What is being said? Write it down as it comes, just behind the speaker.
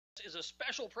is a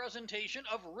special presentation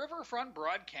of Riverfront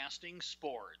Broadcasting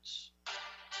Sports.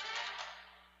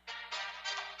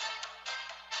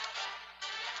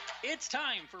 It's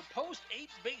time for Post 8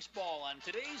 Baseball on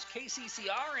today's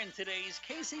KCCR and today's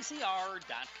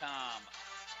KCCR.com.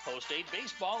 Post 8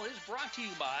 Baseball is brought to you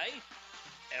by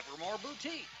Evermore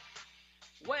Boutique,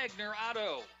 Wagner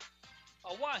Auto,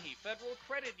 Oahe Federal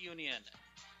Credit Union,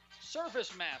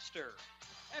 Service Master,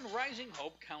 and Rising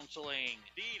Hope Counseling.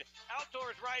 Indeed,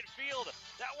 outdoors right field.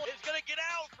 That one is going to get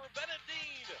out for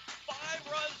Aberdeen. 5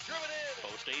 runs driven in.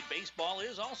 Post 8 Baseball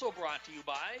is also brought to you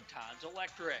by Todd's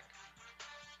Electric,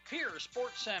 Pierre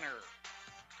Sports Center,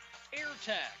 Air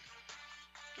Tech,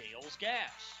 Gales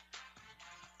Gas,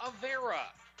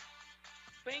 Avera,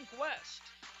 Bank West,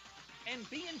 and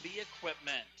B&B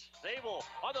Equipment. Zabel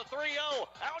on the 3-0,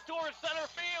 outdoor center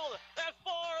field. That's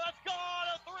far, that's gone.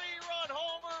 A 3-run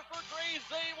homer for Grace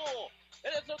Zabel.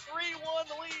 And it's a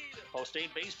 3-1 lead. Post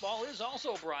 8 Baseball is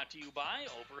also brought to you by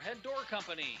Overhead Door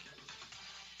Company,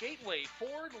 Gateway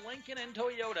Ford, Lincoln, and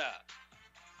Toyota,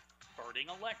 Birding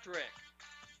Electric,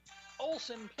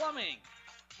 Olson Plumbing,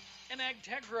 and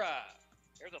Agtegra.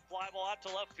 Here's a fly ball out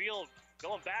to left field.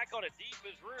 Going back on it deep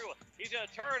is Rue. He's going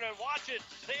to turn and watch it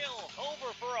sail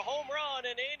over for a home run.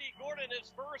 And Andy Gordon, his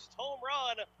first home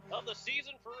run of the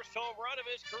season, first home run of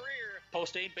his career.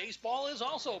 Post 8 Baseball is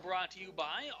also brought to you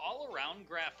by All Around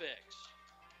Graphics,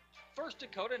 First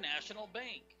Dakota National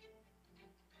Bank,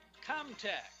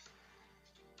 Comtech,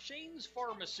 Shane's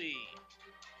Pharmacy,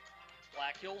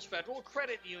 Black Hills Federal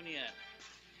Credit Union,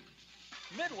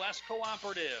 Midwest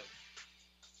Cooperative,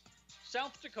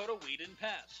 South Dakota Weed and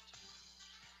Pest,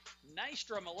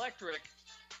 Nystrom Electric,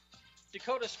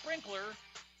 Dakota Sprinkler,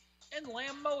 and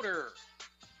Lamb Motor.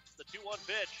 The 2-1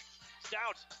 pitch.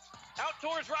 Stout out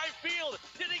towards right field.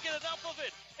 Did he get enough of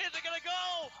it? Is it going to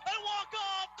go? And walk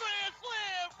off. Grand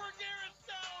slam for Garrett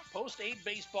Stout. Post 8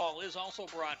 Baseball is also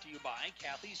brought to you by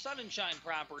Kathy Sunshine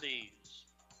Properties,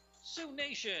 Sioux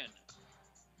Nation,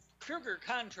 Kruger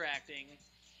Contracting,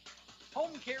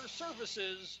 Home Care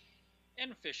Services,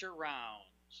 and Fisher Rounds.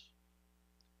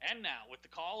 And now, with the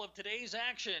call of today's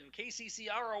action,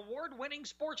 KCCR award-winning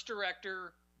sports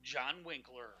director, John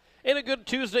Winkler. And a good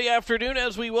Tuesday afternoon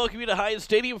as we welcome you to Hyatt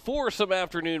Stadium for some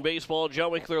afternoon baseball.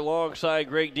 John Winkler alongside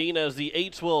Greg Dean as the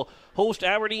Eights will host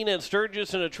Aberdeen and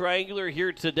Sturgis in a triangular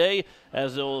here today,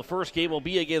 as the first game will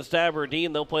be against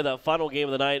Aberdeen. They'll play that final game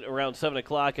of the night around 7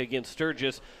 o'clock against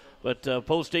Sturgis. But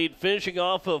Post 8 finishing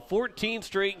off 14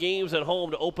 straight games at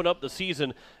home to open up the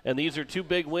season. And these are 2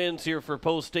 big wins here for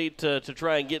Post 8 to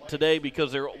try and get today,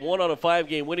 because they're 1 on a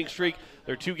 5-game winning streak.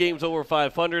 They're 2 games over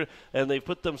 500, and they've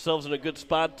put themselves in a good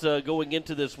spot going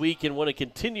into this week and want to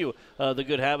continue the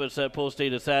good habits that Post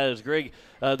 8 has had. As Greg,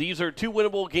 these are 2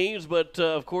 winnable games, but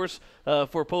of course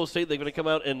for Post 8 they're going to come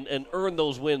out and earn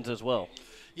those wins as well.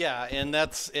 Yeah, and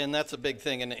that's a big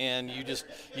thing, and you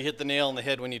hit the nail on the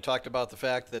head when you talked about the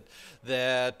fact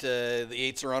that the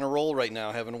Eights are on a roll right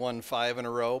now, having won 5 in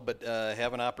a row, but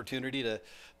have an opportunity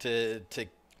to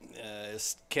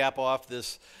cap off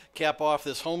this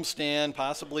homestand,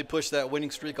 possibly push that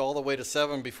winning streak all the way to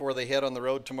 7 before they head on the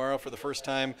road tomorrow for the first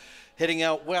time, heading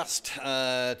out west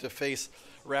to face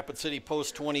Rapid City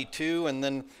Post 22, and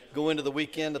then go into the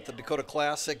weekend at the Dakota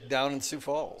Classic down in Sioux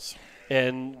Falls.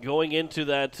 And going into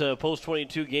that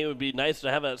post-22 game, it would be nice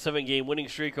to have that 7-game winning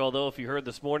streak, although if you heard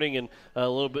this morning and a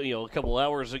little bit, a couple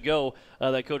hours ago,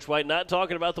 that Coach White not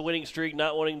talking about the winning streak,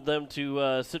 not wanting them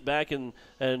to sit back and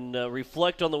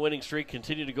reflect on the winning streak,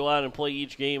 continue to go out and play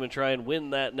each game and try and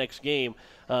win that next game.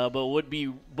 But would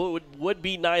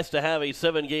be nice to have a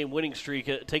 7-game winning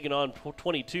streak taking on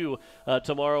 22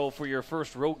 tomorrow for your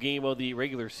first road game of the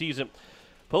regular season.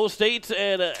 Post 8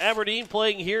 and Aberdeen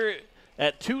playing here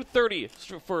at 2:30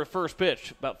 for a first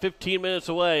pitch, about 15 minutes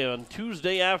away on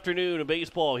Tuesday afternoon of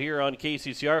baseball here on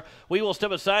KCCR. We will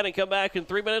step aside and come back in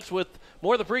 3 minutes with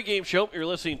more of the pregame show. You're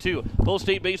listening to Post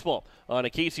 8 Baseball on a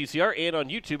KCCR and on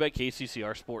YouTube at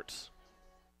KCCR Sports.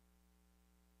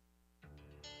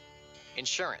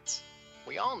 Insurance.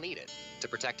 We all need it to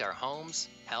protect our homes,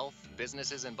 health,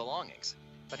 businesses, and belongings.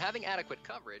 But having adequate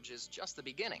coverage is just the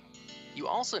beginning. You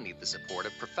also need the support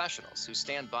of professionals who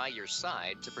stand by your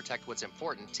side to protect what's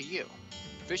important to you.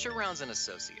 Fisher Rounds &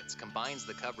 Associates combines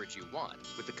the coverage you want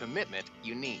with the commitment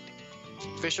you need.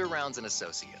 Fisher Rounds &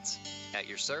 Associates, at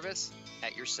your service,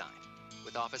 at your side,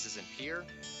 with offices in Pierre,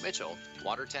 Mitchell,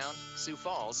 Watertown, Sioux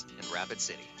Falls, and Rapid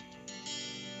City.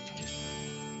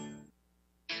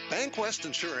 Bank West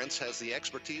Insurance has the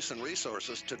expertise and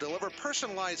resources to deliver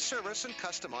personalized service and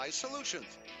customized solutions.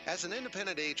 As an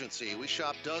independent agency, we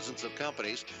shop dozens of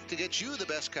companies to get you the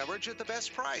best coverage at the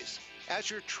best price.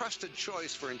 As your trusted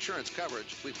choice for insurance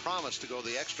coverage, we promise to go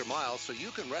the extra mile so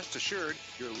you can rest assured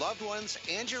your loved ones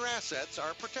and your assets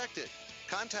are protected.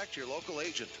 Contact your local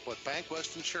agent to put Bank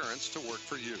West Insurance to work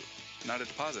for you. Not a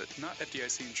deposit, not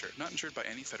FDIC insured, not insured by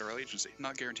any federal agency,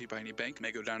 not guaranteed by any bank,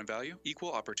 may go down in value,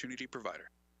 equal opportunity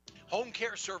provider. Home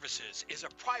Care Services is a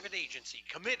private agency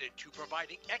committed to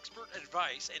providing expert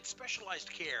advice and specialized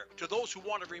care to those who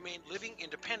want to remain living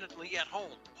independently at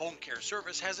home. Home Care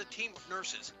Service has a team of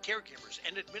nurses, caregivers,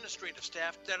 and administrative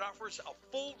staff that offers a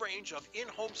full range of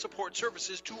in-home support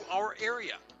services to our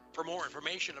area. For more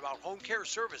information about Home Care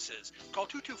Services, call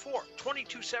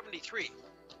 224-2273.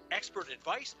 Expert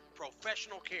advice,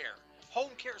 professional care.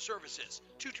 Home Care Services,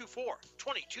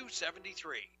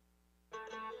 224-2273.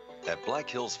 At Black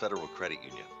Hills Federal Credit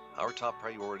Union, our top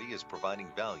priority is providing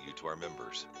value to our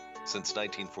members. Since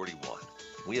 1941,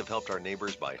 we have helped our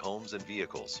neighbors buy homes and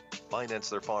vehicles, finance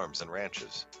their farms and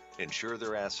ranches, insure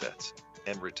their assets,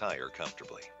 and retire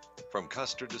comfortably. From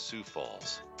Custer to Sioux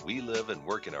Falls, we live and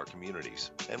work in our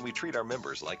communities, and we treat our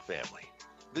members like family.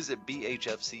 Visit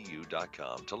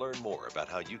bhfcu.com to learn more about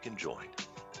how you can join.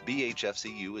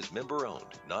 BHFCU is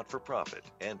member-owned, not-for-profit,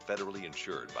 and federally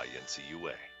insured by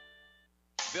NCUA.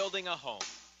 Building a home.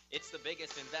 It's the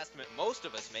biggest investment most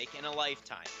of us make in a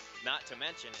lifetime. Not to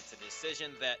mention, it's a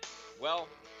decision that, well,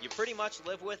 you pretty much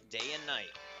live with day and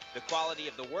night. The quality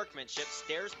of the workmanship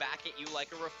stares back at you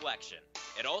like a reflection.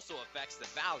 It also affects the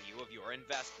value of your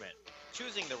investment.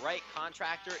 Choosing the right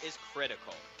contractor is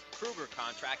critical. Kruger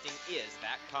Contracting is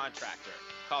that contractor.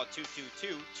 Call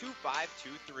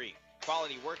 222-2523.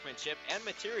 Quality workmanship and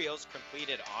materials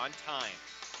completed on time.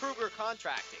 Kruger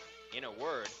Contracting. In a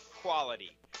word,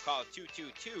 quality. Call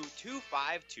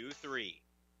 222-2523.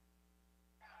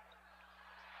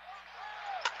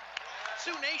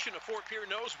 Sioux Nation of Fort Pierre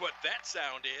knows what that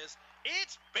sound is.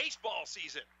 It's baseball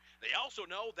season. They also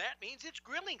know that means it's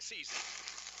grilling season.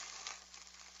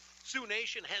 Sioux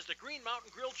Nation has the Green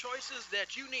Mountain Grill choices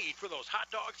that you need for those hot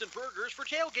dogs and burgers for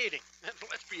tailgating. And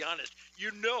let's be honest,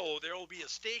 you know there will be a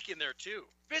steak in there too.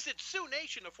 Visit Sioux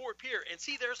Nation of Fort Pierre and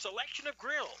see their selection of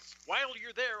grills. While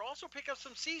you're there, also pick up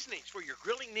some seasonings for your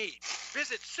grilling needs.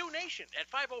 Visit Sioux Nation at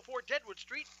 504 Deadwood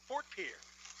Street, Fort Pierre.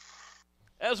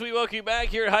 As we welcome you back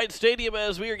here at Hyde Stadium,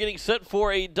 as we are getting set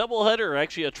for a doubleheader,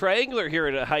 actually a triangular here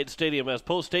at Hyde Stadium, as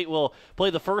Post State will play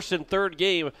the first and third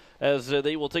game as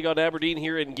they will take on Aberdeen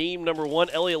here in game number one.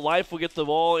 Elliott Life will get the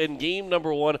ball in game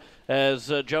number one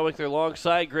as John Winkler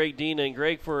alongside Greg Dean. And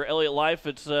Greg, for Elliott Life,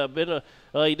 it's been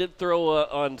he did throw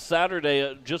on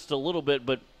Saturday just a little bit,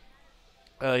 but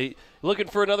looking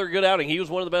for another good outing. He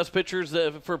was one of the best pitchers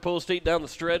for Post State down the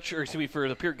stretch, or excuse me, for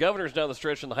the Pierre Governors down the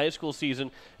stretch in the high school season,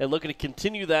 and looking to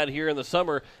continue that here in the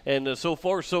summer. And so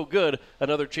far, so good.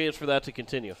 Another chance for that to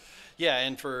continue. Yeah,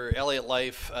 and for Elliott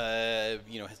Life,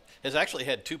 has actually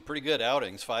had two pretty good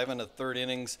outings, 5 and a third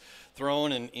innings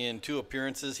thrown in two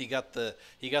appearances. He got the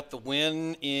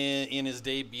win in his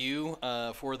debut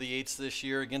for the Eights this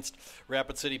year against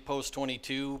Rapid City Post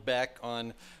 22 back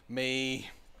on May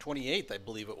 28th, I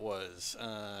believe it was.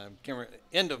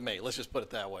 End of May. Let's just put it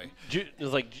that way. It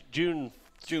was like June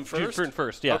 1st? June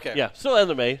 1st, yeah. Okay. Yeah, still end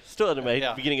of May.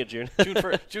 Yeah. Beginning of June. June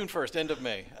 1st, end of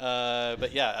May.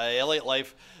 But yeah, Elliott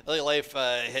Life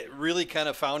really kind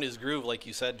of found his groove, like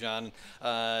you said, John,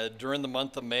 during the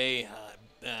month of May.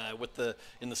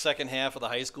 In the second half of the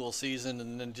high school season,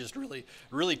 and then just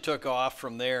really took off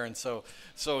from there. And so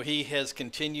he has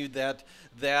continued that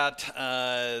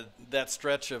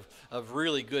stretch of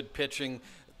really good pitching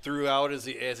throughout as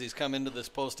he's come into this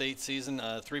post-8 season.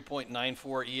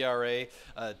 3.94 ERA,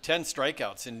 10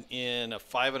 strikeouts in a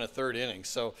 5 and a third inning.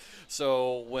 So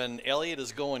when Elliott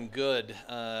is going good,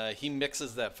 he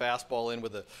mixes that fastball in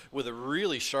with a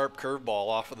really sharp curveball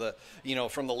off of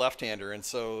from the left-hander. And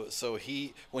so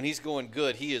when he's going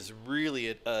good, he is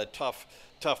really a tough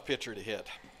pitcher to hit.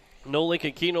 No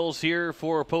Lincoln Keynoles here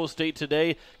for Post State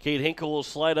today. Cade Hinkle will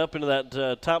slide up into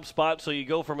that top spot, so you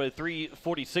go from a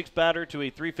 346 batter to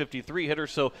a 353 hitter.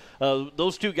 So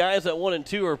those two guys at 1 and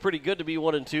 2 are pretty good to be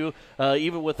 1 and 2.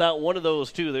 Even without one of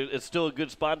those two, it's still a good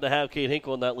spot to have Cade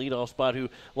Hinkle in that leadoff spot, who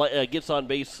gets on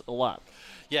base a lot.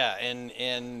 Yeah,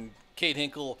 and Cade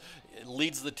Hinkle,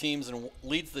 leads the team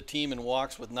in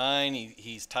walks with 9.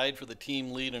 He's tied for the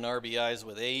team lead in RBIs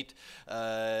with 8.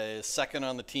 Second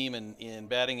on the team in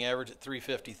batting average at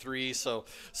 353. So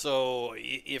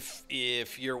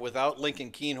if you're without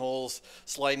Lincoln Keenholz,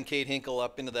 sliding Cade Hinkle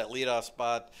up into that leadoff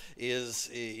spot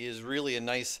is really a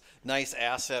nice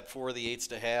asset for the Eights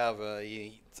to have.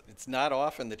 It's not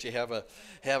often that you have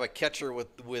a catcher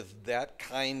with that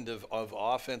kind of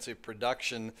offensive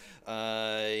production,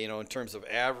 in terms of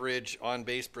average on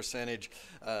base percentage,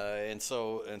 and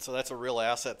so that's a real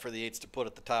asset for the Eights to put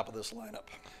at the top of this lineup.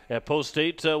 At Post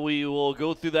 8, we will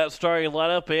go through that starting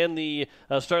lineup and the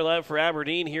starting lineup for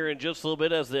Aberdeen here in just a little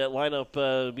bit, as that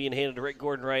lineup being handed to Rick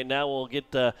Gordon right now. We'll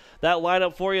get that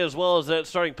lineup for you, as well as that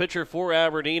starting pitcher for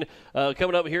Aberdeen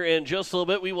coming up here in just a little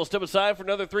bit. We will step aside for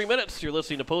another 3 minutes. You're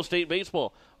listening to Post 8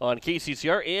 Baseball on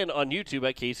KCCR and on YouTube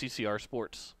at KCCR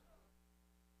Sports.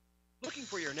 Looking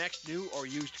for your next new or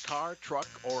used car, truck,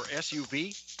 or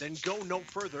SUV? Then go no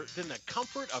further than the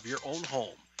comfort of your own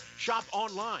home. Shop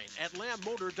online at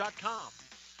lambmotor.com.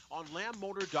 On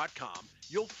lambmotor.com,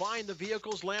 you'll find the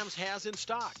vehicles Lambs has in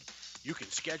stock. You can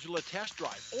schedule a test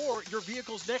drive or your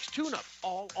vehicle's next tune-up,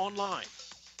 all online.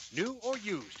 New or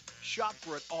used, shop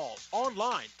for it all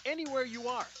online, anywhere you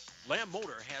are. Lamb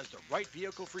Motor has the right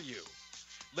vehicle for you.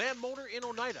 Lamb Motor in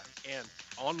Oneida and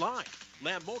online,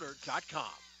 lambmotor.com.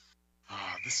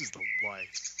 Ah, this is the life.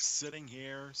 Sitting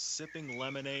here, sipping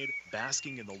lemonade,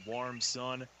 basking in the warm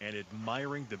sun, and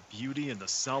admiring the beauty and the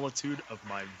solitude of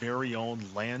my very own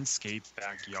landscape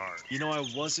backyard. You know, I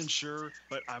wasn't sure,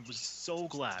 but I was so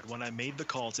glad when I made the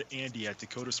call to Andy at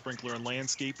Dakota Sprinkler and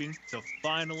Landscaping to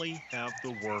finally have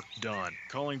the work done.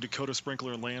 Calling Dakota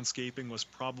Sprinkler and Landscaping was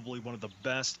probably one of the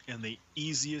best and the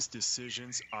easiest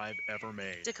decisions I've ever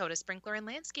made. Dakota Sprinkler and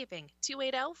Landscaping,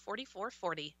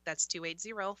 280-4440. That's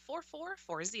 280-4440.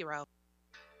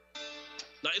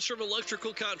 Nystrom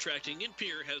Electrical Contracting in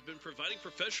Pierre has been providing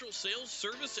professional sales,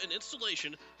 service, and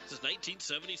installation since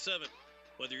 1977.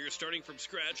 Whether you're starting from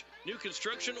scratch, new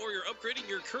construction, or you're upgrading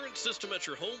your current system at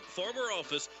your home, farm, or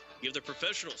office, give the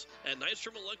professionals at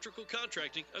Nystrom Electrical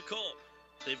Contracting a call.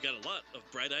 They've got a lot of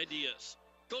bright ideas.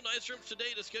 Call Nystrom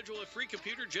today to schedule a free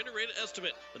computer-generated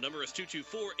estimate. The number is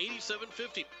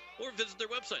 224-8750, or visit their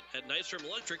website at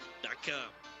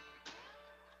nystromelectric.com.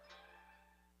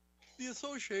 The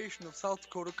Association of South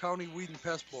Dakota County Weed and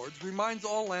Pest Boards reminds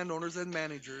all landowners and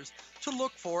managers to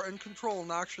look for and control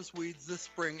noxious weeds this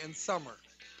spring and summer.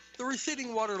 The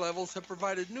receding water levels have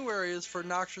provided new areas for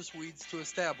noxious weeds to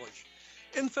establish.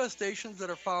 Infestations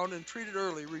that are found and treated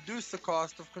early reduce the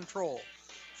cost of control.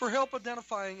 For help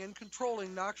identifying and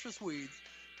controlling noxious weeds,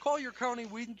 call your county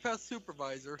weed and pest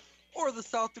supervisor or the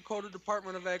South Dakota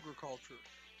Department of Agriculture.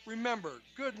 Remember,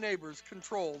 good neighbors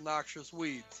control noxious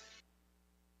weeds.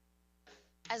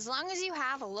 As long as you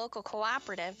have a local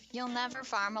cooperative, you'll never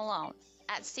farm alone.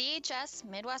 At CHS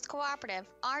Midwest Cooperative,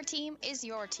 our team is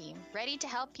your team, ready to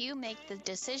help you make the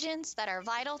decisions that are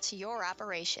vital to your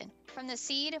operation. From the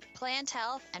seed, plant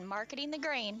health, and marketing the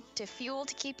grain, to fuel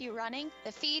to keep you running,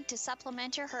 the feed to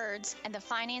supplement your herds, and the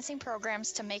financing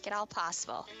programs to make it all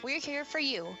possible. We're here for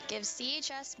you. Give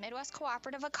CHS Midwest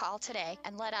Cooperative a call today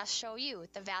and let us show you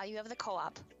the value of the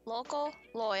co-op. Local,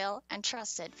 loyal, and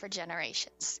trusted for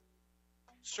generations.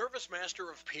 Service Master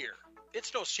of Pierre.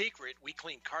 It's no secret we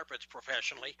clean carpets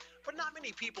professionally, but not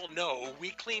many people know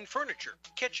we clean furniture,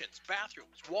 kitchens,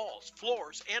 bathrooms, walls,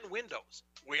 floors, and windows.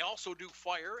 We also do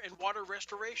fire and water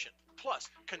restoration, plus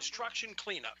construction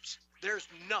cleanups. There's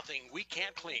nothing we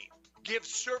can't clean. Give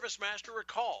Service Master a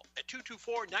call at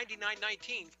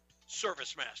 224-9919.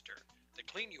 Service Master. The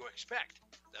clean you expect,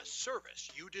 the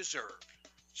service you deserve.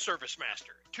 Service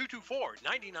Master,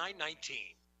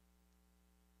 224-9919.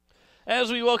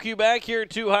 As we welcome you back here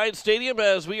to Hyde Stadium,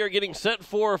 as we are getting set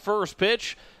for first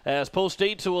pitch, as Post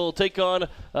 8 will take on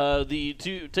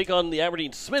the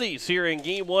Aberdeen Smithies here in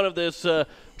Game 1 of this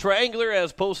triangular,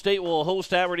 as Post 8 will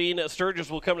host Aberdeen. Sturgis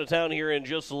will come to town here in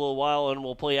just a little while, and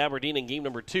we'll play Aberdeen in Game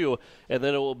number 2, and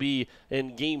then it will be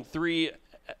in Game 3,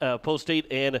 Post 8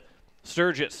 and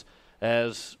Sturgis.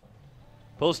 As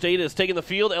Post 8 is taking the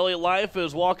field, Elliott Life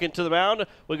is walking to the mound.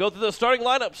 We go through the starting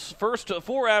lineups. First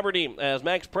for Aberdeen, as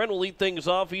Max Pren will lead things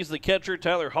off. He's the catcher.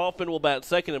 Tyler Hoffman will bat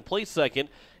second and play second.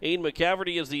 Aiden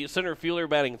McCaverty is the center fielder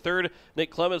batting third. Nick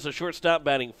Clemens, the shortstop,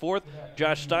 batting fourth.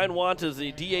 Josh Steinwant is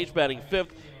the DH batting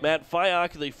fifth. Matt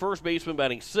Fyock, the first baseman,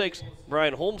 batting sixth.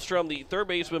 Brian Holmstrom, the third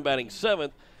baseman, batting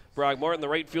seventh. Brock Martin, the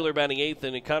right fielder, batting eighth.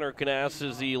 And Connor Canas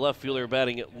is the left fielder,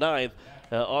 batting ninth.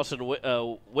 Austin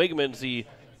Wagman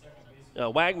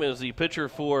is the pitcher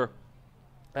for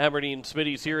Aberdeen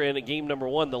Smitties here in game number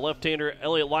 1. The left-hander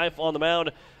Elliott Life on the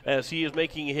mound as he is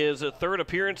making his third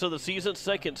appearance of the season,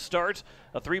 second start,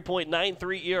 a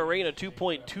 3.93 ERA and a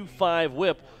 2.25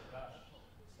 whip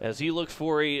as he looks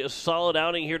for a solid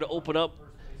outing here to open up.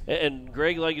 And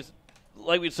Greg,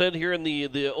 like we said here in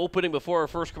the opening before our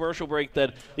first commercial break,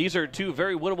 that these are two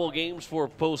very winnable games for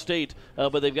Post State,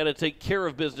 but they've got to take care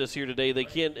of business here today. They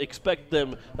can't expect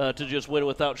them to just win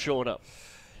without showing up.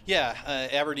 Yeah,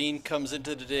 Aberdeen comes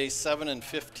into today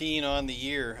 7-15 on the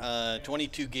year,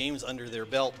 22 games under their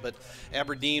belt. But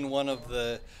Aberdeen, one of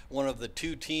the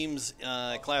two teams,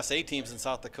 Class A teams in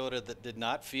South Dakota that did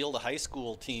not field a high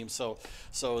school team. So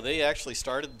they actually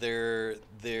started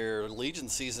their Legion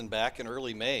season back in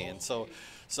early May, and so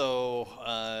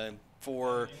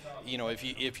for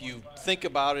if you think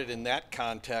about it in that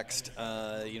context,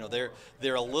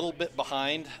 they're a little bit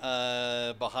behind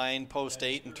Post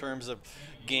State in terms of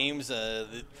games.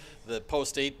 The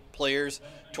Post State players,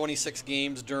 26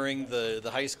 games during the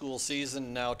high school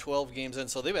season, now 12 games in,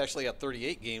 so they've actually got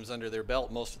 38 games under their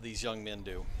belt. Most of these young men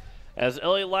do. As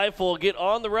Elliott Life will get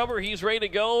on the rubber, he's ready to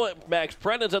go. Max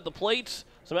Prennan's at the plates.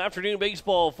 Some afternoon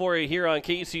baseball for you here on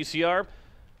KCCR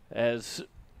as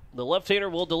the left-hander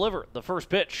will deliver the first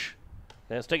pitch.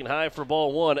 And it's taken high for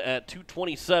ball 1 at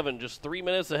 2:27, just 3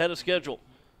 minutes ahead of schedule.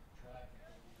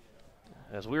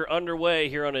 As we're underway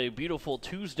here on a beautiful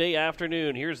Tuesday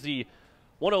afternoon, here's the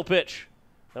 1-0 pitch.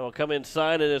 That will come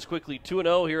inside and is quickly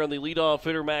 2-0 here on the leadoff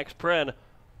hitter, Max Prenn,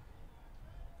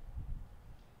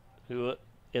 who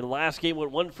in last game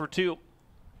went 1 for 2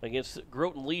 against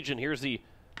Groton Legion. Here's the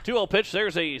 2-0 pitch.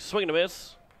 There's a swing and a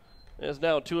miss. It's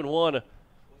now 2-1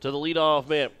 to the leadoff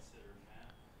man.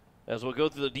 As we'll go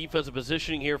through the defensive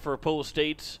positioning here for Post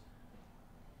State.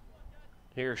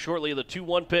 Here shortly, the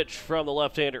 2-1 pitch from the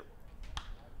left-hander.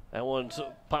 That one's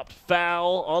popped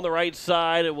foul on the right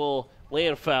side. It will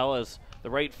land foul as the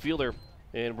right fielder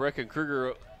and Brecken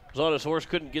Kruger was on his horse,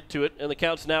 couldn't get to it, and the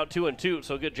count's now 2-2.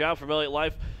 So good job from Elliott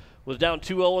Life. Was down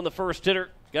 2-0 in the first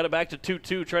hitter, got it back to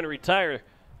 2-2, trying to retire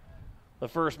the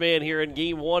first man here in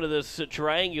game 1 of this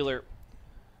triangular.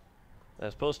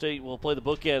 As Post State will play the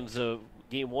bookends of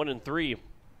game 1 and 3.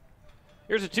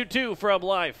 Here's a 2-2 from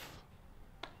Life.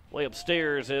 Way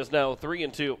upstairs, and it's now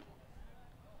 3-2.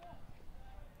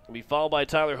 Will be followed by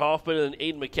Tyler Hoffman and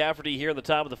Aiden McCafferty here in the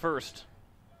top of the first.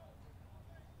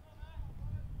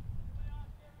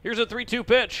 Here's a 3-2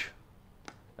 pitch.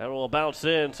 That will bounce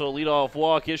in, so a leadoff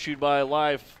walk issued by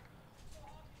Life.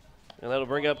 And that'll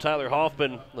bring up Tyler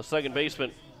Hoffman, the second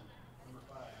baseman.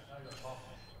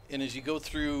 And as you go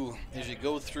through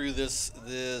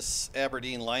this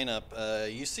Aberdeen lineup,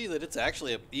 you see that it's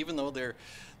actually even though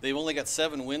they've only got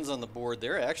 7 wins on the board,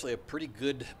 they're actually a pretty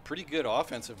good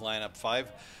offensive lineup.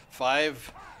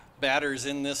 Five batters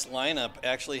in this lineup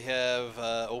actually have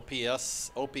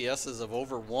OPSs of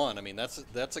over 1. I mean,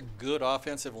 that's a good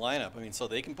offensive lineup. I mean, so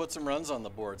they can put some runs on the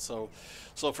board. So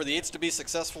for the Eights to be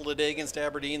successful today against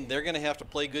Aberdeen, they're going to have to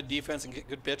play good defense and get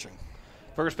good pitching.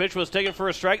 First pitch was taken for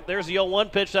a strike. There's the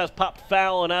 0-1 pitch. That's popped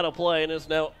foul and out of play, and is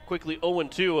now quickly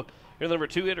 0-2. Here's the number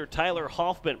 2 hitter, Tyler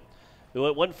Hoffman, who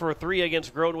went 1 for 3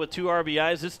 against Groton with 2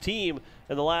 RBIs. This team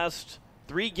in the last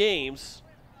 3 games,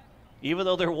 even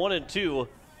though they're 1-2,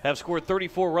 have scored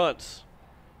 34 runs,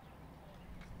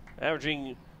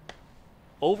 averaging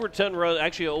over 10 runs,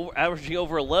 actually averaging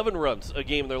over 11 runs a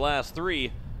game in their last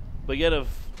 3, but yet have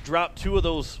dropped 2 of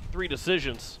those 3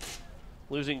 decisions,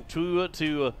 losing 2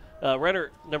 to Renner,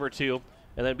 number 2,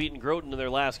 and then beating Groton in their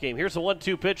last game. Here's the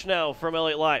 1-2 pitch now from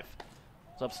Elliott Life.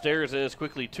 It's upstairs and it's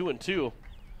quickly 2-2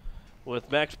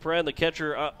 with Max Prenn, the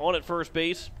catcher, on at first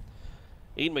base.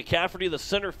 Aiden McCafferty, the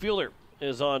center fielder,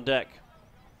 is on deck.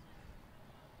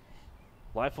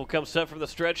 Life will come set from the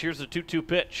stretch. Here's the 2-2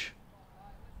 pitch.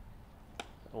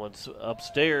 That one's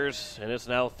upstairs, and it's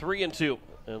now 3-2.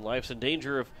 And Life's in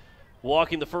danger of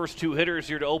walking the first 2 hitters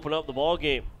here to open up the ball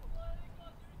game.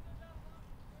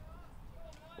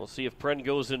 We'll see if Prenn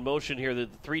goes in motion here. The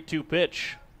 3-2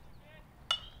 pitch.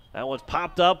 That one's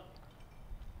popped up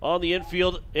on the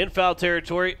infield in foul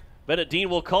territory. Bennett Dean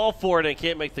will call for it and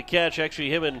can't make the catch.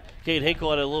 Actually, him and Cade Hinkle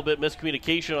had a little bit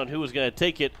miscommunication on who was going to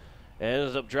take it, and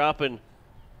ends up dropping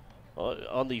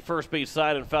on the first base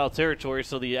side in foul territory,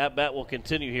 so the at-bat will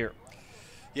continue here.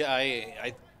 Yeah,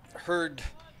 I heard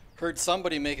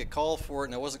somebody make a call for it,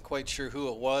 and I wasn't quite sure who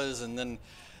it was, and then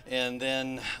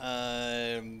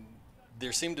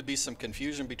there seemed to be some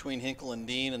confusion between Hinkle and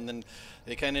Dean, and then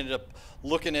they kind of ended up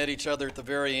looking at each other at the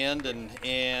very end,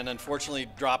 and unfortunately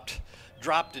dropped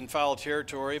in foul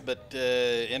territory, but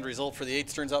end result for the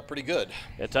Eights turns out pretty good.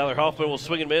 Yeah, Tyler Hoffman will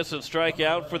swing and miss and strike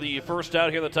out for the first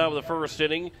out here in the top of the first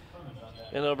inning.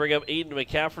 And they'll bring up Aiden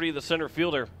McCafferty, the center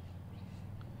fielder,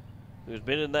 who's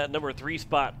been in that number 3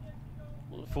 spot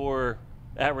for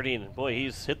Aberdeen. Boy,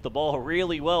 he's hit the ball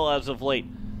really well as of late.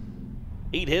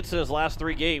 8 hits in his last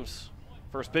 3 games.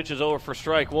 First pitch is over for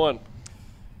strike 1.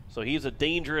 So he's a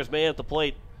dangerous man at the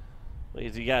plate.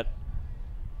 He got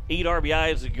 8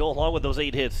 RBIs to go along with those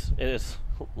 8 hits in his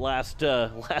last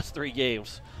 3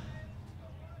 games.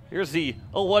 Here's the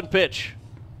 0-1 pitch.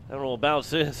 I don't know,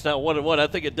 bounce in. It's not 1-1. I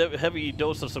think a heavy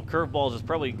dose of some curveballs is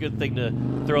probably a good thing to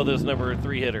throw this number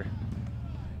 3 hitter.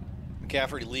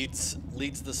 McCafferty leads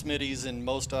the Smitties in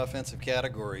most offensive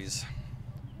categories.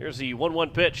 Here's the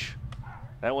 1-1 pitch.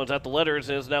 That one's at the letters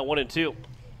and is now 1-2.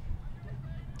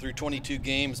 Through 22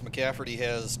 games, McCafferty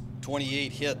has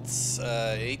 28 hits,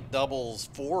 8 doubles,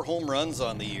 4 home runs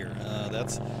on the year.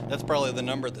 That's probably the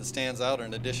number that stands out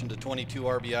in addition to 22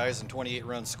 RBIs and 28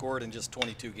 runs scored in just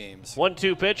 22 games.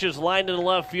 1-2 pitch is lined in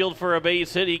left field for a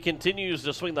base hit. He continues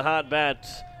to swing the hot bat.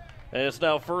 And it's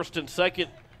now first and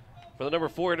second for the number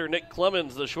 4 hitter, Nick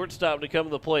Clemens, the shortstop, to come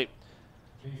to the plate.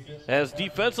 As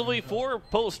defensively for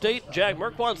Post State, Jack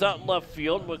Merkwan's out in left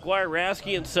field, McGuire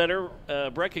Rasky in center,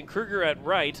 Brecken Kruger at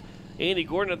right, Andy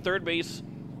Gordon at third base,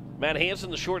 Matt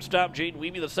Hansen, the shortstop, Jaden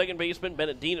Wiebe, the second baseman,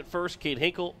 Bennett Dean at first, Cade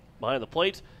Hinkle behind the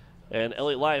plate, and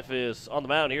Elliott Life is on the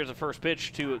mound. Here's the first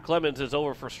pitch to Clemens, is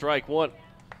over for strike 1.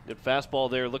 Good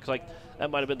fastball there. Looks like that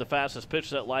might have been the fastest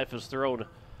pitch that Life has thrown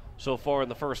so far in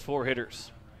the first 4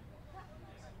 hitters.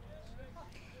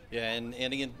 Yeah, and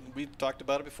again, we've talked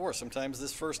about it before. Sometimes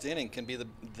this first inning can be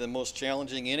the most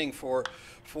challenging inning for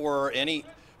any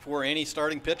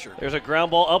starting pitcher. There's a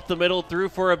ground ball up the middle, through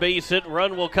for a base hit.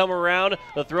 Run will come around.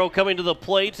 The throw coming to the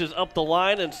plate is up the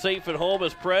line and safe at home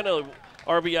as Pren,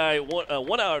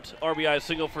 one out RBI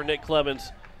single for Nick Clemens.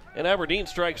 And Aberdeen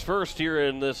strikes first here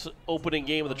in this opening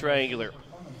game of the Triangular.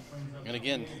 And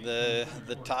again, the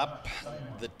top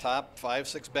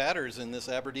 5-6 batters in this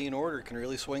Aberdeen order can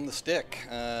really swing the stick.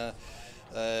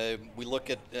 We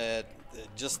look at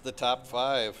just the top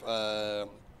 5.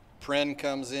 Pren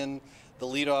comes in, the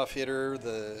leadoff hitter,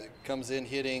 comes in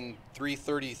hitting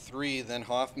 .333. Then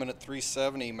Hoffman at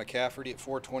 .370, McCafferty at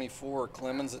 .424,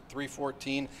 Clemens at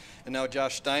 .314, and now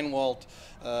Josh Steinwalt,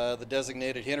 the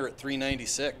designated hitter, at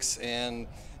 .396.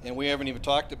 And we haven't even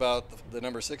talked about the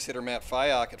number 6 hitter, Matt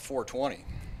Fyock, at .420.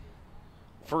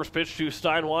 First pitch to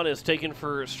Steinwalt is taken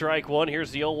for strike 1. Here's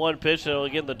the 0-1 pitch. So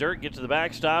again, the dirt gets to the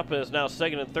backstop and is now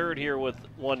second and third here with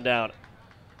 1 down.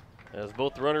 As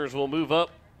both runners will move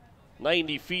up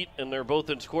 90 feet, and they're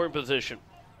both in scoring position.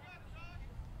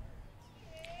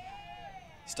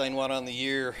 Steinwalt on the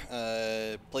year,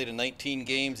 played in 19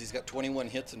 games. He's got 21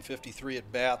 hits and 53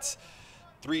 at-bats.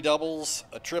 3 doubles,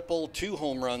 a triple, 2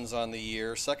 home runs on the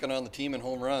year, second on the team in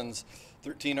home runs,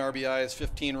 13 RBIs,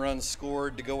 15 runs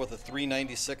scored to go with a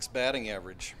 .396 batting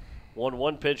average.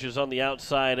 1-1 pitch is on the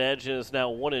outside edge and is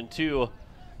now 1-2.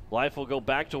 Life will go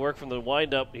back to work from the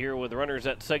windup here with runners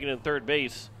at second and third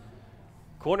base.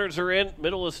 Corners are in,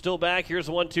 middle is still back. Here's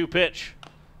the 1-2 pitch.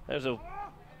 There's a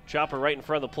chopper right in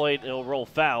front of the plate, and it'll roll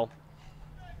foul.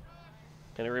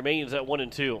 And it remains at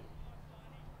 1-2.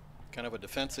 Kind of a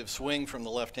defensive swing from the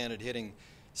left-handed hitting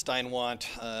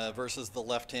Steinwalt versus the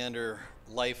left-hander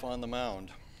Life on the mound.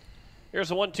 Here's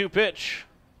a 1-2 pitch.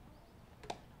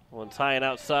 One's high and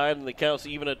outside, and the count's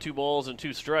even at 2 balls and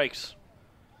 2 strikes.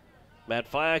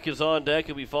 Matt Fyock is on deck.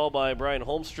 He'll be followed by Brian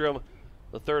Holmstrom,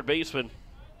 the third baseman.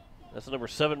 That's the number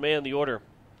 7 man in the order.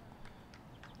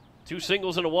 2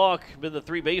 singles and a walk. Been the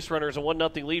 3 base runners, a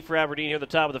 1-0 lead for Aberdeen here at the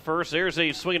top of the first. There's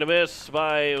a swing and a miss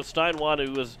by Steinwalt,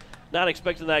 who was not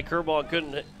expecting that curveball and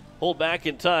couldn't hold back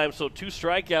in time. So 2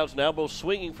 strikeouts now, both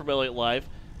swinging from Elliott Life,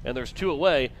 and there's 2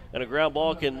 away, and a ground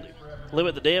ball can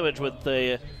limit the damage with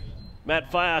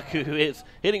Matt Fyock, who is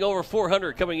hitting over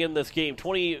 400 coming in this game.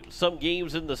 20-some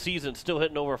games in the season, still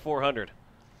hitting over 400.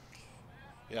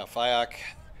 Yeah, Fyock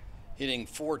hitting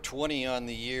 .420 on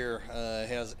the year,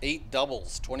 has 8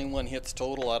 doubles, 21 hits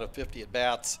total out of 50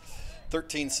 at-bats.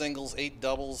 13 singles, 8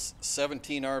 doubles,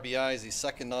 17 RBIs. He's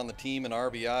second on the team in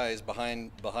RBIs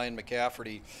behind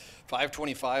McCafferty.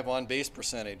 .525 on base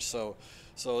percentage. So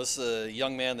this is a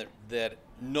young man that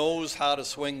knows how to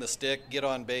swing the stick, get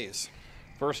on base.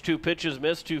 First 2 pitches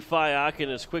missed to Fyock, and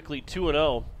is quickly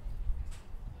 2-0.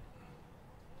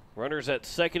 Runners at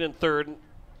second and third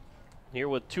here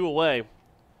with 2 away.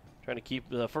 Trying to keep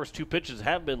the first 2 pitches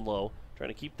have been low. Trying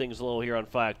to keep things low here on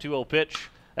Fyock. 2-0 pitch.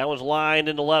 That one's lined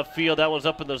into left field. That one's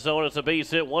up in the zone. It's a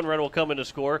base hit. 1 run will come in to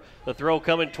score. The throw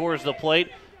coming towards the plate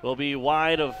will be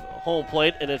wide of home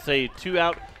plate, and it's a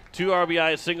 2-out, 2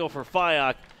 RBI single for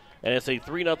Fyock, and it's a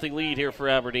 3-0 lead here for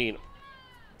Aberdeen.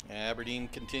 Aberdeen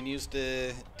continues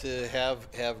to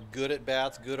have good at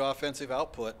bats, good offensive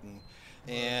output,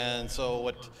 and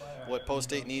so what Post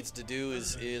State needs to do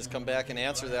is come back and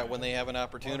answer that when they have an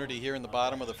opportunity here in the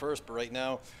bottom of the first. But right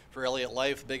now, for Elliott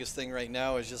Life, the biggest thing right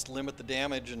now is just limit the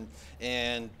damage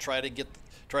and try to get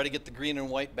the green and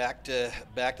white back to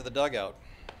the dugout.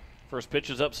 First pitch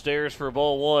is upstairs for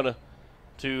ball one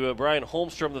to Brian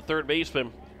Holmstrom, the third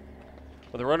baseman.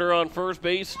 With a runner on first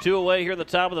base, 2 away here at the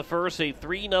top of the first, a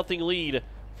 3-0 lead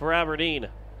for Aberdeen.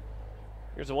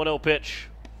 Here's a 1-0 pitch.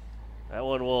 That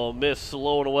one will miss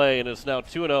low and away, and it's now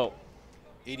 2-0.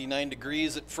 89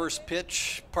 degrees at first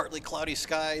pitch, partly cloudy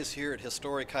skies here at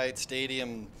Historic Heights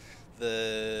Stadium.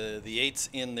 The eights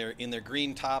in their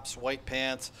green tops, white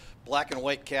pants, black and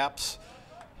white caps,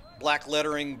 black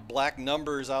lettering, black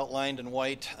numbers outlined in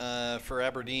white for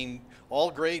Aberdeen. All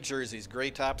gray jerseys,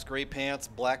 gray tops, gray pants,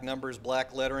 black numbers,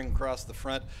 black lettering across the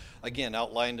front, again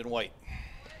outlined in white.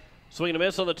 Swing and a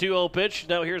miss on the 2-0 pitch.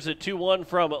 Now here's a 2-1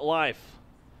 from Life.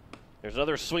 There's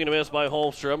another swing and a miss by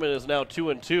Holmstrom, and it is now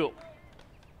 2-2.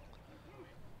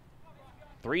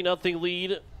 3-0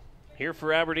 lead here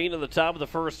for Aberdeen at the top of the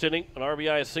first inning. An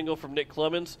RBI single from Nick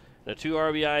Clemens and a 2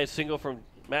 RBI single from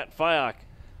Matt Fyock.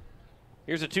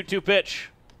 Here's a 2-2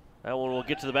 pitch. That one will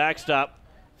get to the backstop.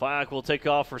 Fyock will take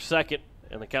off for second,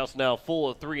 and the count's now full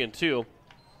of 3-2.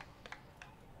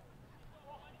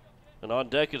 And on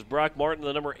deck is Brock Martin,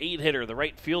 the number 8 hitter, the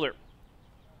right fielder.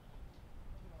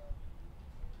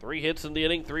 3 hits in the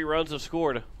inning, 3 runs have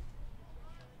scored.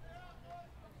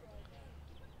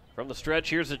 From the stretch,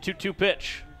 here's a 2-2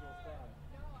 pitch.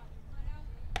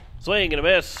 Swing and a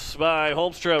miss by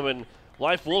Holmstrom, and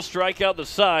Life will strike out the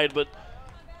side, but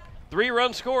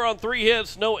 3-run score on 3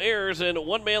 hits, no errors, and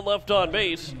 1 man left on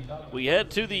base. We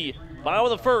head to the bottom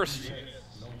of the first.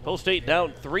 Post State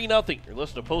down 3-0. You're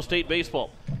listening to Post State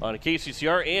Baseball on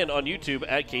KCCR and on YouTube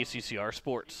at KCCR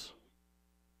Sports.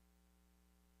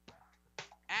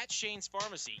 At Shane's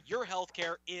Pharmacy, your health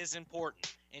care is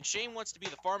important, and Shane wants to be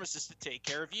the pharmacist to take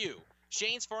care of you.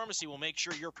 Shane's Pharmacy will make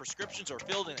sure your prescriptions are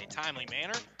filled in a timely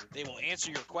manner, they will answer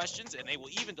your questions, and they will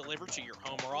even deliver to your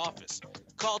home or office.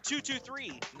 Call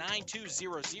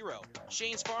 223-9200.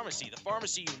 Shane's Pharmacy, the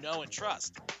pharmacy you know and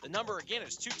trust. The number again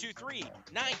is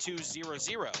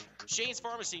 223-9200. Shane's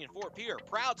Pharmacy in Fort Pierre,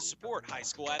 proud to support high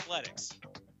school athletics.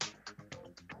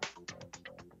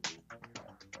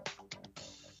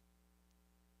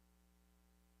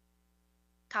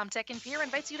 Comtech in Pierre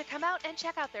invites you to come out and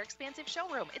check out their expansive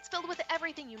showroom. It's filled with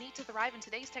everything you need to thrive in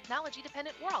today's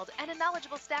technology-dependent world and a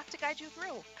knowledgeable staff to guide you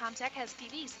through. Comtech has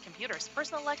TVs, computers,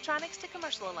 personal electronics to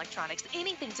commercial electronics,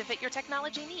 anything to fit your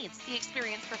technology needs. The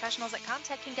experienced professionals at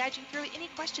Comtech can guide you through any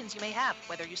questions you may have.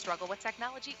 Whether you struggle with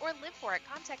technology or live for it,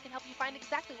 Comtech can help you find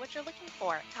exactly what you're looking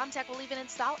for. Comtech will even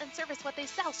install and service what they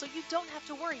sell, so you don't have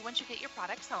to worry once you get your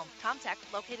products home. Comtech,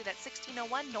 located at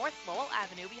 1601 North Lowell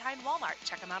Avenue behind Walmart.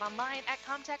 Check them out online at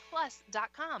ComtechPlus.com.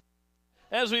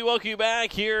 As we welcome you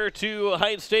back here to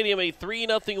Heights Stadium, a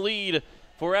 3-0 lead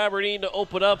for Aberdeen to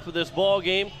open up this ball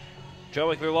game. John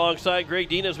Wickler alongside Greg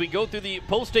Dean as we go through the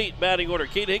post-state batting order.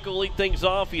 Cade Hinkle will lead things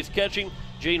off. He's catching.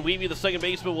 Jane Weeby, the second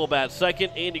baseman, will bat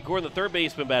second. Andy Gordon, the third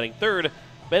baseman, batting third.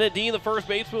 Bennett Dean, the first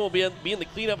baseman, will be in the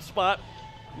cleanup spot.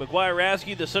 McGuire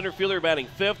Rasky, the center fielder, batting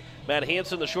fifth. Matt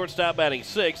Hansen, the shortstop, batting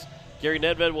sixth. Gary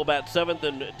Nedved will bat seventh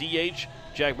and DH.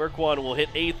 Jack Merkwan will hit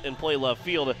eighth and play left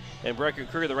field. And Brecken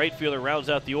Curry, the right fielder, rounds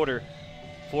out the order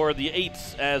for the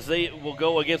eights as they will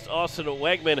go against Austin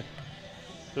Wegman,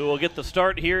 who will get the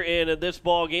start here in this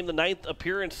ball game. The 9th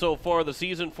appearance so far of the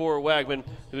season for Wegman,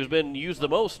 who's been used the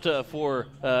most for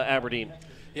Aberdeen.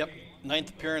 Yep, 9th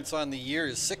appearance on the year,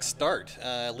 his 6th start.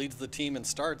 Leads the team in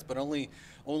starts, but only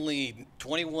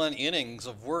 21 innings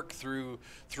of work through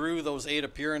those 8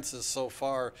 appearances so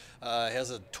far.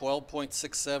 Has a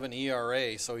 12.67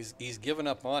 ERA, so he's given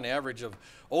up on average of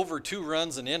over 2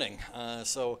 runs an inning.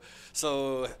 So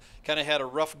kind of had a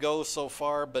rough go so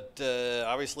far, but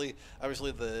obviously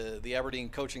the Aberdeen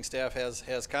coaching staff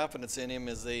has confidence in him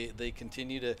as they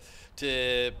continue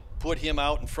to put him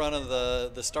out in front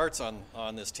of the starts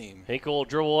on this team. Hinkle will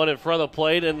dribble one in front of the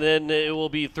plate, and then it will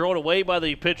be thrown away by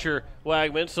the pitcher,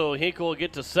 Wegman. So Hinkle will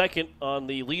get to second on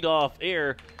the leadoff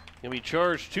air and be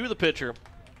charged to the pitcher.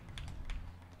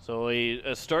 So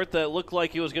a start that looked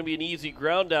like it was going to be an easy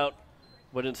ground out,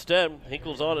 but instead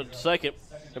Hinkle's on at second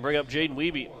to bring up Jaden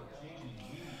Weeby.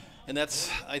 And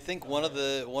that's, I think, one of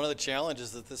the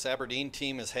challenges that this Aberdeen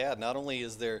team has had. Not only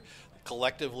is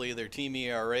collectively their team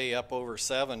ERA up over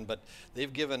 7, but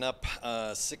they've given up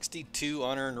 62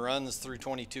 unearned runs through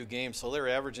 22 games. So they're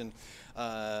averaging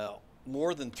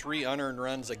more than 3 unearned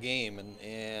runs a game,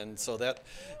 and so that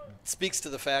speaks to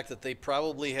the fact that they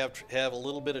probably have a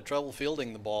little bit of trouble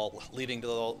fielding the ball, leading to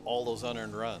all those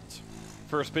unearned runs.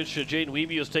 First pitch to Jaden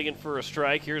Wiebe is taken for a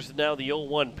strike. Here's now the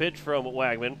 0-1 pitch from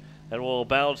Wagman, and will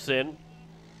bounce in.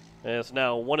 And it's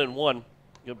now 1-1.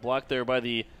 Good block there by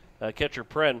the catcher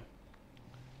Pren.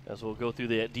 As we'll go through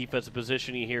the defensive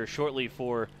positioning here shortly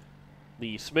for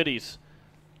the Smitties.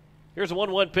 Here's a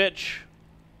 1-1 pitch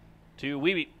to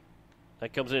Wiebe.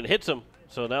 That comes in and hits him.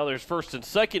 So now there's first and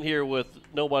second here with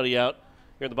nobody out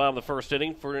here at the bottom of the first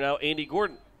inning for now Andy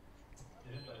Gordon.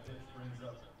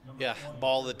 Yeah,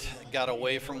 ball that got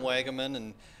away from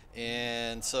Wagaman,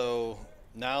 and so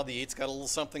now the Eights got a little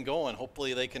something going.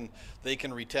 Hopefully they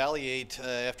can retaliate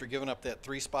after giving up that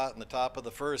 3 spot in the top of the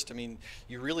first. I mean,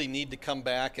 you really need to come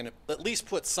back and at least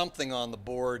put something on the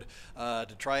board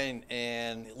to try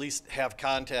and at least have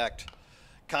contact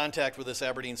with this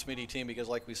Aberdeen Smitty team, because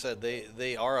like we said,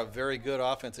 they are a very good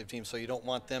offensive team, so you don't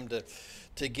want them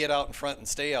to get out in front and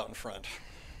stay out in front.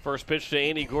 First pitch to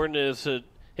Andy Gordon is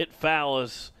hit foul.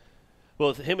 As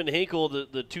both him and Hinkle,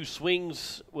 the 2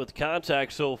 swings with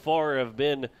contact so far have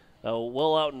been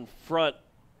well out in front,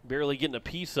 barely getting a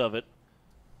piece of it.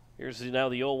 Here's now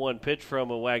the 0-1 pitch from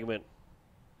Wagman.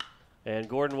 And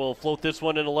Gordon will float this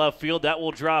one into left field. That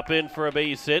will drop in for a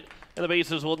base hit. And the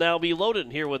bases will now be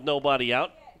loaded here with nobody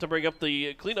out to bring up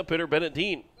the cleanup hitter, Bennett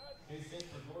Dean.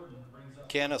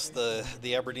 Canis,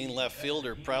 the Aberdeen left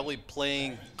fielder, probably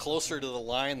playing closer to the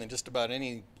line than just about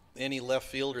any left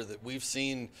fielder that we've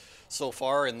seen so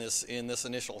far in this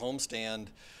initial homestand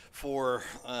for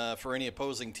any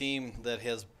opposing team that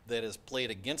has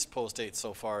played against Post 8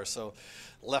 so far. So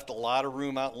left a lot of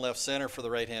room out in left center for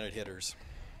the right-handed hitters.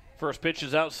 First pitch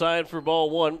is outside for ball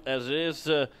 1, as it is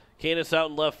Canis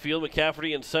out in left field,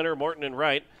 McCafferty in center, Martin in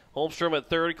right, Holmstrom at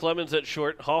third, Clemens at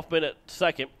short, Hoffman at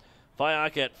second,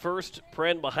 Fyock at first,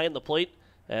 Pren behind the plate,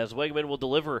 as Wegman will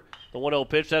deliver the 1-0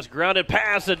 pitch. That's grounded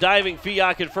past a diving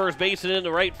Fyock at first base and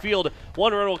into right field.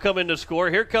 1 run will come in to score.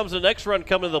 Here comes the next run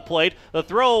coming to the plate. The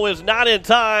throw is not in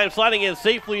time. Sliding in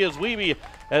safely is Wiebe,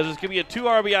 as it's going to be a 2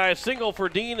 RBI single for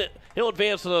Dean. He'll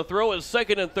advance to the throw at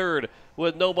second and third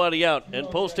with nobody out. And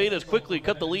Post 8 has quickly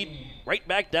cut the lead right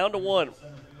back down to 1.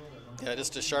 Yeah,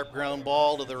 just a sharp ground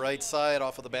ball to the right side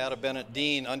off of the bat of Bennett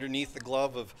Dean underneath the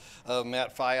glove of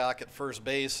Matt Fyock at first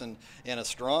base, and a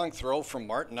strong throw from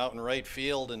Martin out in right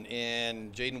field,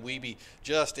 and Jaden Wiebe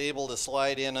just able to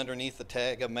slide in underneath the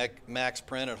tag of Max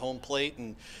Pren at home plate,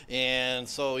 and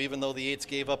so even though the Eights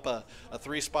gave up a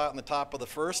 3 spot in the top of the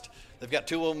first, they've got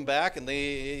 2 of them back, and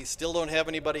they still don't have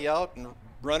anybody out and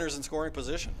runners in scoring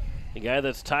position. The guy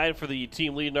that's tied for the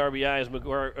team lead in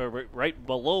RBIs, right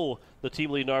below the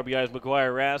team lead in RBIs,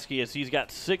 McGuire Rasky, as he's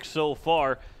got 6 so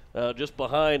far, just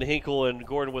behind Hinkle and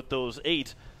Gordon with those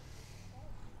 8.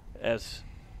 As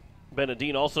Bennett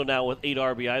Dean also now with 8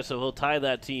 RBIs, so he'll tie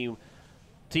that team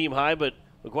high, but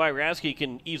McGuire Rasky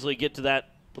can easily get to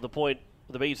that with a point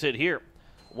with a base hit here.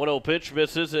 1-0 pitch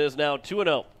misses and is now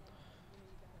 2-0.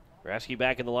 Rasky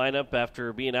back in the lineup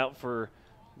after being out for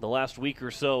the last week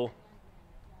or so,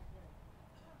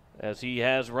 as he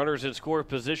has runners in score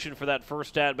position for that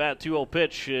first at-bat. 2-0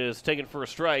 pitch is taken for a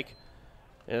strike,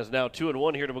 and is now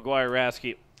 2-1 here to McGuire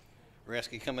Rasky.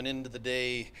 Rasky coming into the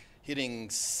day hitting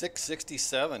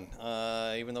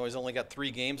 .667, even though he's only got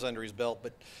 3 games under his belt,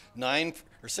 but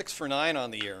 6 for 9 on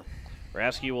the year.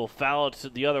 Rasky will foul it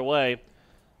the other way,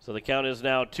 so the count is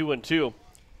now 2-2.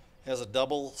 Has a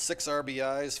double, 6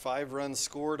 RBIs, 5 runs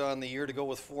scored on the year to go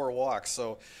with 4 walks.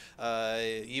 So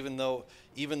even though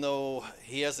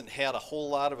he hasn't had a whole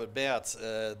lot of at-bats,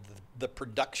 the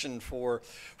production for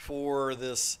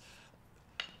this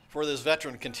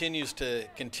veteran continues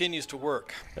to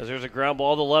work. As there's a ground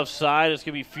ball to the left side, it's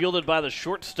going to be fielded by the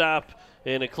shortstop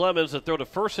and Clemens. The throw to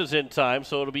first is in time,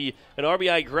 so it'll be an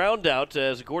RBI ground out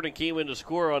as Gordon came in to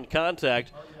score on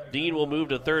contact. Dean will move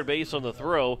to third base on the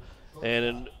throw,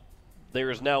 and there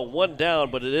is now 1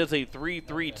 down, but it is a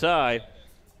 3-3 tie,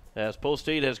 as Post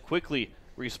 8 has quickly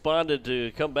responded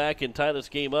to come back and tie this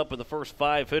game up with the first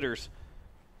 5 hitters,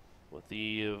 with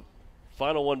the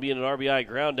final one being an RBI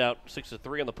ground out,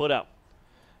 6-3 on the putout.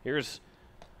 Here's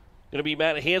going to be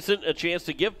Matt Hansen, a chance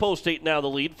to give Post 8 now the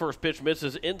lead. First pitch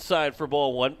misses inside for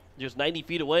ball 1. Just 90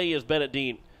 feet away is Bennett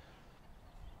Dean.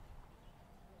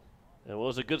 It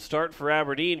was a good start for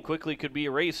Aberdeen. Quickly could be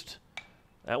erased.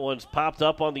 That one's popped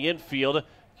up on the infield.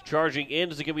 Charging in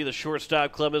is going to be the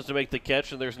shortstop Clemens to make the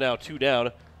catch, and there's now 2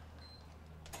 down.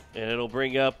 And it'll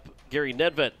bring up Gary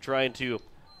Nedved trying to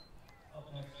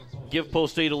give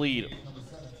Post 8 a lead.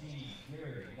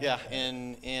 Yeah,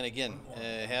 and again,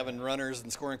 having runners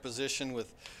in scoring position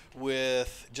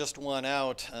with just one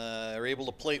out, are able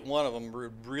to plate one of them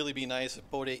would really be nice if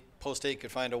Post 8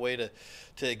 could find a way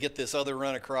to get this other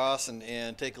run across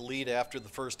and take a lead after the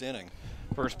first inning.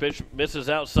 First pitch misses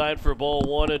outside for ball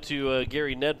one to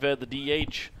Gary Nedved, the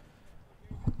DH.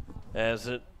 As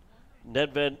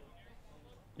Nedved,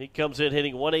 he comes in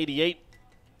hitting 188,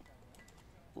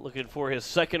 looking for his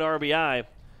second RBI.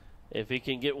 If he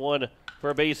can get one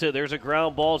for a base hit, there's a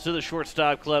ground ball to the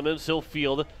shortstop, Clemens. He'll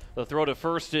field. The throw to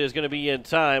first is going to be in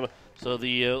time. So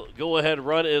the go-ahead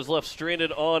run is left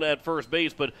stranded on at first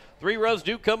base. But 3 runs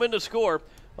do come in to score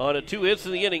on 2 hits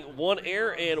in the inning. 1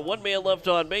 error and 1 man left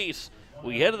on base.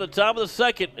 We head to the top of the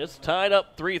second. It's tied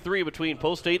up 3-3 between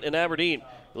Post 8 and Aberdeen.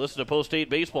 You listen to Post 8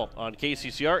 Baseball on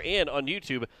KCCR and on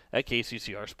YouTube at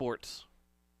KCCR Sports.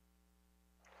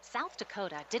 South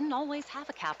Dakota didn't always have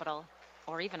a capital,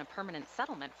 or even a permanent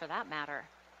settlement for that matter.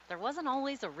 There wasn't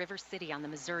always a river city on the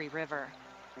Missouri River.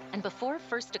 And before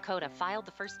First Dakota filed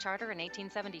the first charter in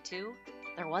 1872,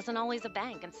 there wasn't always a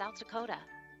bank in South Dakota.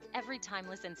 Every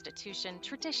timeless institution,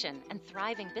 tradition, and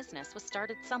thriving business was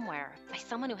started somewhere by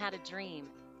someone who had a dream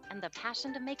and the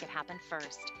passion to make it happen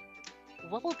first.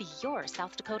 What will be your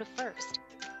South Dakota first?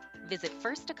 Visit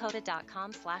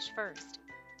firstdakota.com/first.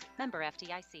 Member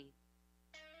FDIC.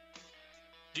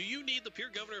 Do you need the Pierre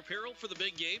Governor apparel for the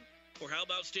big game? Or how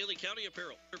about Stanley County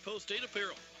apparel or Post 8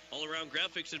 apparel? All Around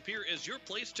Graphics in Pierre is your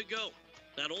place to go.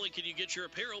 Not only can you get your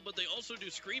apparel, but they also do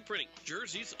screen printing,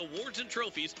 jerseys, awards, and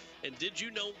trophies. And did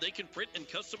you know they can print and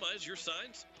customize your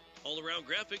signs? All Around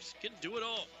Graphics can do it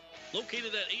all.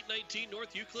 Located at 819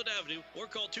 North Euclid Avenue or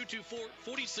call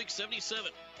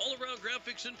 224-4677. All Around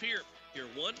Graphics in Pierre, your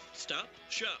one-stop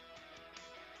shop.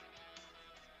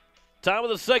 Top of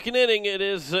the second inning, it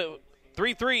is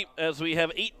 3-3 as we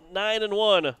have 8, 9, and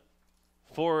 1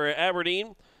 for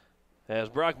Aberdeen. As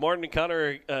Brock Martin,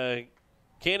 Connor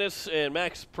Canis, and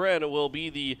Max Pren will be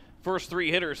the first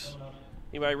 3 hitters.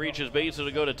 He might reach his base.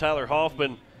 It'll go to Tyler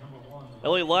Hoffman.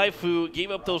 LA Life, who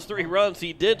gave up those 3 runs,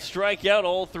 he did strike out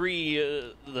all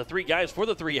 3, the 3 guys for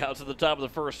the 3 outs at the top of the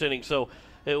first inning. So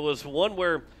it was one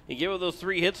where he gave up those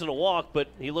 3 hits and a walk, but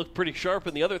he looked pretty sharp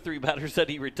in the other 3 batters that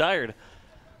he retired.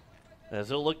 As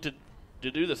he'll look to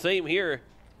do the same here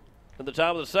at the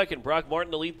top of the second. Brock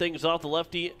Martin to lead things off. The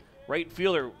lefty right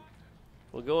fielder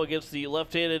will go against the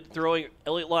left-handed throwing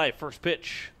Elliott Life. First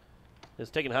pitch is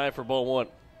taken high for ball 1.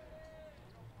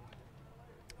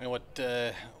 And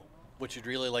what you'd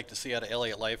really like to see out of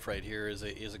Elliott Life right here is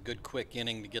a good quick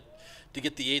inning to get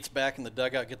the 8s back in the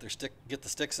dugout, get the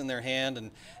sticks in their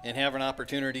hand, and have an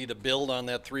opportunity to build on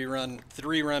that three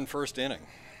run first inning.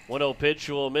 1-0 pitch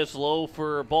will miss low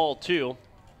for ball 2.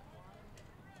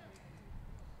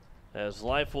 As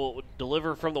Life will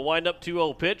deliver from the windup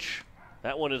 2-0 pitch.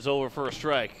 That one is over for a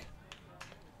strike.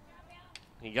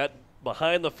 He got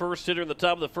behind the first hitter in the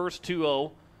top of the first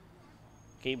 2-0.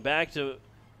 Came back to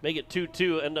make it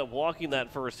 2-2. Ended up walking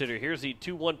that first hitter. Here's the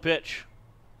 2-1 pitch.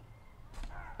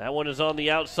 That one is on the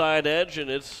outside edge, and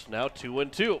it's now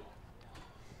 2-2.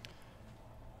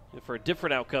 For a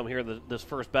different outcome here in this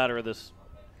first batter of this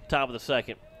top of the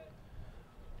second.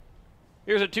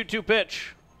 Here's a 2-2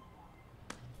 pitch.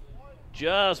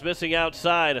 Just missing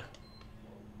outside. A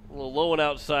little low and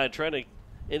outside, trying to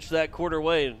inch that quarter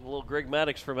way. A little Greg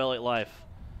Maddox from Elliott Life.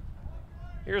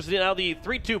 Here's now the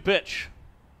 3-2 pitch.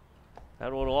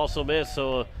 That one will also miss.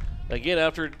 So, again,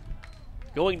 after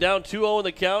going down 2-0 in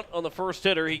the count on the first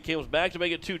hitter, he comes back to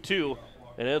make it 2-2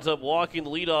 and ends up walking the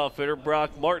leadoff hitter,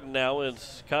 Brock Martin, now. And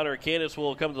Connor Canis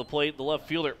will come to the plate, the left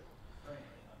fielder.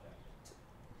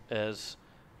 As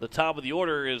the top of the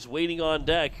order is waiting on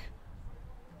deck.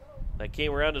 That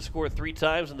came around to score 3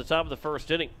 times in the top of the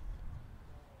first inning.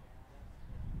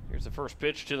 Here's the first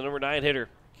pitch to the number 9 hitter,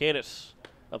 Canis,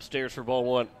 upstairs for ball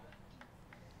 1.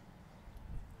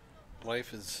 Life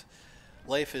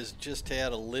has just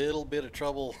had a little bit of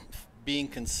trouble being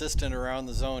consistent around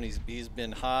the zone. He's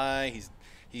been high,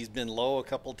 he's been low a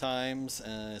couple times.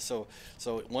 So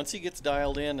once he gets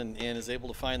dialed in and is able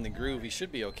to find the groove, he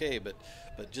should be okay. But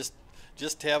just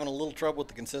having a little trouble with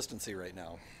the consistency right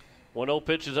now. 1-0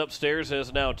 pitch is upstairs, and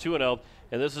it's now 2-0.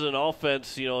 And this is an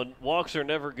offense, walks are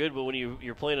never good, but when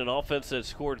you're playing an offense that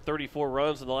scored 34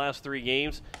 runs in the last 3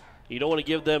 games, you don't want to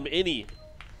give them any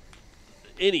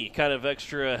kind of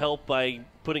extra help by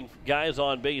putting guys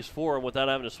on base for them without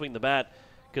having to swing the bat,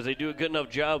 because they do a good enough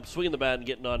job swinging the bat and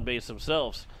getting on base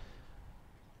themselves.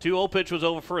 2-0 pitch was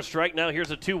over for a strike. Now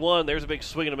here's a 2-1. There's a big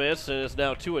swing and a miss, and it's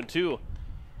now 2-2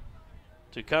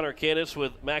 to Connor Canis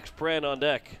with Max Pren on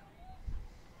deck.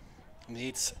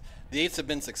 The The Eights have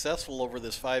been successful over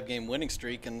this 5-game winning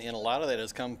streak, and a lot of that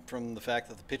has come from the fact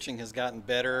that the pitching has gotten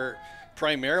better,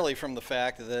 primarily from the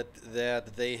fact that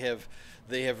they have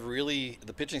really,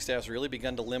 the pitching staff's really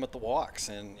begun to limit the walks,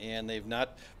 and they've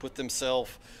not put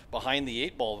themselves behind the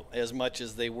 8-ball as much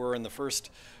as they were in the first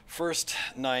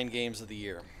 9 games of the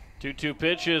year. 2-2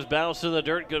 pitch is bounced in the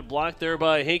dirt. Good block there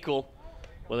by Hinkle.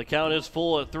 Well, the count is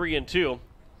full at 3-2.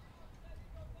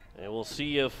 And we'll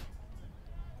see if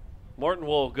Martin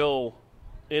will go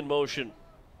in motion.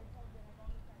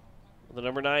 The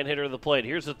number 9 hitter of the plate.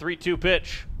 Here's the 3-2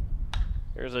 pitch.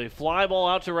 There's a fly ball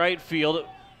out to right field.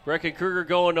 Breckenkruger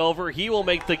going over. He will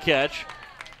make the catch.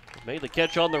 Made the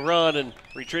catch on the run, and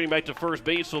retreating back to first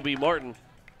base will be Martin.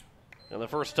 And the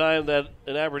first time that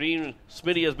in Aberdeen,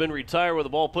 Smitty has been retired with the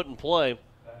ball put in play.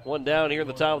 One down here at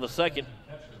the top of the second.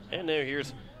 And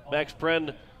here's Max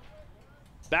Pren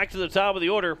back to the top of the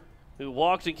order, who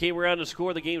walked and came around to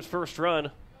score the game's first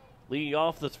run, leading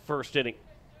off the first inning.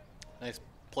 Nice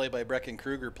play by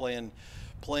Breckenkruger, playing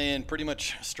pretty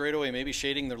much straight away, maybe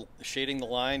shading the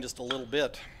line just a little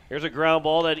bit. Here's a ground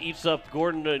ball that eats up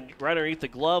Gordon right underneath the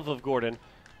glove of Gordon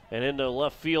and into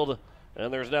left field.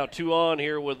 And there's now 2 on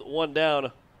here with 1 down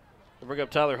to bring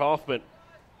up Tyler Hoffman.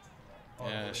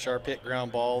 Yeah, sharp hit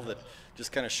ground ball that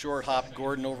just kind of short hopped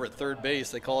Gordon over at third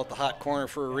base. They call it the hot corner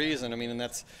for a reason. I mean, and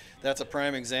that's a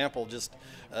prime example. Just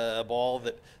a ball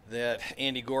that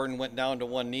Andy Gordon went down to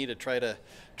one knee to try to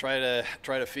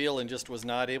field and just was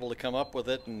not able to come up with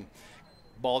it. And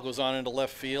ball goes on into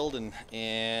left field,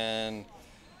 and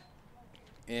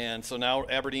so now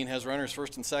Aberdeen has runners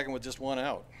first and second with just 1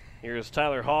 out. Here's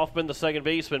Tyler Hoffman, the second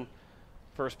baseman.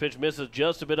 First pitch misses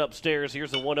just a bit upstairs. Here's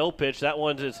the 1-0 pitch. That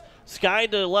one is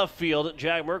skied to left field.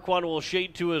 Jack Merquan will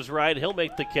shade to his right. He'll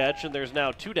make the catch, and there's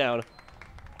now 2 down.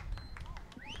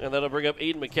 And that'll bring up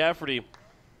Aiden McCafferty.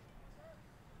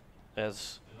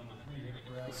 Let's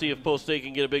see if Post State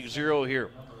can get a big 0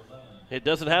 here. It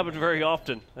doesn't happen very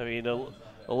often. I mean,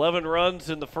 11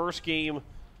 runs in the first game.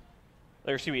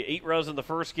 8 runs in the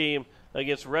first game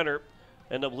against Renner.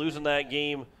 End up losing that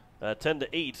game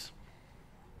 10-8.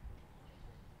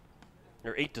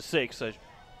 Or 8-6.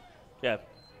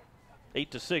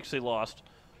 8-6 they lost.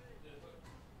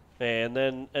 And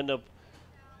then end up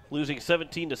losing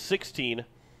 17-16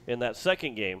 in that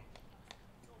second game.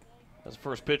 As the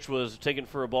first pitch was taken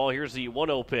for a ball. Here's the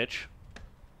 1-0 pitch.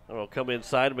 It'll come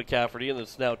inside of McCafferty, and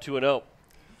it's now 2-0.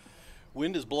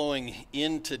 Wind is blowing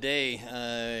in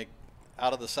today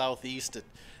out of the southeast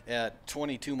at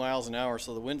 22 miles an hour,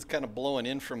 so the wind's kind of blowing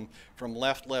in from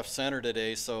left center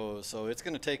today. So it's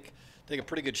going to take a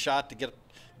pretty good shot to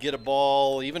get a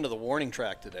ball even to the warning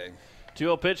track today.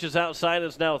 2-0 pitch is outside.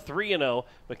 It's now 3-0.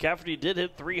 McCafferty did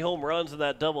hit 3 home runs in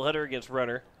that doubleheader against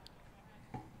Renner.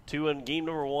 2 in game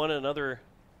number 1, another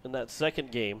in that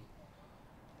second game.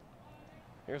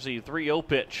 Here's the 3-0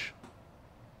 pitch.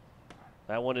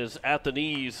 That one is at the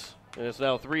knees, and it's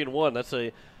now 3-1. That's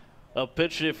a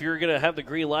pitch, if you're going to have the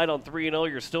green light on 3-0,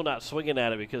 you're still not swinging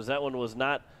at it because that one was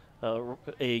not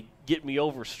a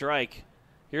get-me-over strike.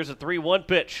 Here's a 3-1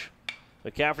 pitch.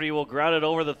 McCafferty will ground it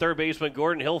over the third baseman,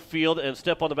 Gordon. He'll field and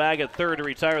step on the bag at third to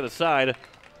retire the side.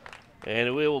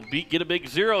 And we will get a big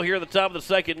 0 here at the top of the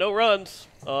second. No runs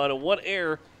on 1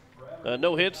 error,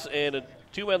 no hits, and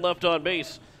 2 men left on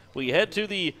base. We head to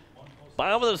the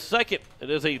bottom of the second. It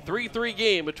is a 3-3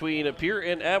 game between Pierre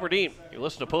and Aberdeen. You're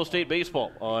listening to Post State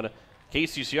Baseball on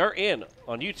KCCR and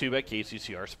on YouTube at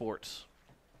KCCR Sports.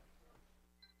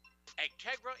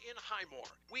 Agtegra in Highmore.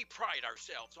 We pride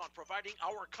ourselves on providing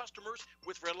our customers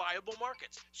with reliable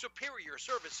markets, superior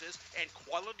services, and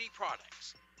quality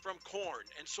products. From corn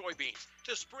and soybeans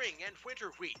to spring and winter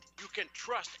wheat, you can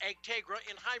trust Agtegra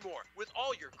in Highmore with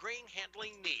all your grain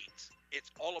handling needs.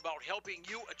 It's all about helping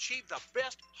you achieve the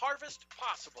best harvest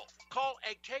possible. Call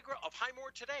Agtegra of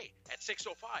Highmore today at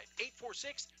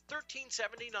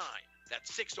 605-846-1379.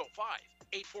 That's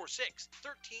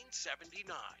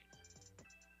 605-846-1379.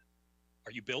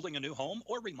 Are you building a new home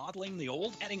or remodeling the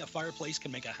old? Adding a fireplace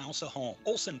can make a house a home.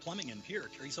 Olson Plumbing in Pierre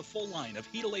carries a full line of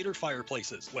Heat-O-Lator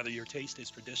fireplaces. Whether your taste is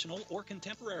traditional or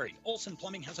contemporary, Olson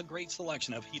Plumbing has a great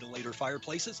selection of Heat-O-Lator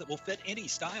fireplaces that will fit any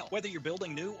style. Whether you're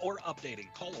building new or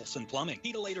updating, call Olson Plumbing.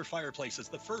 Heat-O-Lator Fireplaces,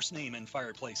 the first name in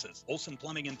fireplaces. Olson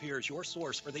Plumbing in Pierre is your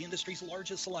source for the industry's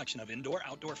largest selection of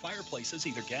indoor-outdoor fireplaces,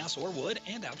 either gas or wood,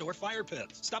 and outdoor fire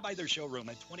pits. Stop by their showroom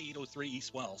at 2803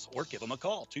 East Wells or give them a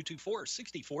call,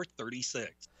 224-6436.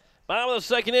 Bottom of the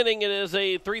second inning, it is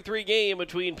a 3-3 game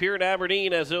between Pierre and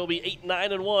Aberdeen, as it will be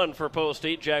 8-9-1 for Post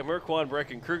State. Jack Merquan,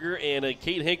 Breckenkruger, and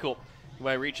Cade Hinkle. He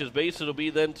might reach his base. It'll be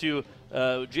then to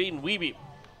Jaden Wiebe.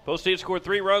 Post State scored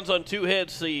 3 runs on 2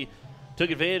 hits. He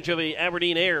took advantage of a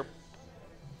Aberdeen error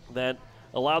that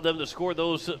allowed them to score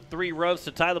those 3 runs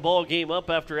to tie the ball game up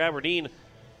after Aberdeen.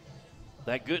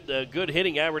 That good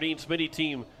hitting Aberdeen Smitty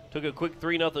team took a quick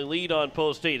 3-0 lead on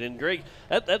Post 8. And Greg,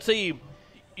 that's a,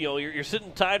 you're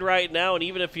sitting tied right now, and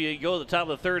even if you go to the top of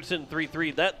the third, sitting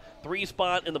 3-3, that 3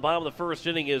 spot in the bottom of the first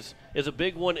inning is a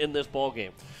big one in this ball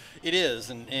game. It is,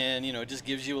 and it just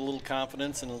gives you a little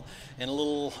confidence and a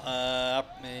little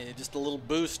just a little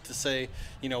boost to say,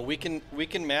 we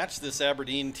can match this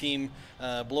Aberdeen team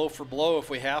blow for blow if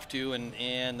we have to,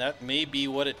 and that may be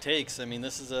what it takes. I mean,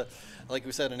 this is like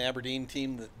we said, an Aberdeen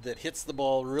team that hits the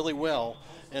ball really well,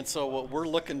 and so what we're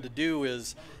looking to do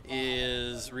is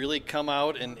really come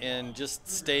out and just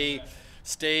stay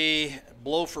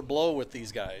blow for blow with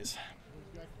these guys.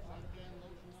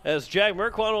 As Jack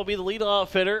Merkwan will be the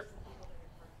leadoff hitter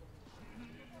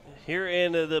here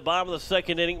in the bottom of the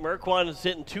second inning. Merkwan is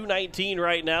hitting .219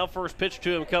 right now. First pitch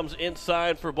to him comes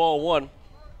inside for ball 1.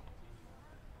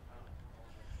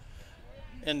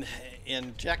 And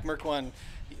Jack Merkwan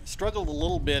struggled a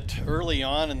little bit early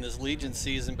on in this Legion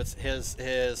season, but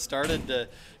has started to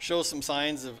show some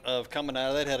signs of coming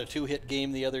out of that. Had a 2-hit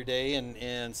game the other day,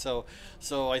 and so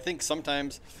I think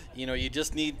sometimes you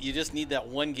just need that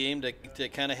one game to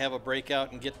kind of have a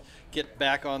breakout and get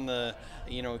back on the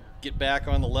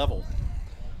level.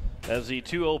 As the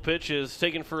 2-0 pitch is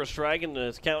taken for a strike, and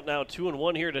it's count now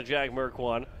 2-1 here to Jack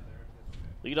Merkwan.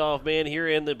 Leadoff man here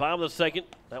in the bottom of the second.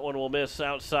 That one will miss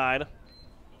outside.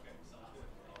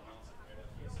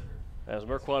 As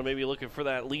Merkwan may be looking for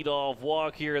that leadoff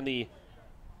walk here in the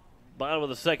bottom of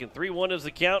the second. 3-1 is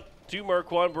the count to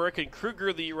Merkwan. Brecken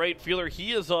Kruger, the right fielder,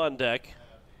 he is on deck.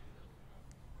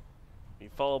 He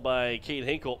followed by Cade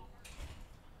Hinkle.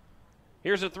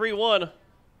 Here's a 3-1.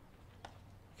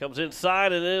 Comes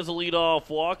inside, and it is a leadoff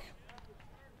walk.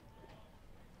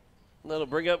 And that'll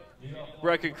bring up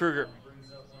Brecken Kruger.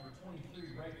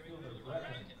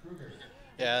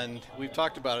 Yeah, and we've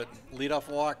talked about it. Leadoff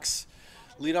walks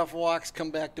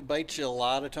come back to bite you a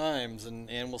lot of times, and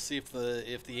we'll see if the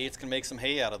Eights can make some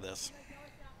hay out of this.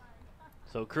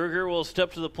 So Kruger will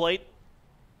step to the plate.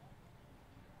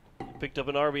 Picked up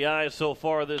an RBI so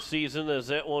far this season, as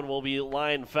that one will be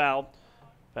line foul.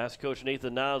 Past Coach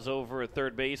Nathan Nas over at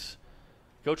third base.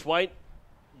 Coach White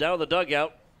down in the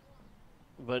dugout,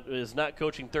 but is not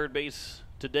coaching third base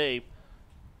today.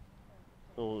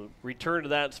 We'll return to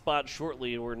that spot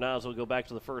shortly, where Nas will go back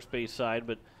to the first base side,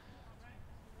 but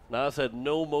Nas had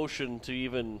no motion to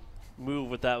even move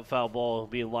with that foul ball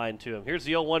being lined to him. Here's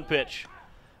the 0-1 pitch.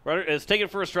 Runner is taken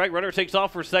for a strike. Runner takes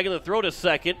off for second. The throw to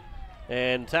second,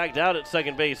 and tagged out at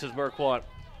second base is Merkwan.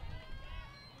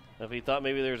 If he thought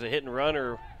maybe there's a hit and run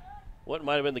or what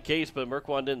might have been the case, but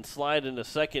Merkwan didn't slide into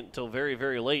second until very,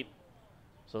 very late.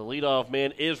 So the leadoff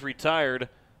man is retired,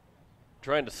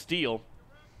 trying to steal,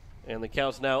 and the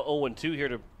count's now 0-2 here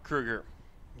to Kruger.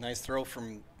 Nice throw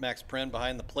from Max Pren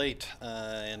behind the plate,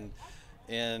 and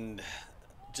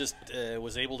just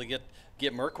was able to get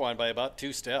Merkwan by about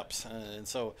 2 steps. And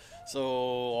so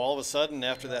all of a sudden,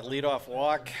 after that leadoff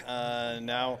walk,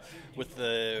 now with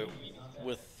the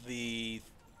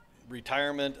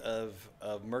retirement of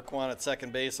Merkwan at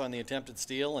second base on the attempted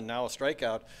steal, and now a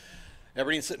strikeout,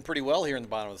 Aberdeen's sitting pretty well here in the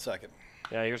bottom of the second.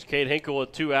 Yeah, here's Cade Hinkle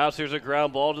with 2 outs. Here's a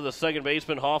ground ball to the second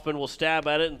baseman. Hoffman will stab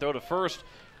at it and throw to first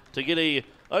to get a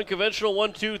unconventional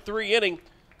 1-2-3 inning,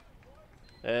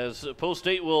 as Post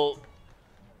 8 will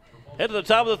head to the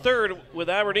top of the third with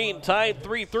Aberdeen tied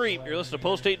 3-3. You're listening to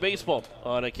Post 8 Baseball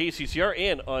on KCCR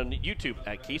and on YouTube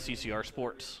at KCCR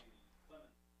Sports.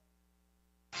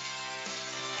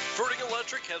 Verdig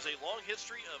Electric has a long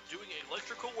history of doing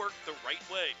electrical work the right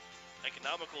way.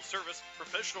 Economical service,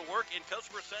 professional work, and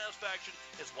customer satisfaction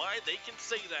is why they can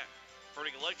say that.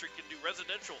 Verdig Electric can do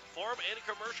residential, farm, and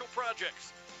commercial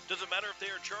projects. Doesn't matter if they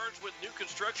are charged with new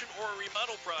construction or a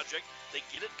remodel project, they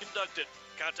get it conducted.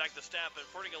 Contact the staff at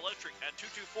Verdig Electric at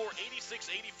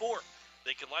 224-8684.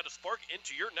 They can light a spark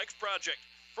into your next project.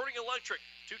 Verdig Electric,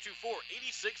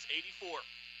 224-8684.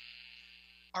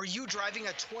 Are you driving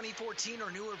a 2014 or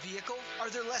newer vehicle? Are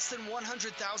there less than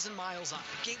 100,000 miles on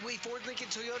it? Gateway Ford Lincoln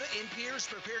Toyota in Pierre is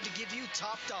prepared to give you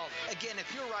top dollar. Again,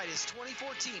 if your ride is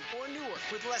 2014 or newer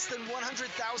with less than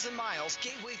 100,000 miles,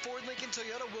 Gateway Ford Lincoln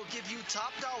Toyota will give you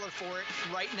top dollar for it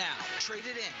right now.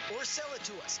 Trade it in or sell it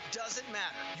to us. Doesn't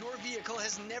matter. Your vehicle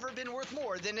has never been worth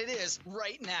more than it is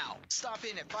right now. Stop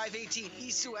in at 518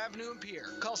 East Sioux Avenue in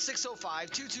Pierre. Call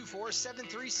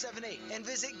 605-224-7378 and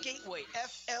visit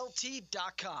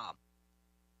gatewayflt.com.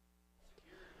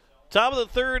 Top of the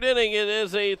third inning, it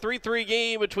is a 3-3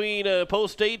 game between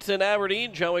Post 8 and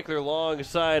Aberdeen. John Wickler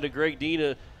alongside Greg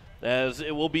Dean as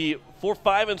it will be 4,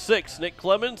 5, and 6. Nick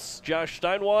Clemens, Josh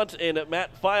Steinwant, and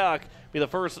Matt Fyock be the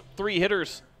first 3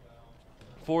 hitters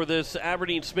for this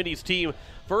Aberdeen Smitty's team.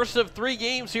 First of 3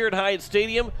 games here at Hyatt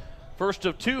Stadium. First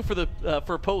of 2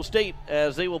 for Post 8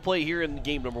 as they will play here in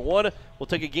game number 1. We'll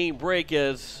take a game break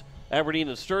as Aberdeen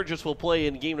and Sturgis will play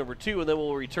in game number 2, and then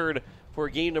we'll return for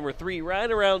game number 3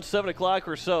 right around 7 o'clock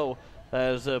or so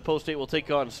as Post 8 will take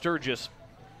on Sturgis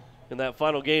in that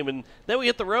final game. And then we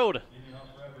hit the road,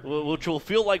 which will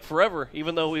feel like forever,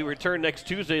 even though we return next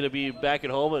Tuesday to be back at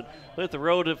home. And we'll hit the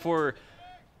road for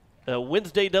a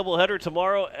Wednesday doubleheader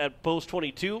tomorrow at Post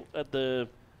 22 at the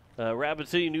Rapid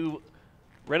City new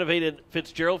renovated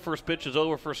Fitzgerald. First pitch is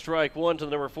over for strike 1 to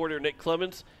the number 40, Nick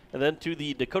Clemens. And then to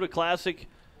the Dakota Classic,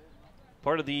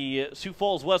 part of the Sioux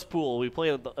Falls West Pool. We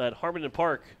play at Harmon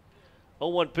Park.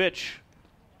 0-1 pitch.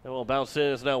 And we'll bounce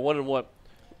in. It's now 1-1.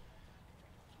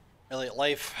 Elliott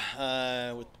Life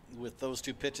with those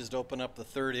 2 pitches to open up the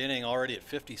 3rd inning, already at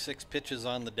 56 pitches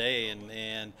on the day.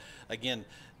 And again,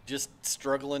 just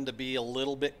struggling to be a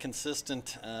little bit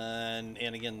consistent. And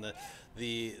again,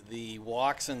 the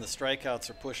walks and the strikeouts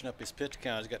are pushing up his pitch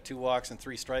count. He's got 2 walks and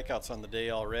 3 strikeouts on the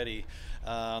day already.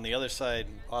 On the other side,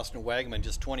 Austin Wagman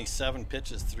just 27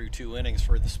 pitches through 2 innings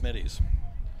for the Smitties.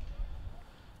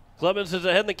 Clemens is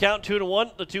ahead in the count,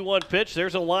 2-1. The 2-1 pitch.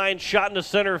 There's a line shot into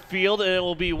center field, and it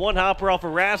will be one hopper off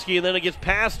of Rasky, and then it gets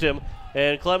past him.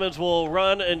 And Clemens will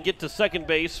run and get to second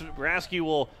base. Rasky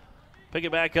will pick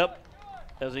it back up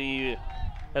as he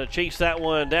had to chase that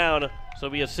one down. So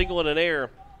it'll be a single and an error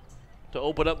to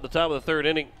open up the top of the 3rd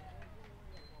inning.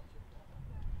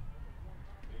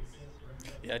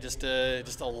 Yeah, just a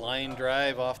line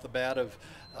drive off the bat of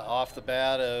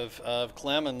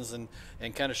Clemens and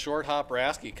kind of short hop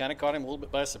Rasky. Kind of caught him a little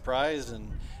bit by surprise,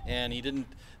 and he didn't.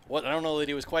 I don't know that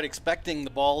he was quite expecting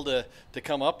the ball to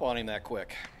come up on him that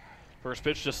quick. First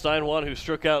pitch to Steinwant, who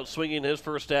struck out swinging his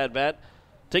first at bat.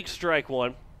 Takes strike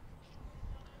 1.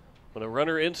 But a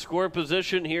runner in score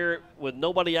position here with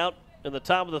nobody out in the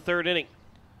top of the 3rd inning.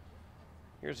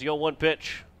 Here's the 0-1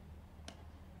 pitch.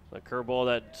 A curveball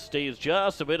that stays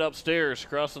just a bit upstairs,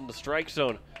 crossing the strike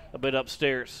zone a bit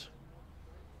upstairs.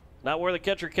 Not where the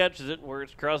catcher catches it, where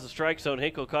it's across the strike zone.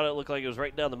 Hinkle caught it, looked like it was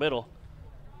right down the middle.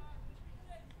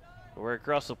 Where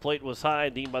across the plate was high,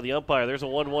 deemed by the umpire. There's a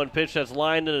 1-1 pitch that's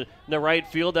lined in the right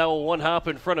field. That will one hop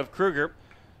in front of Kruger.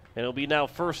 And it'll be now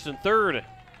 1st and 3rd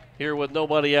here with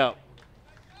nobody out.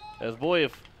 As boy,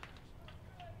 if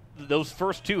those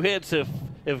first 2 hits, if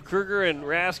Kruger and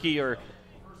Rasky are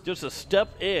just a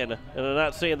step in, and I'm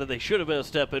not saying that they should have been a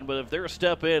step in, but if they're a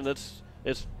step in, it's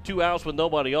 2 outs with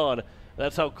nobody on.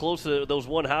 That's how close those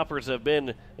one hoppers have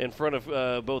been in front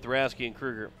of both Rasky and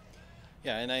Kruger.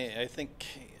 Yeah, and I think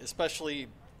especially,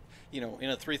 in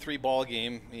a 3-3 ball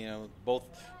game,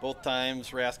 both times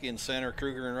Rasky in center,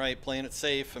 Kruger in right, playing it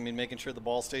safe. I mean, making sure the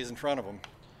ball stays in front of them.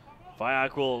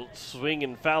 Fyock will swing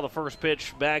and foul the first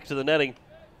pitch back to the netting.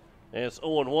 And it's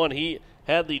 0-1. He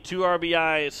had the 2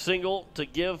 RBI single to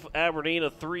give Aberdeen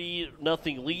a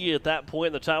 3-0 lead at that point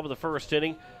in the top of the 1st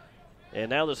inning.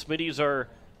 And now the Smitties are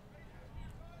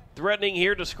threatening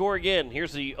here to score again.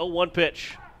 Here's the 0-1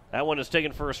 pitch. That one is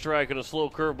taken for a strike and a slow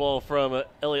curveball from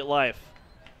Elliott Life.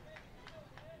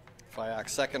 Fyock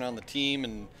second on the team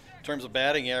in terms of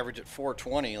batting average at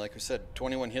 .420. Like we said,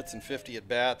 21 hits and 50 at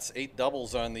bats, 8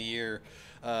 doubles on the year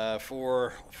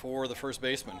for the first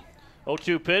baseman.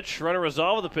 0-2 pitch, runner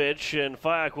resolve the pitch, and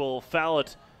Fyock will foul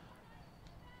it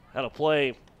out of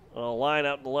play on a line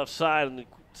out in the left side, and it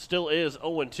still is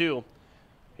 0-2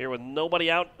 here with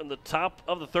nobody out in the top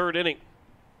of the 3rd inning.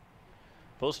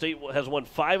 Post State has won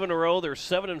 5 in a row. They're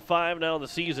 7-5 now in the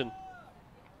season.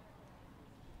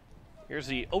 Here's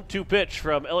the 0-2 pitch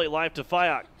from Elliott Life to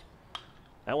Fyock.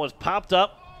 That one's popped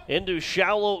up into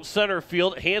shallow center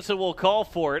field. Hansen will call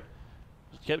for it.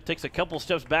 Takes a couple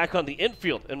steps back on the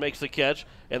infield and makes the catch.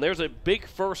 And there's a big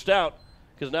first out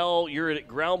because now you're a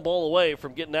ground ball away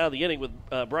from getting out of the inning with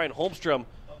Brian Holmstrom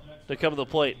to come to the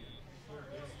plate.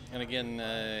 And again,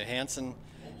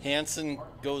 Hansen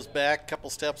goes back a couple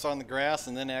steps on the grass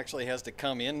and then actually has to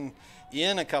come in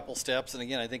a couple steps. And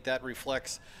again, I think that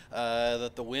reflects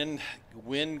that the wind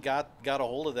got a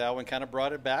hold of that one, kind of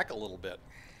brought it back a little bit.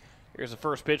 Here's the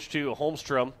first pitch to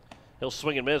Holmstrom. He'll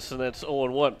swing and miss, and that's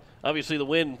 0-1. Obviously, the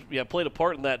wind played a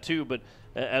part in that too, but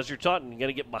as you're taught, you got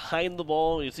to get behind the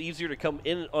ball. It's easier to come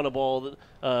in on a ball,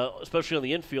 especially on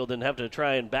the infield, than have to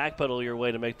try and backpedal your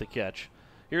way to make the catch.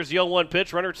 Here's the 0-1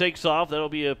 pitch. Runner takes off. That'll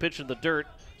be a pitch in the dirt,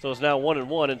 so it's now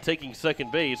 1-1, and taking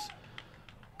second base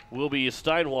will be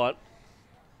Steinwant.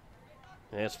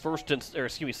 And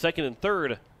it's second and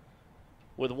third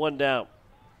with 1 down.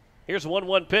 Here's a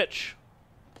 1-1 pitch.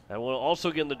 That will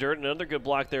also get in the dirt. Another good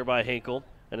block there by Hinkle,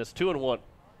 and it's 2-1.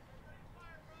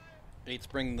 Eights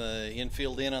bring the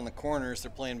infield in on the corners.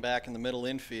 They're playing back in the middle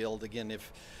infield. Again,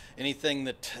 if anything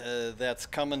that's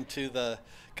coming to the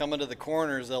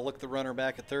corners, they'll look the runner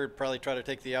back at third, probably try to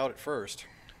take the out at first.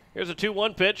 Here's a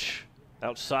 2-1 pitch.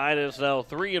 Outside is now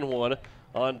 3-1.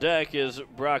 On deck is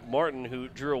Brock Martin, who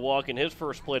drew a walk in his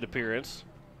first plate appearance.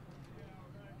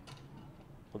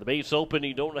 With the base open,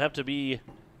 you don't have to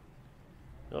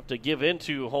give in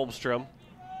to Holmstrom.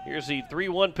 Here's the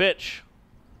 3-1 pitch.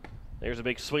 There's a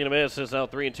big swing and a miss. It's now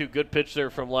 3-2. Good pitch there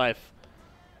from Life.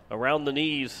 Around the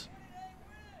knees,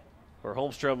 where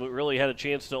Holmstrom really had a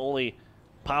chance to only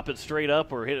pop it straight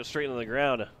up or hit it straight on the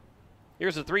ground.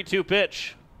 Here's a 3-2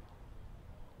 pitch.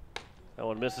 That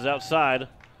one misses outside.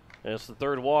 And it's the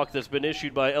third walk that's been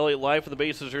issued by Elliott Life, and the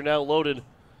bases are now loaded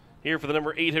here for the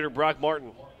number 8 hitter, Brock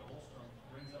Martin.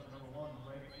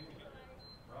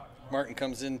 Martin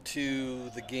comes into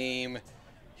the game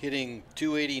hitting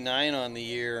 .289 on the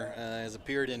year, has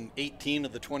appeared in 18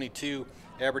 of the 22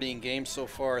 Aberdeen games so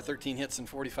far, 13 hits and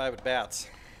 45 at-bats.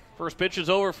 First pitch is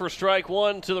over for strike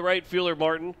one to the right fielder,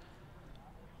 Martin.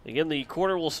 Again, the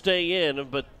corner will stay in,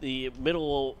 but the middle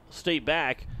will stay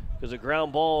back because a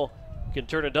ground ball can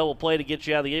turn a double play to get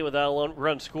you out of the gate without a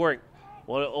run scoring.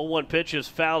 0-1 pitch is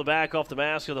fouled back off the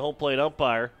mask of the home plate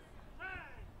umpire.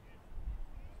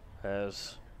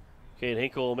 As Kane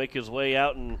Hinkle will make his way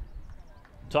out and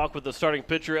talk with the starting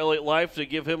pitcher, Elliott Life, to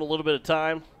give him a little bit of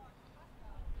time.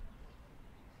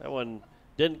 That one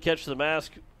didn't catch the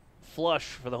mask flush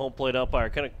for the home plate umpire.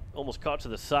 Kind of almost caught to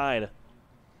the side.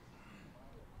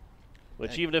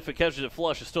 Which, even if it catches it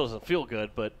flush, it still doesn't feel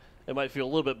good, but it might feel a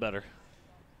little bit better.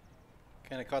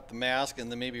 Kind of caught the mask and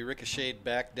then maybe ricocheted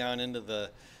back down into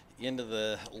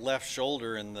the left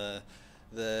shoulder, and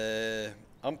the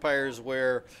umpires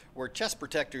wear chest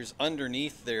protectors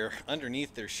underneath their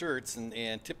shirts,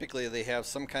 and typically they have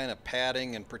some kind of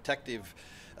padding and protective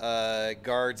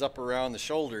guards up around the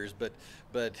shoulders. But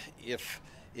if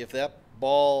that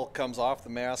ball comes off the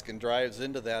mask and drives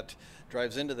into that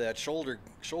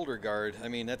shoulder guard, I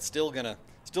mean, that's still gonna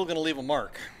leave a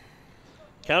mark.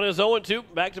 Count is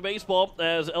 0-2. Back to baseball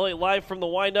as Elliott Life from the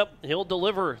windup. He'll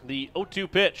deliver the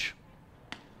 0-2 pitch.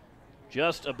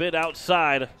 Just a bit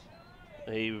outside.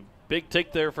 A big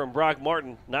take there from Brock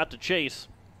Martin, not to chase.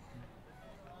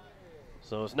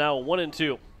 So it's now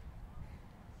 1-2.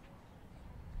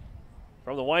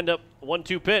 From the windup,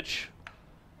 1-2 pitch.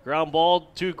 Ground ball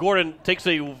to Gordon. Takes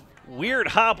a weird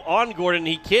hop on Gordon.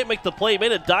 He can't make the play. He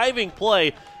made a diving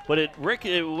play, but it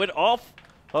went off,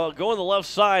 going the left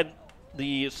side.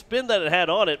 The spin that it had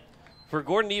on it, for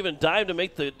Gordon to even dive to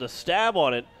make the stab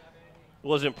on it,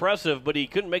 was impressive, but he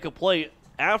couldn't make a play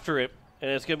after it, and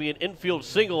it's going to be an infield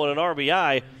single and an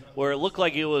RBI, where it looked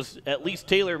like it was at least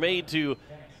tailor-made to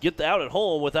get the out at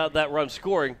home without that run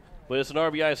scoring, but it's an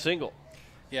RBI single.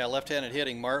 Yeah, left-handed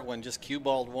hitting. Martwin just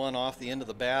cue-balled one off the end of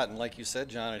the bat, and like you said,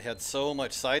 John, it had so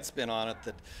much side spin on it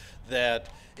that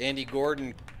Andy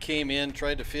Gordon came in,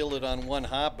 tried to field it on one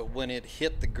hop, but when it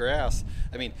hit the grass,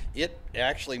 I mean, it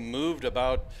actually moved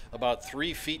about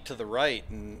 3 feet to the right,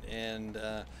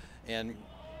 and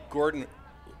Gordon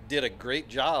did a great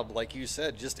job, like you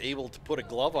said, just able to put a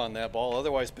glove on that ball.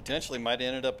 Otherwise, potentially might have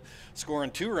ended up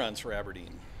scoring 2 runs for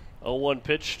Aberdeen. 0-1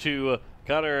 pitch to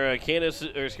Connor Canis,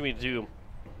 or excuse me,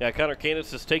 Connor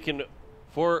Canis is taken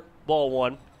for ball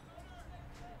one.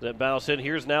 That bounce in.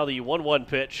 Here's now the 1-1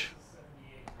 pitch.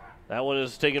 That one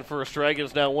is taken for a strike.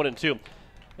 It's now 1-2.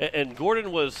 And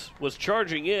Gordon was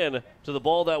charging in to the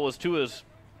ball that was to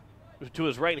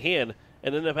his right hand,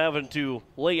 and ended up having to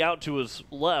lay out to his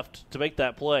left to make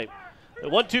that play. The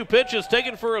 1-2 pitch is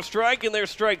taken for a strike, and there's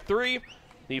strike 3.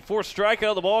 The 4th strikeout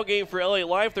of the ball game for Elliott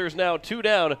Life. There's now 2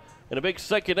 down and a big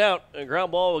second out. A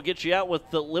ground ball will get you out with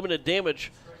the limited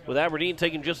damage, with Aberdeen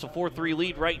taking just a 4-3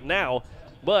 lead right now.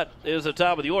 But it is the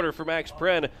top of the order for Max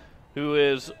Pren, who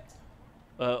is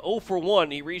 0 for 1.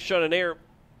 He reached on an error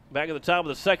back at the top of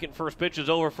the second. First pitch is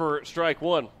over for strike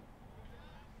 1.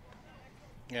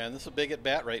 Yeah, and this is a big at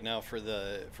bat right now for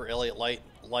Elliott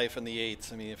Life and the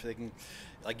Eights. I mean, if they can,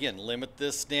 again, limit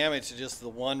this damage to just the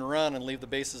 1 run and leave the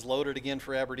bases loaded again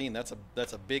for Aberdeen, that's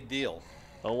a big deal.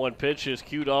 0-1 pitch is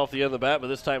cued off the end of the bat, but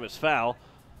this time it's foul.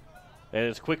 And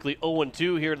it's quickly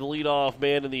 0-2 here to the leadoff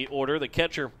man in the order, the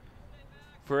catcher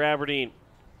for Aberdeen.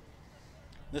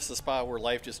 This is a spot where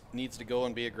Life just needs to go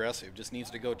and be aggressive, just needs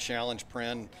to go challenge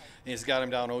Pren, and he's got him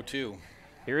down 0-2.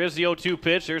 Here is the 0-2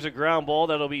 pitch. There's a ground ball.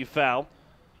 That'll be foul.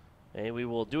 And we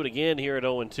will do it again here at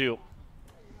 0-2.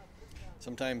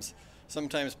 Sometimes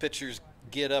pitchers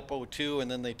get up 0-2,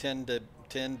 and then they tend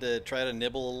to try to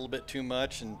nibble a little bit too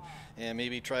much,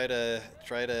 maybe try to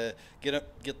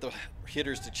get the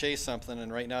hitters to chase something.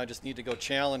 And right now, I just need to go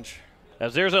challenge.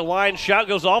 As there's a line shot,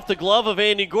 goes off the glove of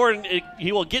Andy Gordon.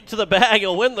 He will get to the bag.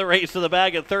 He'll win the race to the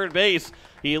bag at third base.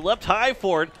 He leapt high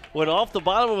for it, went off the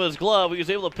bottom of his glove. He was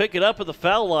able to pick it up at the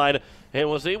foul line and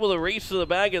was able to race to the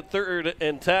bag at third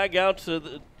and tag out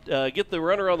to get the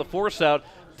runner on the force out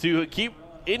to keep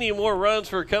any more runs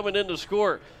for coming in to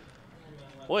score.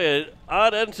 Boy, an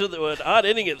odd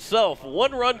inning itself.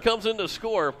 1 run comes in to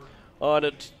score on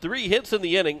 3 hits in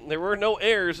the inning. There were no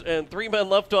errors and 3 men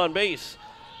left on base.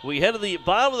 We head to the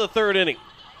bottom of the 3rd inning.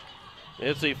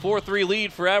 It's a 4-3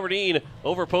 lead for Aberdeen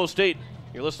over Post 8.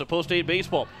 You're listening to Post 8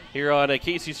 Baseball here on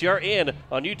KCCR and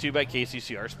on YouTube at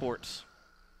KCCR Sports.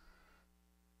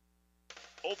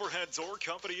 Overhead Door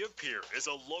Company of Pierre is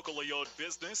a locally owned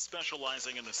business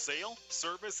specializing in the sale,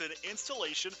 service, and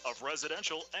installation of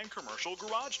residential and commercial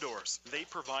garage doors. They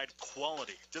provide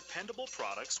quality, dependable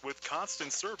products with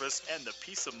constant service and the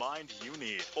peace of mind you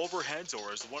need. Overhead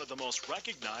Door is one of the most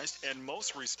recognized and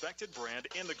most respected brand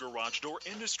in the garage door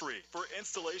industry. For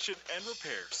installation and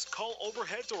repairs, call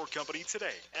Overhead Door Company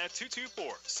today at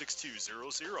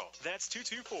 224-6200. That's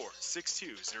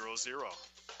 224-6200.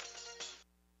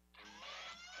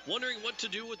 Wondering what to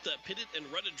do with the pitted and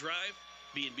rutted drive?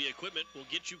 B&B Equipment will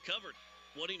get you covered.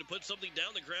 Wanting to put something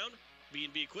down the ground?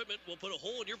 B&B Equipment will put a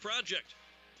hole in your project.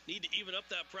 Need to even up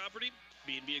that property?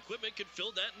 B&B Equipment can fill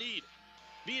that need.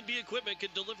 B&B Equipment can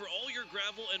deliver all your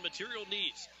gravel and material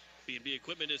needs. B&B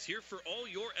Equipment is here for all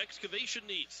your excavation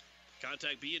needs.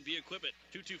 Contact B&B Equipment,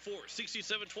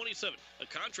 224-6727. A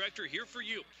contractor here for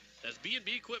you. That's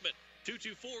B&B Equipment,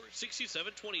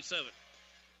 224-6727.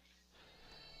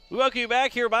 We welcome you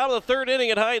back here, bottom of the 3rd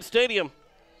inning at Hyatt Stadium.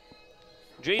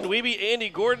 Jaden Wiebe, Andy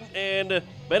Gordon, and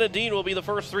Aberdeen will be the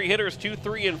first 3 hitters, 2,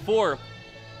 3, and 4.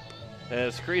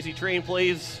 As Crazy Train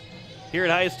plays here at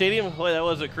Hyatt Stadium. Boy, that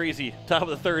was a crazy top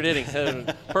of the 3rd inning.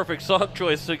 Perfect song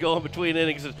choice to go in between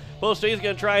innings. Post State's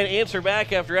going to try and answer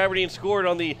back after Aberdeen scored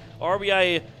on the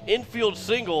RBI infield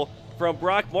single from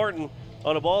Brock Martin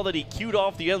on a ball that he cued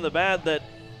off the end of the bat that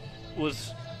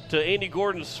was to Andy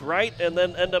Gordon's right, and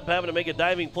then end up having to make a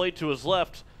diving play to his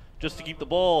left just to keep the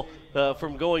ball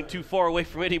from going too far away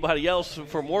from anybody else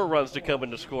for more runs to come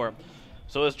in to score.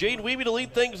 So as Jaden Wiebe to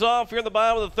lead things off here in the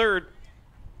bottom of the 3rd,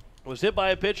 was hit by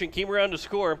a pitch and came around to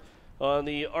score on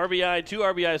the RBI, 2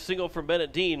 RBI single from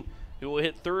Bennett Dean, who will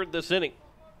hit 3rd this inning.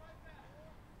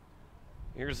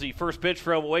 Here's the first pitch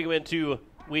from Wegeman to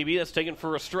Wiebe. That's taken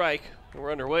for a strike.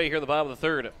 We're underway here in the bottom of the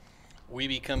 3rd.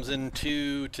 Wiebe comes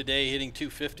into today hitting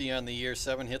 .250 on the year,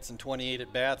 7 hits and 28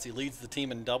 at-bats. He leads the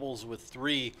team in doubles with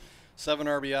 3, 7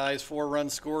 RBIs, 4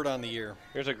 runs scored on the year.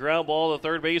 Here's a ground ball to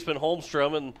third baseman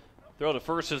Holmstrom, and throw to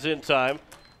first is in time.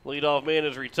 Leadoff man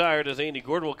is retired as Andy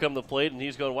Gordon will come to the plate, and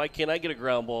he's going, why can't I get a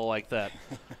ground ball like that?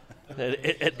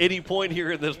 at any point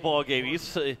here in this ball game.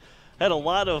 He's had a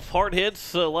lot of hard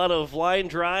hits, a lot of line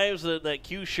drives, that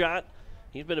cue shot.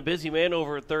 He's been a busy man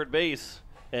over at third base.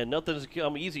 And nothing's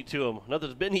come easy to him.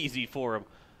 Nothing's been easy for him.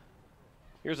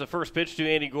 Here's the first pitch to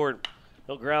Andy Gordon.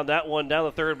 He'll ground that one down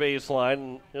the third base line,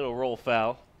 and it'll roll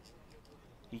foul.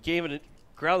 He gave it,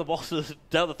 ground the ball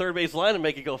down the third base line and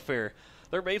make it go fair.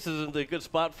 Third base isn't a good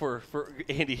spot for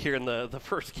Andy here in the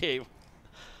first game.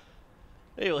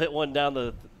 He'll hit one down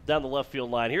the left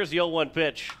field line. Here's the 0-1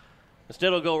 pitch. Instead,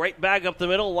 it'll go right back up the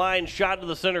middle. Line shot to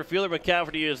the center fielder.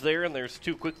 McCafferty is there, and there's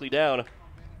 2 quickly down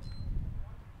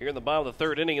here in the bottom of the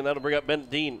 3rd inning, and that'll bring up Bennett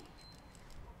Dean.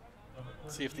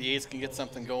 See if the A's can get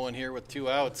something going here with 2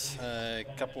 outs. A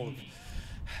couple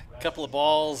of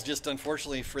balls, just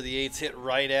unfortunately for the A's, hit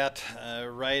right at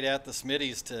the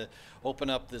Smitties to open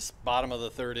up this bottom of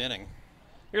the 3rd inning.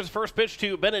 Here's the first pitch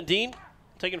to Bennett Dean,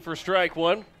 taken for strike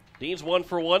 1. Dean's 1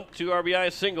 for 1, 2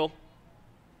 RBI single.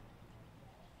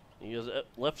 He is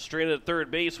left stranded at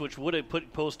third base, which would have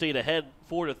put Post State ahead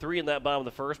 4-3 in that bottom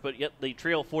of the 1st, but yet they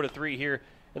trail 4-3 here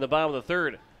in the bottom of the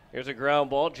 3rd. There's a ground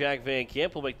ball. Jack Van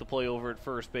Camp will make the play over at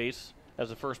first base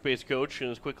as a first base coach and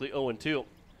is quickly 0-2.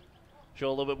 Show a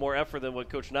little bit more effort than what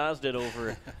Coach Nas did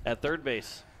over at third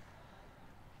base.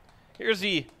 Here's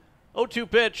the 0-2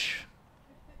 pitch.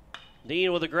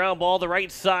 Dean with a ground ball, the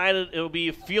right side. It'll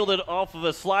be fielded off of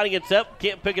a sliding attempt.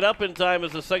 Can't pick it up in time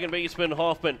as the second baseman,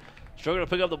 Hoffman, struggling to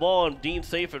pick up the ball, and Dean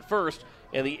safe at first.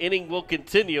 And the inning will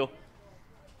continue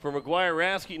for McGuire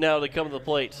Rasky now to come to the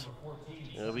plate.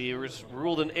 It'll be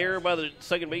ruled an error by the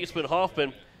second baseman,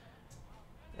 Hoffman.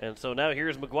 And so now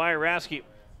here's McGuire Rasky.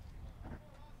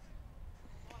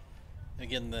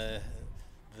 Again,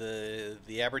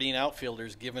 the Aberdeen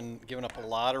outfielders giving up a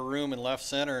lot of room in left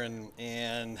center,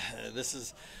 and this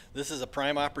is a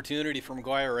prime opportunity for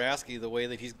McGuire Rasky, the way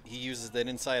that he uses that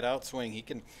inside out swing.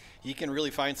 He can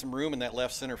really find some room in that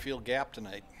left center field gap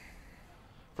tonight.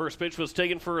 First pitch was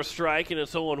taken for a strike, and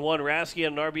it's 0-1. Rasky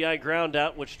had an RBI ground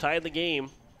out, which tied the game.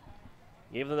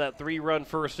 Gave them that 3-run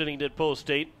first inning, did Post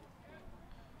State.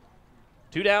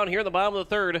 2 down here in the bottom of the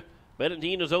third.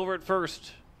 Aberdeen is over at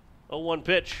first. 0-1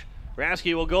 pitch.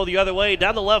 Rasky will go the other way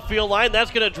down the left field line.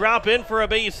 That's going to drop in for a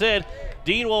base hit.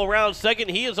 Dean will round second.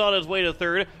 He is on his way to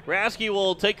third. Rasky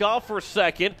will take off for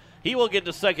second. He will get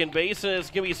to second base, and it's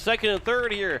going to be second and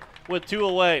third here with 2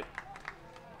 away.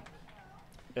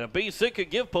 And a base hit could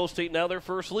give Post State now their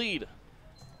first lead.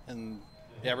 And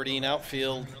the Aberdeen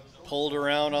outfield pulled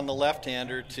around on the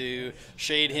left-hander to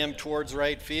shade him towards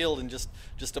right field, and just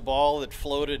a ball that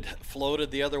floated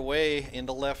the other way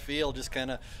into left field, just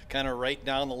kind of right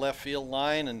down the left field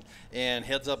line, and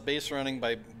heads up base running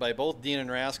by both Dean and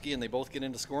Rasky, and they both get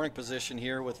into scoring position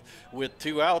here with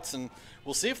 2 outs, and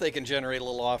we'll see if they can generate a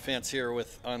little offense here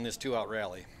on this 2-out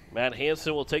rally. Matt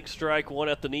Hansen will take strike 1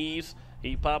 at the knees.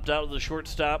 He popped out to the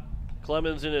shortstop.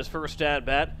 Clemens in his first at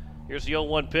bat. Here's the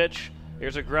 0-1 pitch.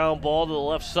 Here's a ground ball to the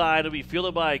left side. It'll be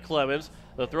fielded by Clemens.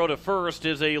 The throw to first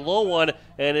is a low one,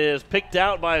 and it is picked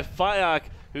out by Fayok,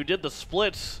 who did the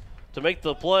splits to make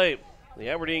the play. The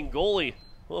Aberdeen goalie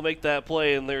will make that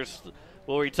play, and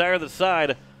will retire the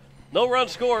side. No run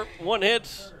score, 1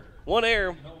 hit, 1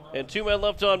 error, and 2 men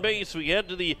left on base. We head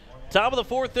to the top of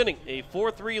the 4th inning, a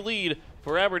 4-3 lead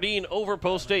for Aberdeen over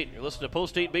Post State. You're listening to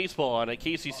Post State Baseball on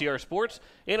KCCR Sports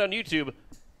and on YouTube.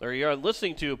 Or you are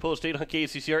listening to Post State on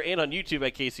KCCR and on YouTube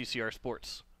at KCCR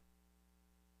Sports.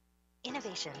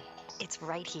 Innovation. It's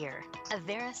right here.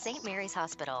 Avera St. Mary's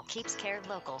Hospital keeps care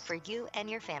local for you and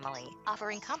your family,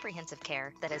 offering comprehensive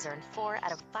care that has earned 4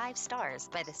 out of 5 stars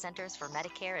by the Centers for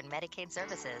Medicare and Medicaid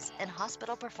Services in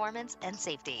hospital performance and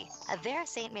safety. Avera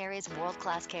St. Mary's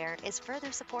world-class care is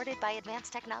further supported by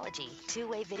advanced technology,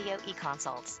 2-way video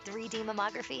e-consults, 3D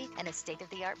mammography, and a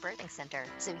state-of-the-art birthing center,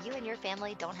 so you and your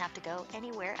family don't have to go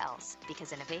anywhere else,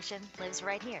 because innovation lives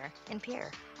right here in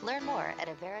Pierre. Learn more at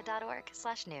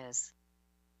avera.org/news.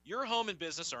 Your home and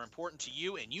business are important to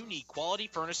you, and you need quality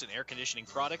furnace and air conditioning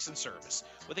products and service.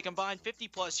 With a combined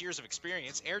 50-plus years of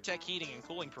experience, AirTech Heating and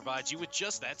Cooling provides you with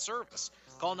just that service.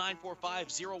 Call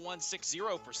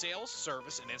 945-0160 for sales,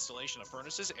 service, and installation of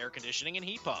furnaces, air conditioning, and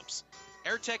heat pumps.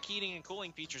 AirTech Heating and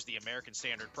Cooling features the American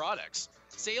Standard products.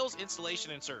 Sales,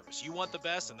 installation, and service. You want the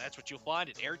best, and that's what you'll find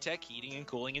at AirTech Heating and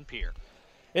Cooling in Pierre.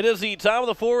 It is the top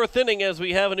of the 4th inning as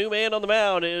we have a new man on the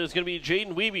mound. It is going to be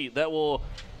Jaden Wiebe that will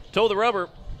toe the rubber.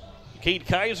 Cade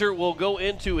Kaiser will go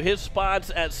into his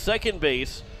spots at second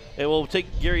base and will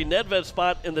take Gary Nedved's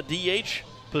spot in the DH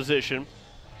position.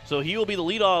 So he will be the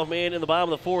leadoff man in the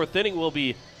bottom of the 4th inning, will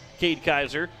be Cade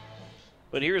Kaiser.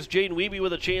 But here's Jaden Wiebe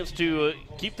with a chance to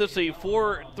keep this a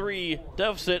 4-3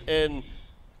 deficit and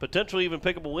potentially even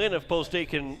pick up a win if Post State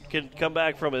can come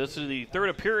back from it. This is the 3rd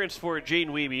appearance for Jaden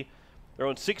Wiebe. They're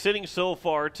on 6 innings so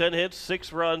far, 10 hits,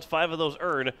 6 runs, 5 of those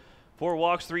earned. 4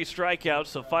 walks, 3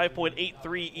 strikeouts, a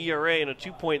 5.83 ERA and a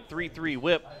 2.33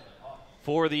 whip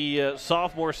for the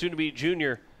sophomore, soon-to-be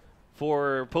junior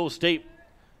for Post State,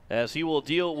 as he will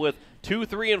deal with 2,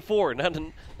 3, and 4. Not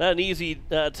an easy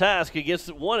task against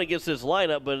this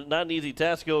lineup, but not an easy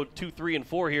task to go 2, 3, and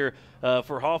 4 here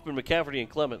for Hoffman, McCafferty, and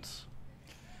Clements.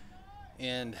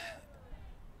 And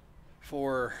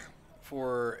for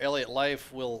Elliott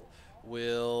Life,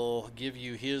 will give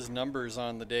you his numbers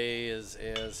on the day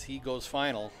as he goes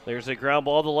final. There's a ground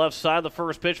ball to the left side. The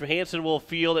first pitch from Hansen will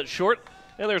field it short.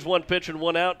 And there's 1 pitch and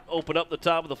 1 out. Open up the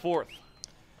top of the 4th.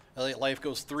 Elliott Life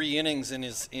goes 3 innings in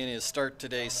his start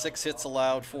today. 6 hits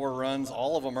allowed, 4 runs.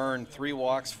 All of them earned, 3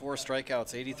 walks, 4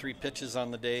 strikeouts, 83 pitches on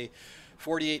the day.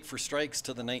 48 for strikes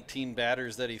to the 19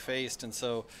 batters that he faced, and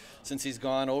so since he's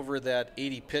gone over that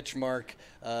 80 pitch mark,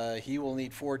 he will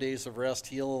need 4 days of rest.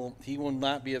 He will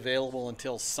not be available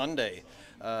until Sunday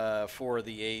for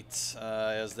the Eights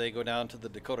as they go down to the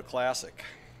Dakota Classic.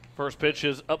 First pitch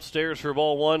is upstairs for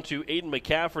ball 1 to Aiden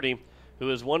McCafferty,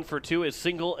 who is 1 for 2, a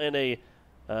single and a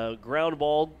ground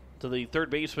ball to the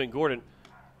third baseman Gordon.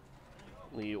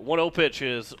 The 1-0 pitch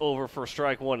is over for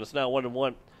strike 1. It's now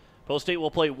 1-1. Post State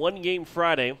will play 1 game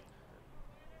Friday,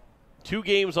 2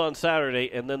 games on Saturday,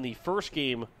 and then the first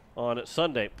game on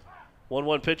Sunday.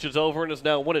 1-1 pitch is over and is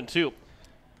now 1-2.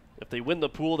 If they win the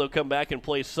pool, they'll come back and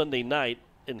play Sunday night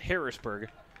in Harrisburg.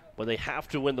 But they have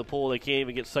to win the pool. They can't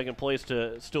even get second place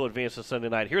to still advance to Sunday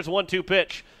night. Here's a 1-2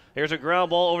 pitch. Here's a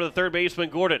ground ball over the third baseman,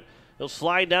 Gordon. He'll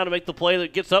slide down to make the play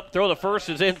that gets up. Throw the first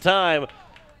is in time.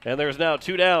 And there's now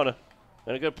 2 down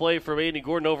And a good play from Aiden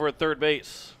Gordon over at third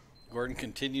base. Gordon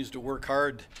continues to work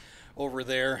hard over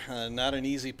there. Not an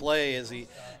easy play as the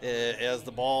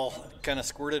ball kind of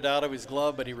squirted out of his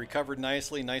glove, but he recovered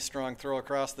nicely. Nice strong throw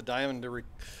across the diamond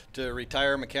to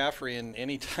retire McCaffrey. And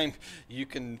anytime you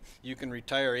can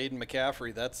retire Aiden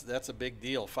McCaffrey, that's a big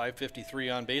deal.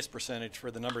 .553 on base percentage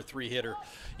for the number 3 hitter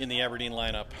in the Aberdeen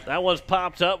lineup. That was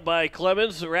popped up by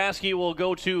Clemens. Rasky will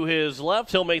go to his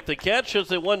left. He'll make the catch. It's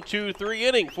a 1-2-3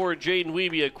 inning for Jaden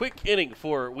Wiebe. A quick inning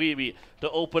for Wiebe to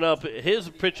open up his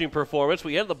pitching performance.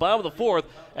 We head to the bottom of the 4th.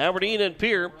 Aberdeen and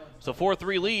Pierre. It's a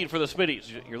 4-3 lead for the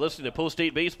Smitties. You're listening to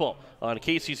Post-8 Baseball on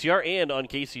KCCR and on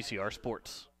KCCR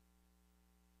Sports.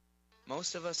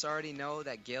 Most of us already know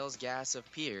that Gales Gas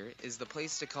of Pierre is the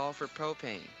place to call for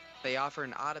propane. They offer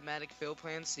an automatic fill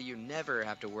plan so you never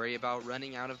have to worry about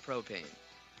running out of propane.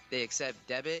 They accept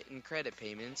debit and credit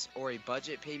payments or a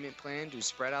budget payment plan to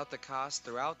spread out the cost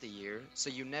throughout the year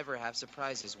so you never have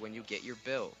surprises when you get your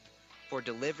bill. For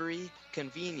delivery,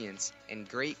 convenience, and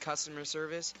great customer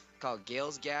service, call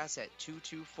Gales Gas at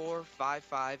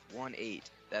 224-5518.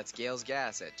 That's Gales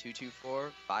Gas at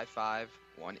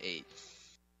 224-5518.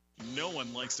 No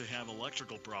one likes to have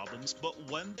electrical problems, but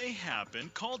when they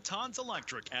happen, call Todd's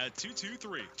Electric at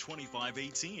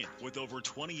 223-2518. With over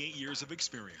 28 years of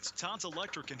experience, Todd's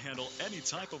Electric can handle any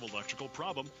type of electrical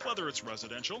problem, whether it's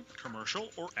residential, commercial,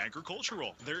 or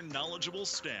agricultural. Their knowledgeable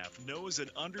staff knows and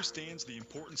understands the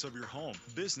importance of your home,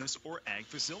 business, or ag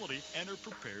facility and are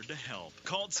prepared to help.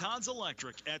 Call Todd's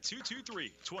Electric at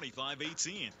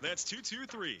 223-2518. That's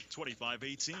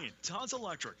 223-2518. Todd's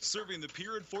Electric, serving the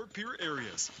Pierre and Fort Pierre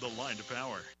areas. The line to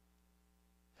power.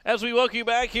 As we welcome you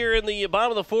back here in the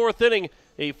bottom of the 4th inning,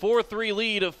 a 4-3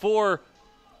 lead for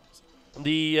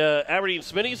the Aberdeen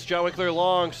Smitties. John Wickler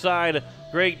alongside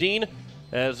Greg Dean.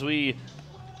 As we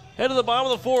head to the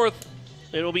bottom of the 4th,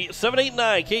 it'll be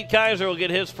 7-8-9. Kate Kaiser will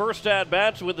get his first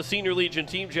at-bat with the Senior Legion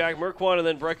team. Jack Merkwan and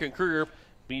then Brecken Kruger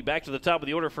be back to the top of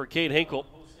the order for Cade Hinkle.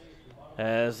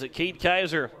 As Kate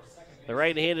Kaiser, the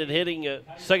right-handed hitting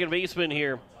second baseman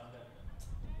here,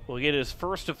 will get his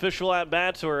first official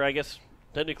at-bat, or I guess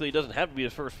technically it doesn't have to be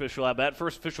his first official at-bat,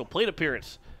 first official plate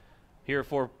appearance here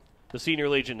for the Senior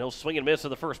Legion. He'll swing and miss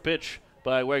at the first pitch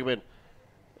by Wegman,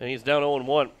 and he's down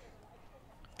 0-1.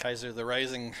 Kaiser, the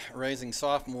rising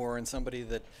sophomore, and somebody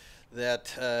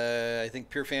that I think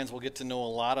Pierre fans will get to know a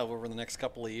lot of over the next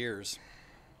couple of years.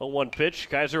 0-1 pitch.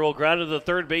 Kaiser will ground to the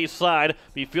third base side,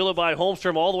 be fielded by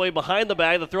Holmstrom all the way behind the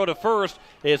bag. The throw to first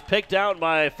is picked out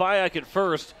by Fayok at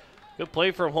first. Good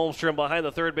play from Holmstrom behind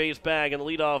the third base bag, and the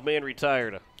leadoff man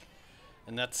retired.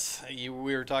 And that's, we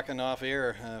were talking off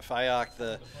air, Fayok,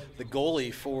 the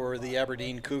goalie for the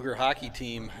Aberdeen Cougar hockey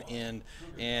team, and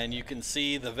you can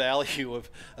see the value of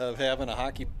having a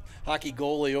hockey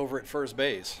goalie over at first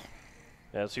base.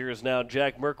 As here is now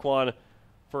Jack Merkwan.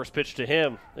 First pitch to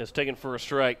him is taken for a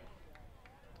strike.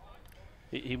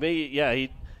 He made that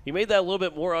a little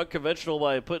bit more unconventional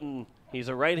by putting. He's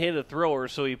a right-handed thrower,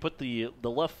 so he put the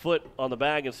left foot on the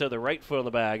bag instead of the right foot on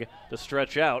the bag to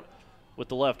stretch out with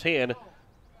the left hand,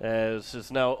 as it's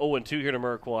now 0-2 here to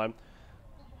Merkwan.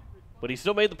 But he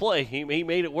still made the play. He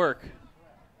made it work.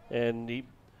 And he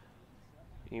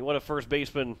won a first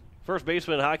baseman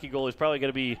hockey goal. He's probably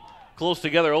going to be close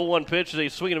together. 0-1 pitch. They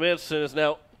swing and a miss, and it's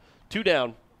now 2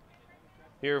 down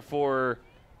here for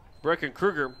Brecken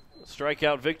Kruger.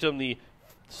 Strikeout victim, the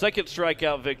second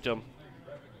strikeout victim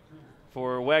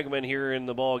for Wegman here in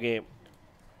the ball game.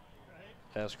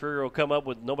 As Kruger will come up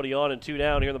with nobody on and 2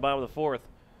 down here in the bottom of the 4th.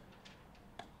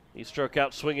 He struck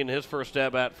out swinging his first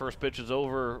at-bat. First pitch is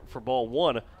over for ball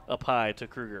 1 up high to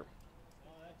Kruger.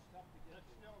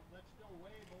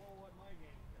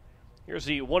 Here's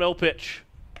the 1-0 pitch.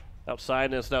 Outside,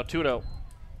 and it's now 2-0.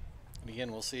 And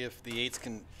again, we'll see if the Eights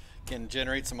can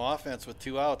generate some offense with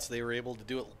 2 outs. They were able to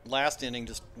do it last inning,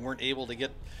 just weren't able to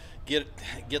get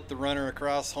the runner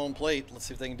across home plate. Let's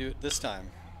see if they can do it this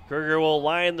time. Kruger will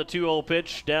line the 2-0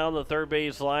 pitch down the third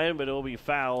base line, but it will be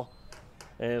foul.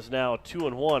 And it's now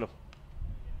 2-1.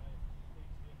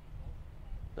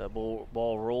 That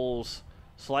ball rolls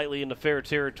slightly into fair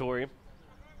territory.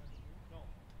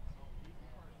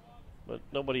 But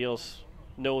nobody else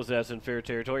knows that's in fair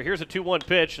territory. Here's a 2-1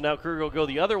 pitch, and now Kruger will go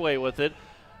the other way with it.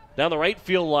 Down the right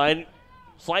field line,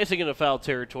 slicing into foul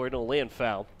territory, no land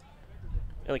foul.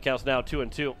 And the count's now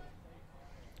 2-2.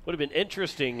 Would have been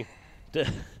interesting to,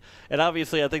 and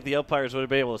obviously I think the umpires would have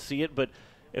been able to see it, but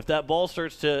if that ball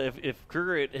starts to, if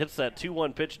Kruger hits that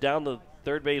 2-1 pitch down the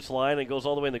third base line and goes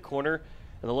all the way in the corner,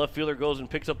 and the left fielder goes and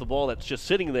picks up the ball that's just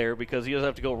sitting there because he doesn't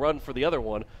have to go run for the other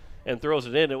one and throws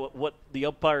it in, and what the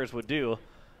umpires would do,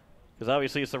 because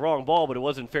obviously it's the wrong ball, but it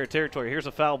was in fair territory. Here's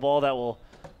a foul ball that will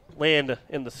land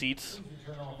in the seats,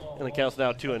 and the count's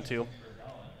now 2-2.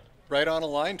 Right on a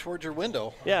line towards your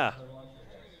window. Yeah.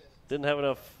 Didn't have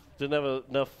enough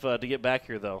to get back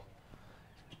here, though.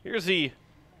 Here's the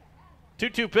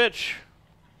 2-2 pitch.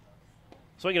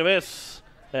 Swing and a miss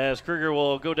as Kruger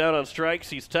will go down on strikes.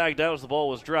 He's tagged out as the ball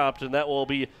was dropped, and that will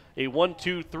be a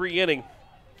 1-2-3 inning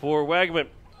for Wagman.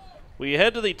 We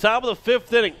head to the top of the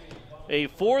 5th inning. A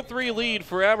 4-3 lead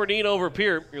for Aberdeen over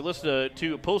Pierre. You're listening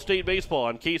to Post-State Baseball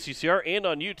on KCCR and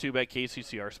on YouTube at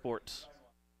KCCR Sports.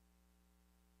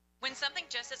 When something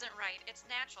just isn't right, it's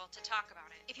natural to talk about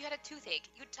it. If you had a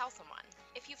toothache, you'd tell someone.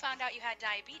 If you found out you had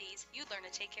diabetes, you'd learn to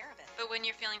take care of it. But when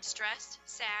you're feeling stressed,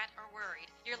 sad, or worried,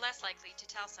 you're less likely to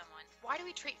tell someone. Why do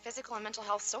we treat physical and mental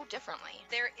health so differently?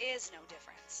 There is no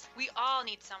difference. We all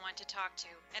need someone to talk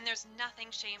to, and there's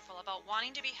nothing shameful about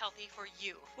wanting to be healthy for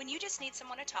you. When you just need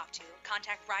someone to talk to,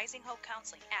 contact Rising Hope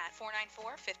Counseling at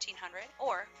 494-1500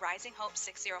 or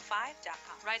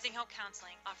risinghope605.com. Rising Hope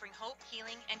Counseling, offering hope,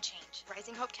 healing, and change.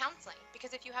 Rising Hope Counseling,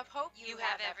 because if you have hope, You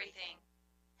have everything.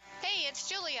 Hey, it's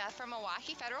Julia from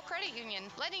Milwaukee Federal Credit Union,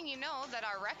 letting you know that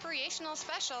our recreational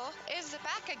special is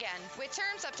back again. With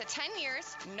terms up to 10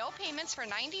 years, no payments for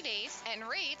 90 days, and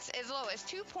rates as low as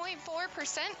 2.4%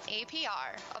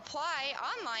 APR. Apply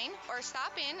online or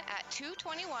stop in at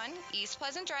 221 East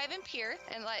Pleasant Drive in Pierre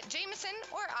and let Jameson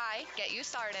or I get you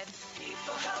started.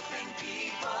 People helping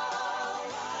people.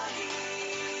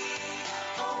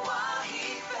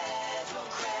 Hawaii Federal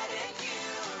Credit Union.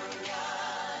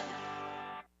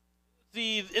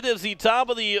 It is the top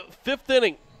of the 5th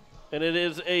inning, and it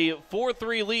is a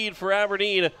 4-3 lead for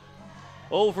Aberdeen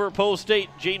over Post State.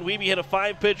 Jaden Wiebe hit a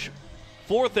 5-pitch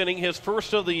 4th inning, his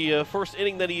first of the first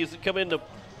inning that he's come in to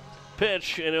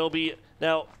pitch, and it'll be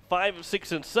now 5,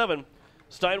 6, and 7.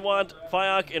 Steinwand,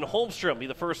 Fyock, and Holmstrom be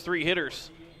the first 3 hitters.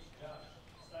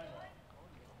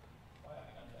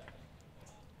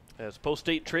 As Post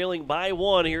State trailing by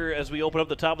 1 here as we open up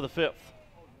the top of the 5th.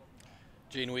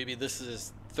 Jaden Wiebe, this is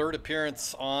his 3rd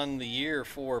appearance on the year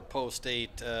for Post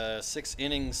State. 6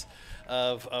 innings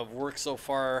of work so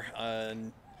far.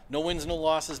 No wins, no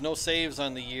losses, no saves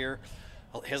on the year.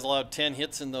 Has allowed 10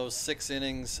 hits in those 6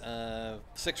 innings.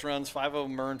 6 runs, 5 of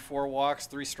them earned, 4 walks,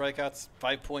 3 strikeouts,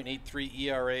 5.83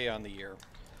 ERA on the year.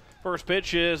 First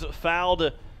pitch is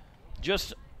fouled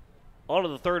just onto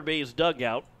the third base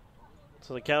dugout.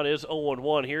 So the count is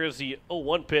 0-1. Here is the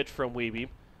 0-1 pitch from Wiebe.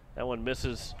 That one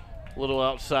misses a little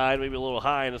outside, maybe a little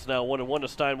high, and it's now 1-1 to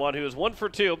Steinwand, who is 1 for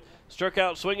 2. Struck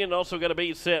out swinging and also got a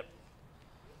base hit.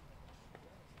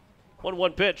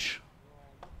 1-1 pitch.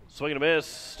 Swing and a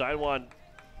miss. Steinwand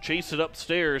chased it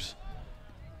upstairs.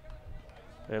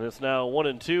 And it's now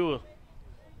 1-2.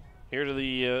 Here to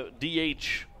the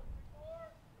DH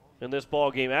in this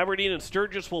ball game. Aberdeen and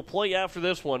Sturgis will play after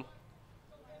this one.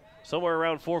 Somewhere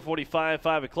around 4:45,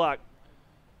 5 o'clock.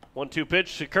 1-2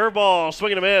 pitch, a curveball,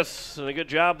 swing and a miss. And a good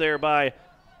job there by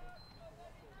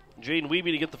Jaden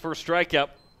Wiebe to get the first strikeout.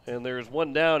 And there's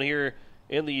one down here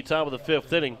in the top of the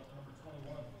 5th inning.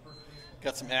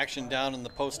 Got some action down in the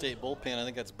Post State bullpen. I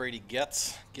think that's Brady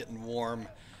Getz getting warm.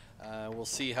 We'll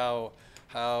see how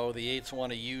the Eights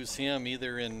want to use him,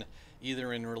 either in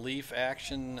relief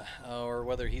action or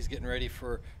whether he's getting ready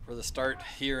for the start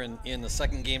here in the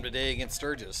second game today against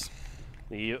Sturgis.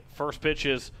 The first pitch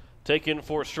is taken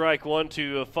for strike 1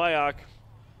 to Fyock.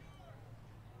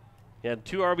 He had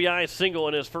 2 RBI single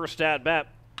in his first at bat.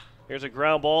 Here's a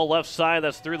ground ball left side.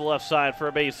 That's through the left side for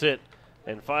a base hit.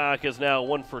 And Fyock is now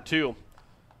 1 for 2.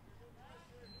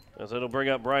 As it'll bring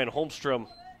up Brian Holmstrom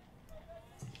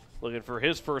looking for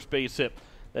his first base hit.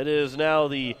 That is now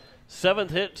the 7th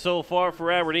hit so far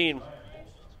for Aberdeen.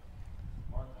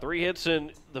 3 hits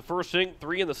in the first inning,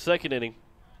 3 in the second inning.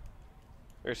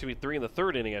 Or excuse me, 3 in the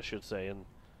third inning, I should say. And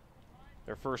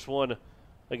their first one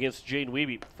against Jaden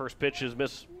Wiebe. First pitch is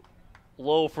missed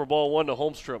low for ball 1 to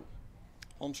Holmstrom.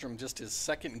 Holmstrom just his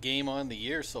 2nd game on the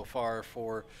year so far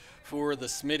for the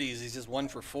Smitties. He's just 1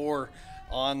 for 4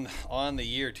 on the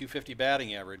year, 250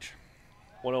 batting average.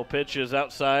 1-0 pitch is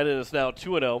outside, and it's now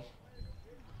 2-0.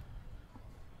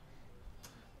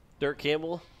 Dirk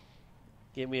Campbell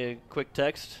gave me a quick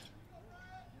text.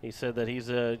 He said that he's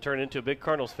turned into a big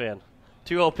Cardinals fan.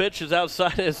 2-0 pitch is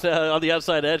outside. It's on the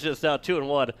outside edge. It's now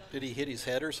 2-1. Did he hit his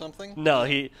head or something? No,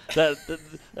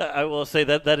 I will say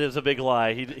that is a big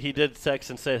lie. He did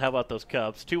text and say, "How about those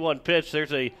Cubs?" 2-1 pitch.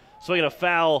 There's a swing and a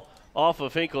foul off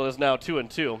of Hinkle. Is now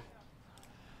 2-2.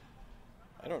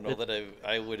 I don't know that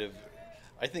I would have.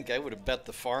 I think I would have bet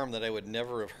the farm that I would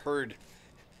never have heard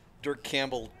Dirk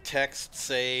Campbell text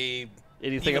say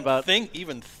anything about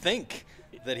even think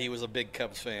that he was a big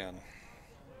Cubs fan.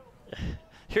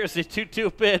 Here's the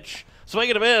 2-2 pitch. Swing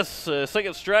and a miss.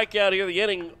 Second strikeout here, the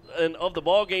inning of the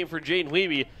ball game for Jaden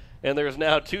Weeby. And there's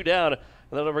now 2 down. And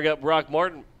then over got Brock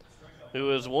Martin,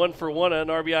 who is 1 for 1 on an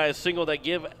RBI single that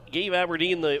gave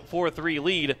Aberdeen the 4-3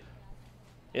 lead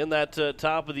in that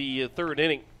top of the third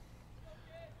inning.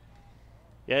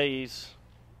 Yeah, he's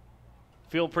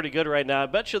feeling pretty good right now. I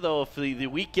bet you, though, if the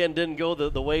weekend didn't go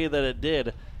the way that it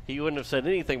did, he wouldn't have said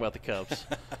anything about the Cubs.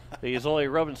 He's only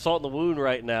rubbing salt in the wound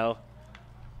right now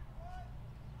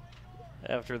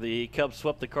after the Cubs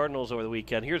swept the Cardinals over the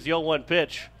weekend. Here's the 0-1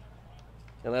 pitch,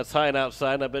 and that's high and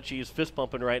outside, and I bet you he's fist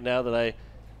pumping right now that I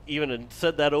even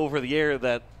said that over the air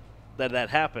that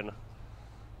happened.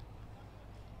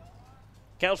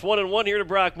 Counts 1-1 here to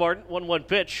Brock Martin. 1-1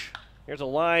 pitch. Here's a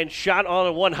line shot on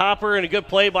a one hopper and a good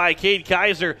play by Cade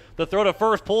Kaiser. The throw to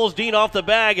first pulls Dean off the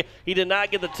bag. He did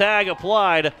not get the tag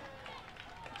applied.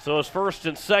 So it's first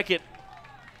and second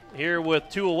here with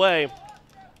 2 away.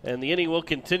 And the inning will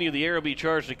continue. The arrow will be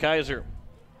charged to Kaiser.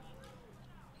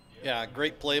 Yeah,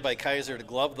 great play by Kaiser to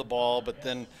glove the ball, but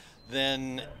then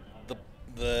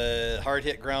the hard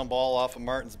hit ground ball off of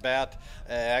Martin's bat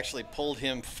actually pulled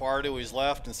him far to his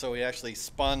left, and so he actually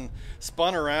spun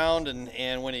around,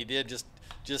 and when he did,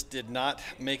 just did not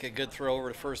make a good throw over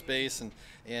to first base,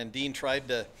 and Dean tried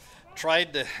to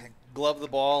glove the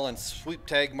ball and sweep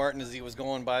tag Martin as he was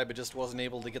going by, but just wasn't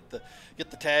able to get the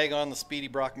tag on the speedy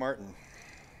Brock Martin.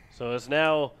 So it's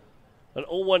now an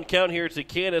 0-1 count here to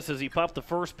Canis as he popped the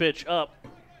first pitch up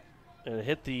and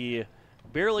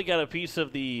barely got a piece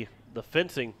of the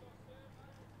fencing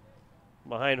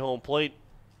behind home plate.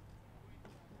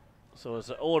 So it's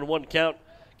an 0-1 count.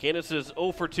 Canis is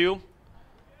 0 for 2.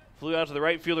 Flew out to the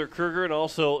right fielder Kruger and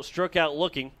also struck out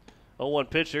looking. 0-1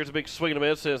 pitch. There's a big swing and a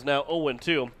miss. It's now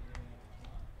 0-2.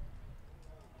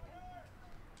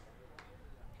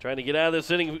 Trying to get out of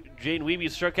this inning. Jaden Weeby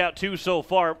struck out 2 so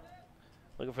far.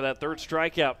 Looking for that third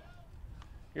strikeout.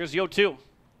 Here's the 0-2.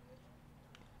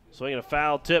 Swinging a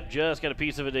foul tip. Just got a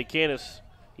piece of it to Canis.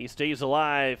 He stays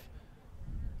alive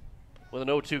with an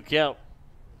 0-2 count.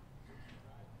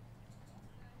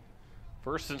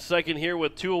 First and second here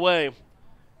with 2 away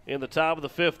in the top of the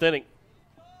 5th inning.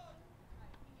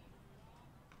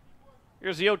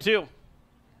 Here's the 0-2.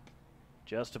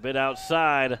 Just a bit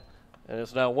outside, and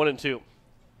it's now 1-2.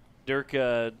 Dirk,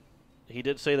 he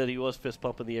did say that he was fist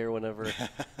pumping the air whenever,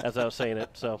 as I was saying it.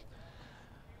 So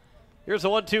here's the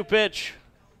 1-2 pitch.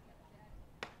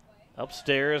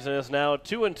 Upstairs, and it's now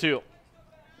 2-2.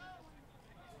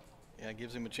 Yeah, it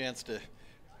gives him a chance to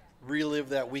relive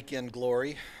that weekend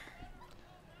glory.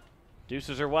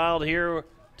 Deuces are wild here.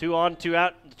 2 on, 2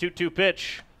 out, 2-2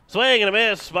 pitch. Swing and a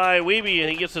miss by Weeby,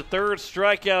 and he gets the third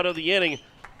strikeout of the inning.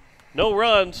 No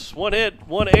runs, 1 hit,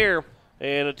 1 error,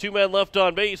 and a 2-man left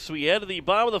on base. We head to the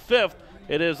bottom of the 5th.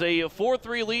 It is a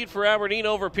 4-3 lead for Aberdeen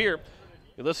over Pierre.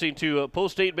 You're listening to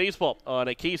Post 8 Baseball on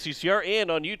KCCR and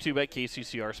on YouTube at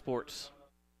KCCR Sports.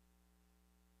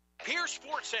 Pierre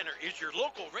Sports Center is your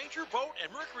local Ranger Boat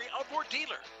and Mercury Outboard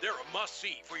dealer. They're a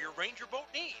must-see for your Ranger boat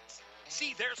needs.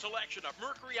 See their selection of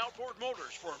Mercury outboard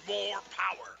motors for more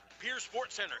power. Pierre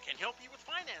Sports Center can help you with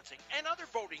financing and other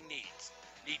boating needs.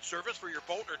 Need service for your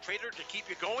boat or trailer to keep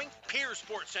you going? Pierre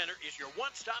Sports Center is your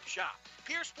one-stop shop.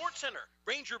 Pierre Sports Center,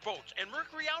 Ranger Boats, and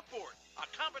Mercury Outboard. A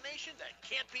combination that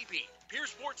can't be beat. Pierre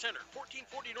Sports Center,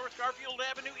 1440 North Garfield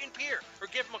Avenue in Pierre. Or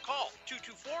give them a call,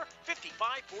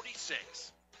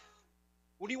 224-5546.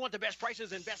 When you want the best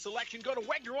prices and best selection, go to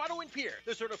Wegner Auto in Pierre.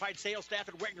 The certified sales staff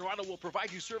at Wegner Auto will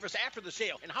provide you service after the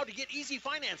sale and how to get easy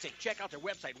financing. Check out their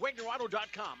website,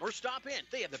 WegnerAuto.com, or stop in.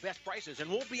 They have the best prices and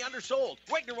won't be undersold.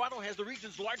 Wegner Auto has the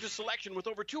region's largest selection with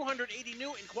over 280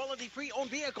 new and quality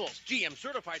pre-owned vehicles. GM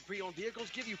certified pre-owned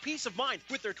vehicles give you peace of mind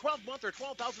with their 12-month or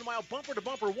 12,000-mile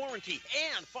bumper-to-bumper warranty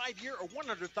and 5-year or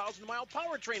 100,000-mile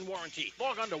powertrain warranty.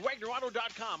 Log on to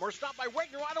WegnerAuto.com or stop by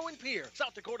Wegner Auto in Pierre,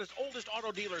 South Dakota's oldest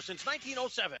auto dealer since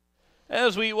 1907.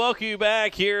 As we welcome you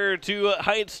back here to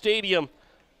Heights Stadium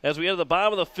as we enter the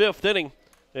bottom of the 5th inning.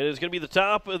 It is going to be the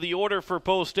top of the order for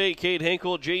Post State. Cade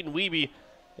Henkel, Jaden Weeby,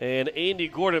 and Andy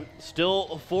Gordon. Still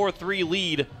a 4-3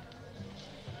 lead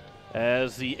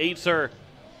as the Eights are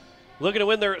looking to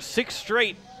win their 6th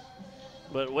straight.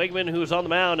 But Wegman, who's on the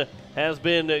mound, has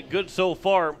been good so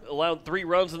far. Allowed 3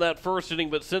 runs in that first inning,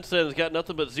 but since then has got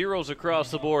nothing but zeros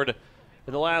across the board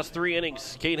in the last 3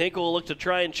 innings. Cade Henkel will look to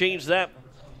try and change that.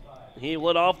 He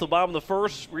led off the bottom of the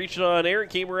first, reaching on air,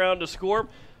 and came around to score.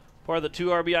 Part of the 2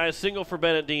 RBI single for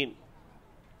Bennett Dean.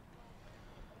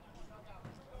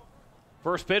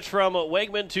 First pitch from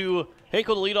Wegman to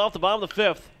Henkel to lead off the bottom of the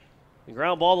 5th. The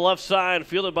ground ball to the left side,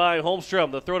 fielded by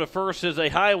Holmstrom. The throw to first is a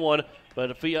high one.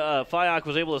 But Fyock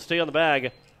was able to stay on the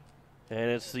bag,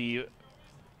 and it's the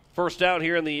first out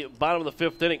here in the bottom of the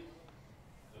fifth inning.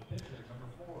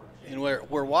 And where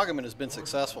Wagaman has been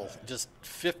successful, just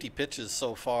 50 pitches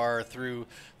so far through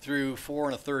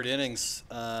 4 1/3 innings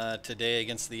today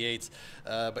against the Eights.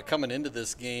 But coming into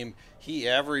this game, he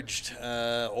averaged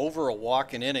over a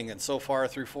walk an inning, and so far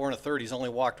through 4 1/3, he's only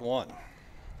walked one.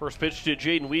 First pitch to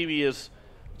Jaden Wiebe is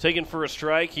taken for a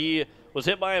strike. He was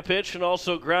hit by a pitch and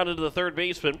also grounded to the third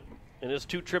baseman in his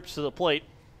 2 trips to the plate.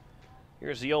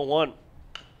 Here's the 0-1.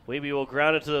 Wiebe will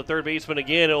ground it to the third baseman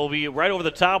again. It will be right over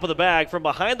the top of the bag. From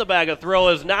behind the bag, a throw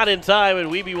is not in time, and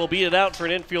Wiebe will beat it out for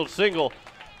an infield single.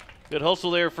 Good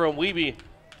hustle there from Wiebe.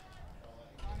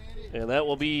 And that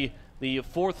will be the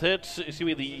fourth hit,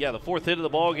 the fourth hit of the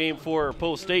ball game for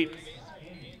Post State.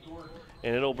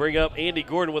 And it'll bring up Andy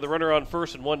Gordon with a runner on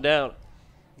first and 1 down.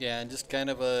 Yeah, and just kind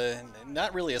of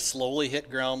not really a slowly hit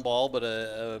ground ball, but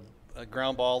a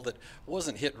ground ball that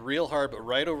wasn't hit real hard, but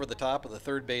right over the top of the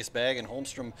third base bag, and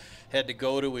Holmstrom had to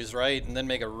go to his right and then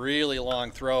make a really long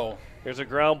throw. Here's a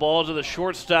ground ball to the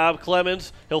shortstop,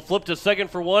 Clemens. He'll flip to second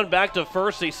for 1, back to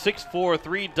first, a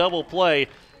 6-4-3 double play.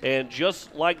 And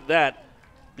just like that,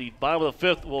 the bottom of the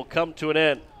fifth will come to an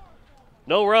end.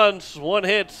 No runs, 1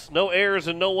 hit, no errors,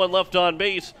 and no one left on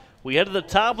base. We head to the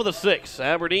top of the sixth.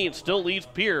 Aberdeen still leads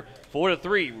Pierre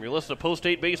 4-3. You're listening to Post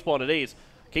State Baseball on today's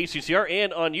KCCR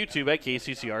and on YouTube at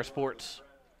KCCR Sports.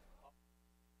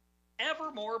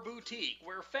 Evermore Boutique,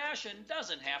 where fashion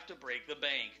doesn't have to break the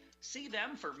bank. See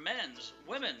them for men's,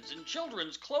 women's, and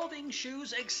children's clothing,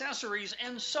 shoes, accessories,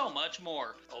 and so much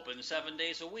more. Open 7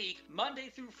 days a week, Monday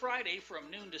through Friday from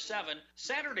noon to 7,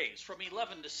 Saturdays from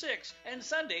 11 to 6, and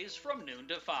Sundays from noon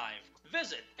to 5.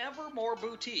 Visit Evermore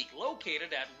Boutique,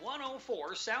 located at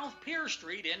 104 South Pierre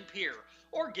Street in Pierre,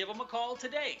 or give them a call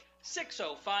today,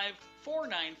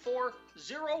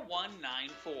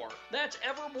 605-494-0194. That's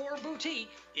Evermore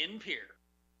Boutique in Pierre.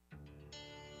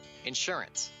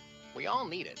 Insurance. We all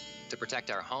need it to protect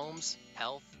our homes,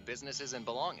 health, businesses, and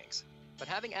belongings. But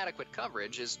having adequate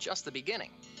coverage is just the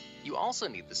beginning. You also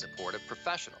need the support of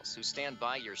professionals who stand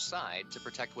by your side to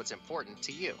protect what's important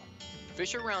to you.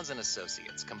 Fisher Rounds &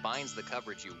 Associates combines the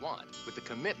coverage you want with the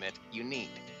commitment you need.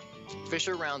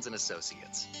 Fisher Rounds &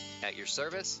 Associates, at your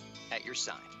service, at your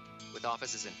side, with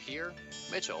offices in Pierre,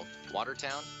 Mitchell,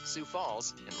 Watertown, Sioux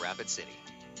Falls, and Rapid City.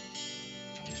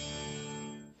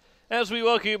 As we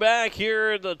welcome you back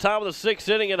here at the top of the sixth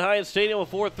inning at Hyatt Stadium, a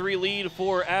 4-3 lead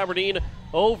for Aberdeen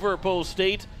over Post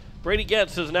State. Brady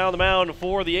Getz is now on the mound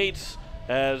for the Eights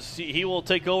as he will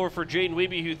take over for Jaden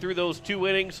Wiebe, who threw those 2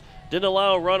 innings. Didn't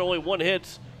allow a run, only 1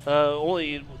 hit.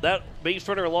 Only that base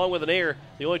runner along with an error.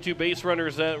 The only 2 base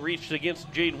runners that reached against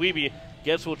Jaden Wiebe.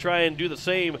 Getz will try and do the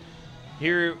same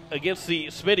here against the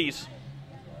Smitties.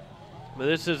 But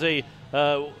this is I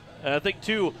think,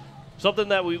 too, something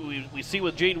that we see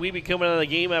with Jaden Wiebe coming out of the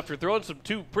game after throwing some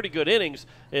 2 pretty good innings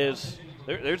is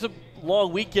there's a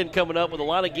long weekend coming up with a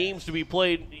lot of games to be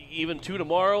played, even 2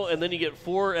 tomorrow, and then you get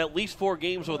at least 4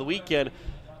 games over the weekend.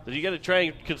 But you got to try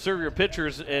and conserve your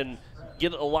pitchers and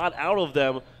get a lot out of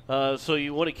them, so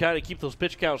you want to kind of keep those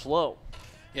pitch counts low.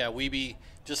 Yeah, Wiebe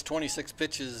just 26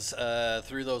 pitches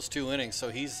through those 2 innings, so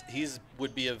he's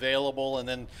would be available, and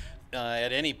then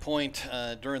at any point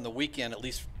during the weekend, at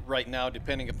least right now,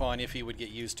 depending upon if he would get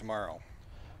used tomorrow.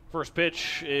 First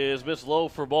pitch is missed low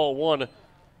for ball 1.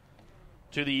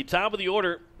 To the top of the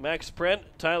order, Max Prent,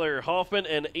 Tyler Hoffman,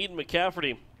 and Aiden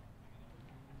McCafferty.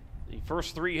 The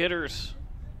first 3 hitters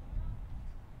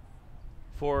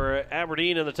for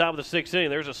Aberdeen in the top of the 6th inning.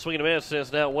 There's a swing and a miss, and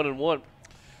it's now 1-1.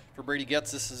 For Brady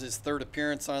Getz, this is his 3rd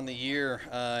appearance on the year.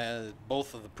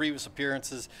 Both of the previous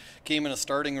appearances came in a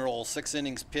starting role. 6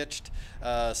 innings pitched,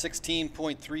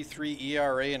 16.33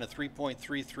 ERA and a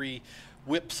 3.33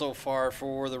 WHIP so far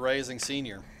for the rising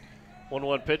senior.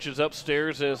 1-1 pitches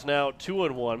upstairs, and it's now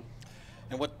 2-1.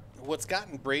 And what's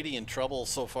gotten Brady in trouble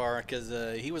so far, because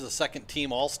he was a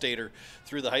second-team All-Stater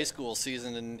through the high school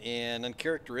season, and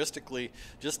uncharacteristically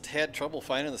just had trouble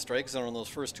finding the strike zone in those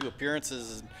first 2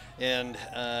 appearances, and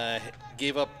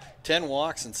gave up 10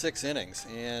 walks in 6 innings.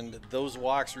 And those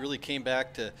walks really came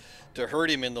back to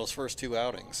hurt him in those first 2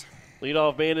 outings.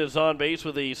 Leadoff man is on base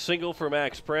with a single for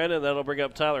Max Prent, and that'll bring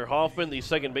up Tyler Hoffman, the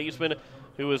second baseman,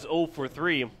 who is 0 for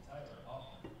 3.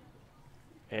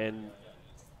 And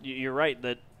you're right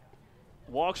that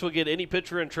walks will get any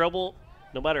pitcher in trouble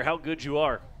no matter how good you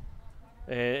are.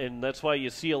 And that's why you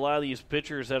see a lot of these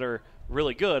pitchers that are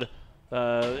really good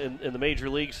in the major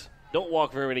leagues don't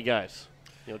walk very many guys.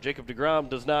 You know, Jacob deGrom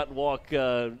does not walk.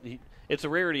 It's a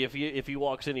rarity if he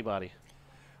walks anybody.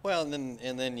 Well,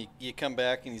 and then you come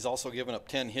back and he's also given up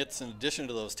 10 hits in addition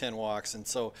to those 10 walks, and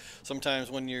so sometimes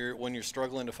when you're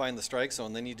struggling to find the strike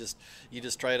zone, then you just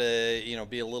try to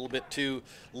be a little bit too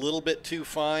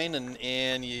fine,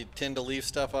 and you tend to leave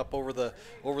stuff up over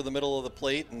the middle of the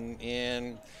plate,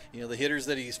 and the hitters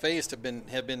that he's faced have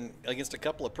been against a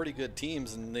couple of pretty good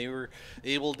teams, and they were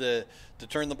able to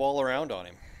turn the ball around on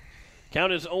him.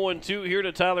 Count is 0-2 here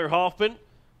to Tyler Hoffman.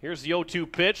 Here's the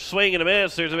 0-2 pitch, swing and a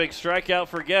miss. There's a big strikeout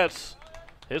for Getz,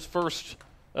 his first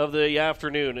of the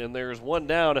afternoon. And there's one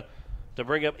down to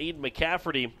bring up Aiden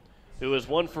McCafferty, who is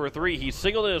 1 for 3. He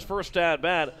singled in his first at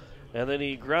bat, and then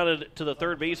he grounded to the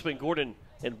third baseman, Gordon,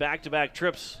 in back-to-back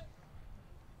trips.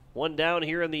 One down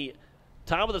here in the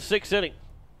top of the sixth inning.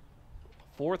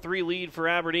 4-3 lead for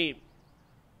Aberdeen.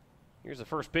 Here's the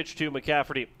first pitch to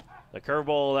McCafferty. The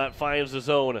curveball that finds the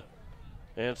zone,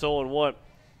 and it's 0-1.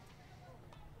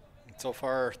 So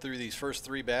far through these first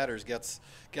three batters, Getz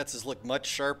has looked much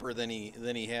sharper than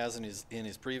he has in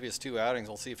his previous two outings.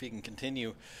 We'll see if he can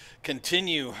continue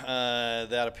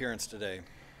that appearance today.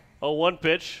 0-1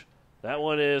 pitch. That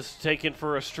one is taken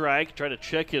for a strike. Tried to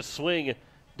check his swing.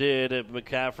 Did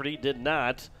McCafferty? Did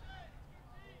not.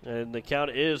 And the count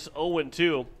is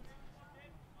 0-2.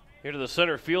 Here to the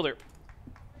center fielder.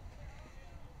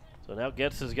 So now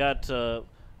Getz has got a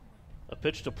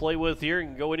pitch to play with here and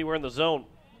can go anywhere in the zone,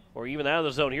 or even out of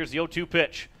the zone. Here's the 0-2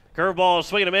 pitch. Curveball,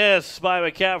 swing and a miss by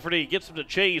McCafferty. Gets him to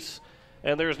chase,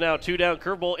 and there's now two down.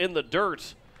 Curveball in the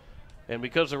dirt. And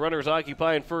because the runner's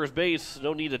occupying first base,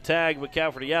 no need to tag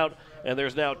McCafferty out, and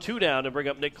there's now two down to bring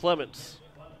up Nick Clements.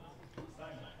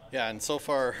 Yeah, and so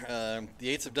far the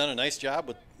Eights have done a nice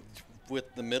job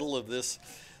with the middle of this,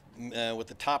 with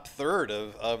the top third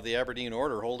of the Aberdeen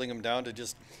order, holding them down to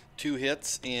just 2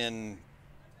 hits in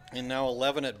now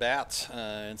 11 at bats,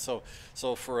 and so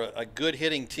for a good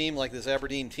hitting team like this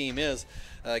Aberdeen team is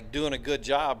doing a good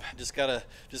job. Just gotta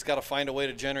find a way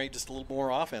to generate just a little more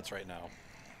offense right now.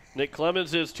 Nick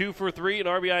Clemens is 2 for 3, an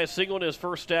RBI single in his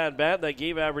first at bat that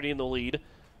gave Aberdeen the lead.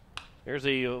 There's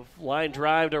a line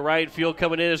drive to right field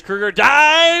coming in as Kruger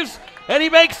dives, and he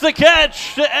makes the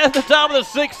catch to end the top of the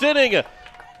sixth inning.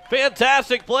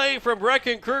 Fantastic play from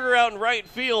Brecken Kruger out in right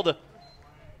field.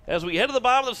 As we head to the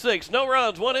bottom of the sixth, no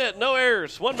runs, 1 hit, no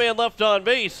errors, 1 man left on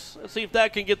base. Let's see if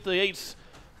that can get the Eights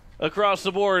across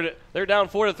the board. They're down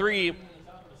 4-3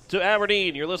 to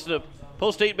Aberdeen. You're listening to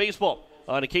Post 8 Baseball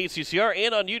on KCCR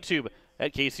and on YouTube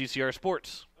at KCCR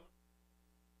Sports.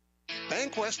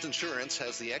 BankWest Insurance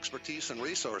has the expertise and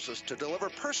resources to deliver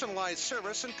personalized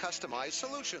service and customized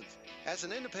solutions. As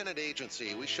an independent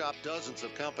agency, we shop dozens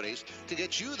of companies to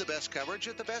get you the best coverage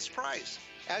at the best price.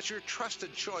 As your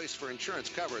trusted choice for insurance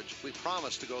coverage, we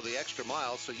promise to go the extra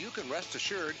mile so you can rest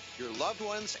assured your loved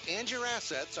ones and your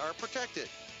assets are protected.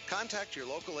 Contact your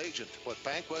local agent to put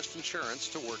BankWest Insurance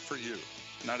to work for you.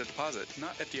 Not a deposit,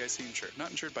 not FDIC insured,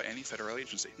 not insured by any federal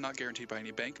agency, not guaranteed by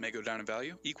any bank, may go down in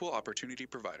value, equal opportunity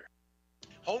provider.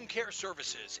 Home Care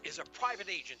Services is a private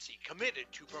agency committed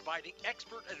to providing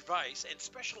expert advice and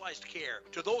specialized care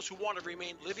to those who want to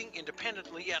remain living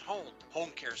independently at home. Home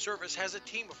Care Service has a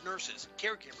team of nurses,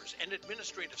 caregivers, and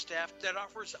administrative staff that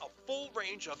offers a full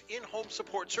range of in-home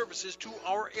support services to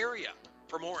our area.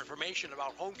 For more information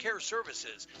about Home Care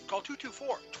Services, call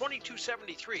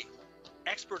 224-2273.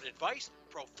 Expert advice,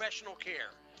 professional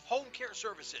care. Home Care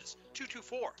Services,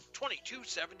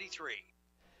 224-2273.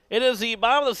 It is the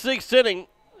bottom of the sixth inning.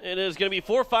 It is going to be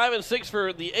 4, 5, and 6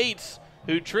 for the Eights,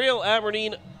 who trail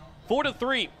Aberdeen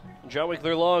 4-3. John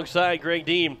Wickler alongside Greg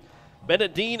Dean.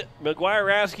 Bennett Dean, McGuire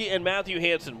Rasky, and Matthew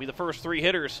Hansen be the first 3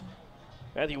 hitters.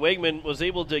 Matthew Wegman was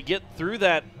able to get through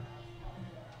that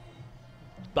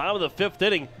bottom of the fifth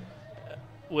inning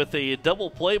with a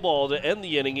double play ball to end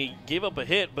the inning. He gave up a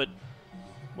hit, but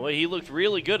boy, he looked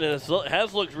really good and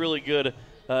has looked really good.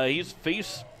 He's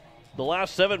faced the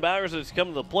last 7 batters that's come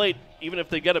to the plate. Even if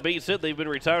they got a base hit, they've been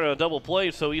retired on a double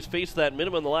play, so he's faced that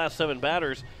minimum in the last 7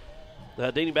 batters,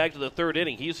 dating back to the 3rd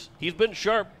inning. He's been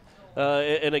sharp,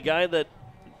 and a guy that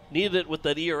needed it with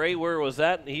that ERA where it was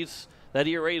at. That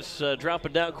ERA's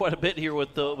dropping down quite a bit here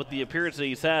with the appearance that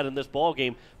he's had in this ball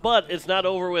game. But it's not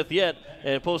over with yet,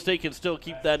 and Post State can still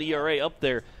keep that ERA up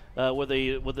there with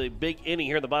a big inning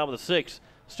here in the bottom of the 6th,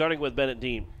 starting with Bennett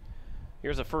Dean.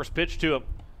 Here's the first pitch to him.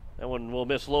 That one will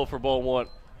miss low for ball 1.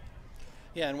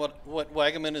 Yeah, and what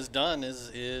Wagaman has done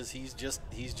is he's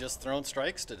just thrown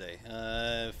strikes today.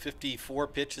 54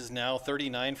 pitches now,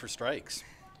 39 for strikes.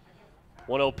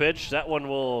 1-0 pitch. That one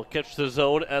will catch the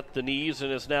zone at the knees,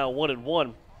 and it's now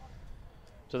 1-1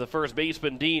 to the first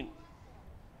baseman, Dean.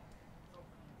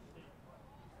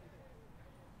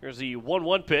 Here's the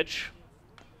 1-1 pitch.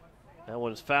 That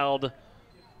one's fouled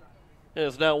and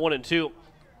it's now 1-2.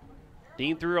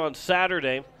 Dean threw on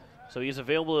Saturday, so he's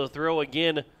available to throw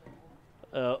again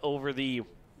over the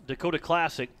Dakota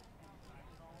Classic.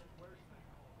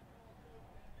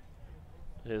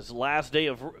 His last day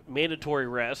of mandatory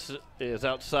rest is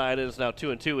outside, and is now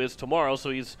 2-2, is tomorrow, so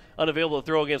he's unavailable to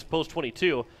throw against Post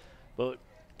 22, but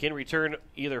can return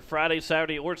either Friday,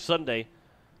 Saturday, or Sunday,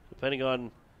 depending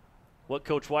on what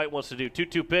Coach White wants to do.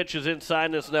 2-2 pitch is inside,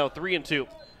 and it's now 3-2.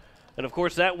 And, of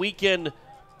course, that weekend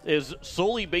is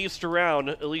solely based around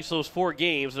at least those 4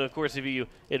 games. And, of course, if you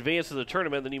advance to the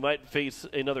tournament, then you might face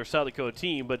another South Dakota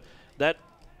team. But that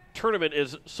tournament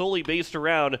is solely based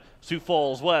around Sioux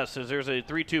Falls West, as there's a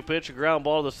 3-2 pitch, a ground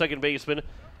ball to the second baseman,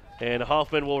 and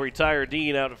Hoffman will retire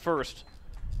Dean out at first.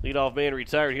 Leadoff man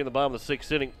retired here in the bottom of the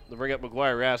 6th inning to bring up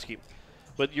McGuire Rasky.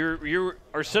 But you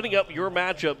are setting up your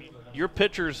matchup. Your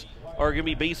pitchers are going to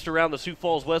be based around the Sioux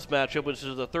Falls West matchup, which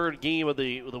is the 3rd game of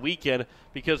the weekend,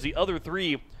 because the other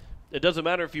 3, it doesn't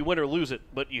matter if you win or lose it,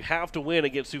 but you have to win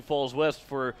against Sioux Falls West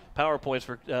for power points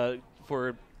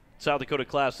for South Dakota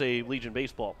Class A Legion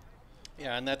baseball.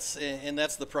 Yeah, and that's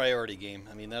the priority game.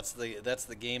 I mean, that's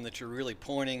the game that you're really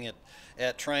pointing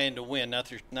at trying to win.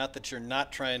 Not that you're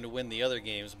not trying to win the other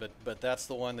games, but that's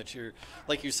the one that you're,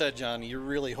 like you said, John, you're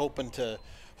really hoping to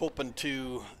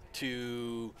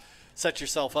set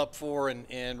yourself up for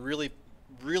and really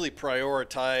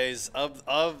prioritize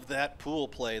of that pool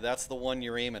play. That's the one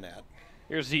you're aiming at.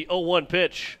 Here's the 0-1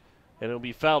 pitch, and it'll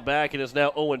be fouled back, and it's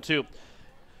now 0-2.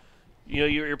 You know,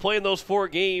 you're playing those 4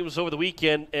 games over the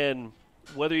weekend, and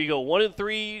whether you go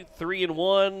 1-3,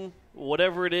 3-1,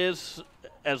 whatever it is,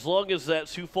 as long as that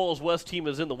Sioux Falls West team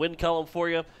is in the win column for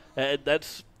you,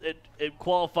 it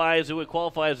qualifies. It would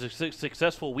qualify as a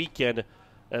successful weekend,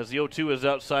 as the 0-2 is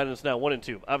outside and it's now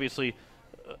 1-2. Obviously,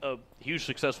 a huge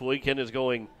successful weekend is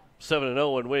going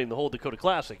 7-0 and winning the whole Dakota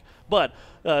Classic. But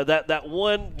that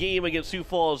one game against Sioux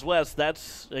Falls West,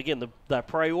 that's, again, the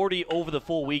priority over the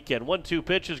full weekend. 1-2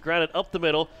 pitch is grounded up the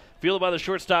middle, fielded by the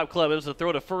shortstop Clemens. The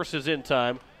throw to first is in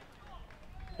time.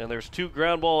 And there's 2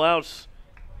 ground ball outs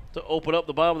to open up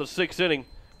the bottom of the 6th inning.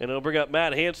 And it'll bring up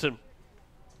Matt Hansen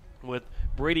with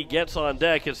Brady Getz on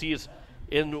deck as he's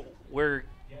in where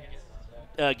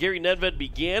Gary Nedved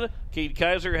began. Cade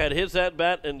Kaiser had his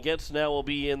at-bat, and Getz now will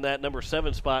be in that number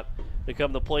 7 spot to come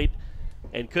to the plate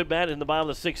and could bat in the bottom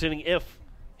of the 6th inning if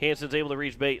Hansen's able to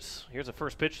reach base. Here's the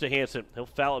first pitch to Hansen. He'll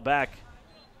foul it back,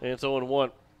 and it's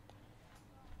 0-1.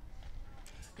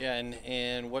 Yeah,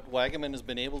 and what Wagaman has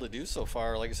been able to do so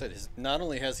far, like I said, is not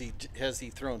only has he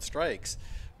thrown strikes,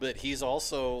 but he's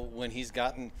also, when he's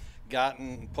gotten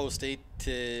post 8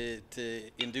 to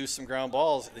induce some ground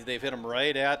balls, they've hit him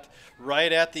right at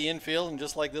the infield, and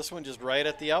just like this one, just right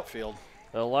at the outfield.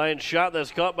 A line shot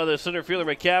that's caught by the center fielder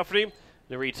McCafferty.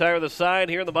 They retire the side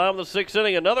here in the bottom of the 6th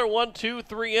inning. Another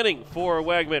 1-2-3 inning for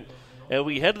Wagman. And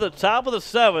we head to the top of the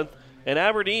 7th, and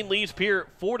Aberdeen leads Pierre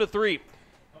 4-3.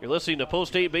 You're listening to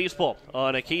Post 8 Baseball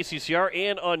on KCCR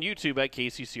and on YouTube at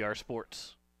KCCR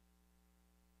Sports.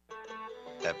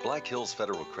 At Black Hills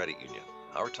Federal Credit Union,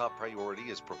 our top priority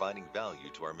is providing value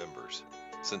to our members.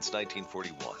 Since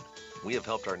 1941, we have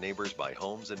helped our neighbors buy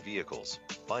homes and vehicles,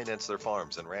 finance their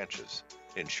farms and ranches,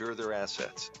 insure their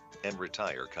assets, and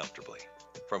retire comfortably.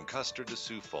 From Custer to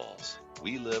Sioux Falls,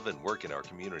 we live and work in our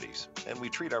communities, and we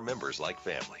treat our members like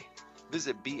family.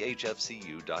 Visit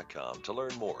bhfcu.com to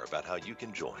learn more about how you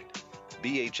can join.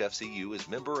 BHFCU is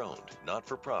member-owned,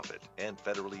 not-for-profit, and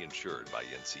federally insured by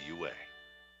NCUA.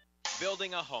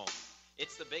 Building a home.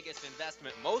 It's the biggest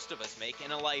investment most of us make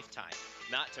in a lifetime.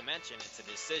 Not to mention, it's a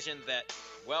decision that,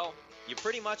 well, you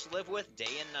pretty much live with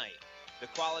day and night. The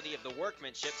quality of the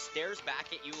workmanship stares back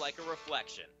at you like a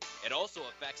reflection. It also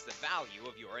affects the value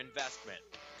of your investment.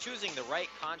 Choosing the right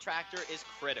contractor is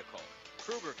critical.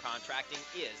 Kruger Contracting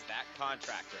is that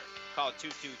contractor. Call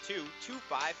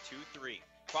 222-2523.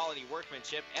 Quality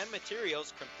workmanship and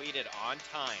materials completed on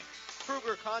time.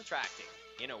 Kruger Contracting.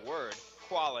 In a word,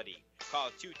 quality.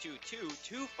 Call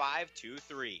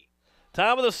 222-2523.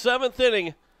 Top of the 7th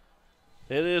inning.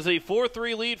 It is a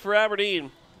 4-3 lead for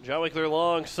Aberdeen. John Wickler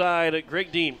alongside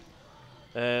Greg Dean,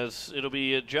 as it'll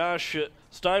be Josh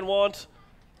Steinwant,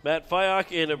 Matt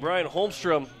Fyock, and Brian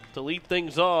Holmstrom to lead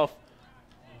things off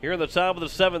here in the top of the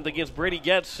 7th against Brady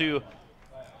Getz, who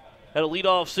had a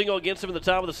leadoff single against him in the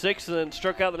top of the 6th and then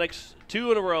struck out the next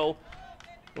 2 in a row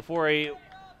before a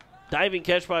diving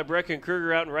catch by Brecken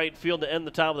Kruger out in right field to end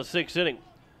the top of the 6th inning.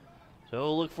 So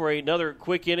we'll look for another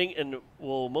quick inning, and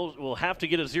we'll have to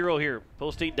get a 0 here.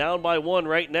 Post 8 down by 1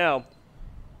 right now.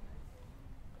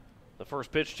 The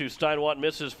first pitch to Steinwant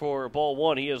misses for ball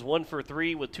 1. He is 1 for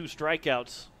 3 with 2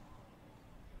 strikeouts.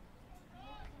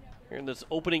 here in this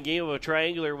opening game of a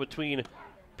triangular between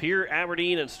Pierre,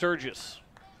 Aberdeen, and Sturgis.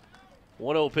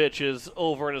 1-0 pitch is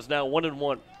over and is now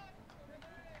 1-1.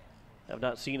 I've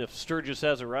not seen if Sturgis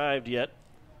has arrived yet.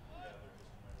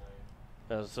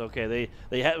 That's okay.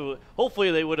 They have,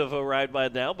 hopefully they would have arrived by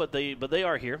now, but they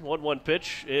are here. 1-1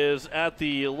 pitch is at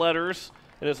the letters,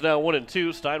 and it's now 1-2.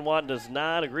 Steinwant does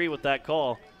not agree with that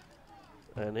call,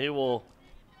 and he will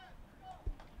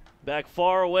back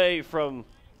far away from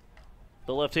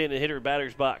the left-handed hitter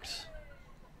batter's box.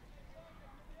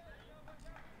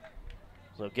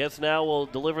 So Getz now will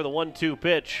deliver the 1-2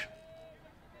 pitch.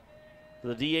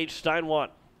 The DH Steinwant.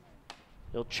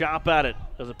 He'll chop at it.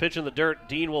 As a pitch in the dirt,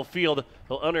 Dean will field.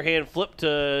 He'll underhand flip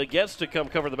to Getz to come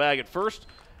cover the bag at first.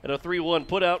 And a 3-1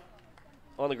 put out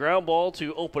on the ground ball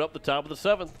to open up the top of the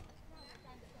 7th.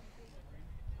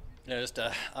 Yeah, just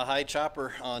a high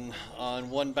chopper on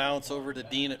one bounce over to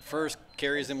Dean at first.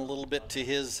 Carries him a little bit to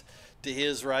his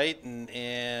right.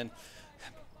 And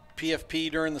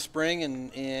PFP during the spring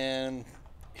and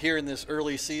here in this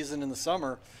early season in the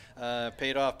summer,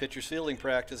 paid off. Pitcher's fielding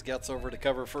practice, gets over to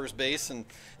cover first base,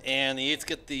 and the Eights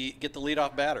get the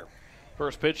leadoff batter.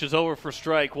 First pitch is over for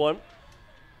strike one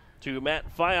to Matt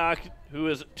Fyock, who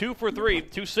is 2 for 3,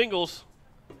 2 singles,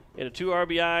 and a 2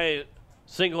 RBI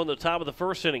single in the top of the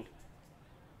first inning.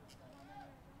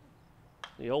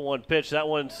 The 0-1 pitch, that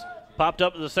one's popped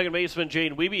up to the second baseman,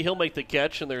 Jane Wiebe. He'll make the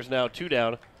catch, and there's now 2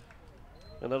 down.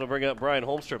 And that'll bring up Brian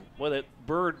Holmstrom. Well, that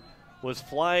bird was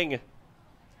flying.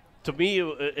 To me,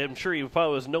 I'm sure he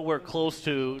probably was nowhere close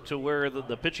to where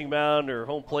the pitching mound or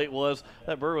home plate was.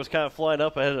 That bird was kind of flying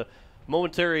up. I had a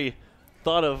momentary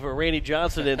thought of a Randy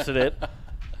Johnson incident.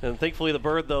 And thankfully the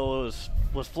bird, though,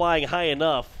 was flying high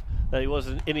enough that he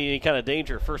wasn't in any kind of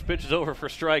danger. First pitch is over for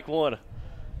strike one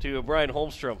to Brian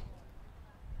Holmstrom.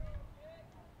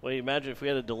 Well, you imagine if we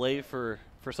had a delay for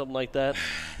something like that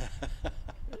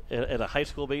at a high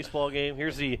school baseball game.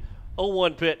 Here's the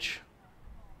 0-1 pitch.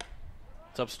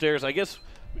 It's upstairs. I guess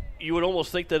you would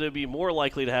almost think that it would be more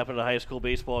likely to happen in a high school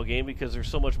baseball game because there's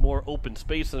so much more open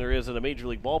space than there is in a major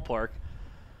league ballpark.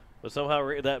 But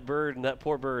somehow that bird and that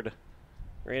poor bird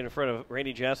ran in front of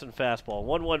Randy Johnson fastball.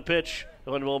 1-1 pitch.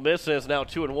 The one will miss, and it's now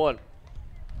 2-1.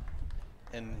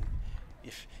 And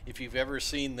if you've ever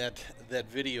seen that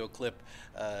video clip,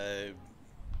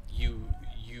 you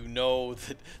know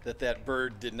that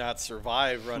bird did not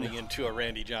survive running into a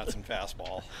Randy Johnson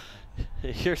fastball.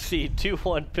 Here's the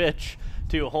 2-1 pitch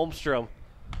to Holmstrom.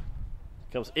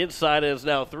 Comes inside and is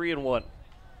now 3-1.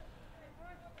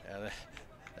 Yeah,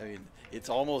 I mean, it's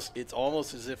almost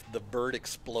as if the bird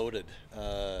exploded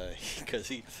because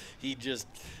he just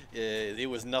it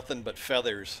was nothing but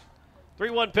feathers.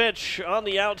 3-1 pitch on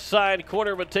the outside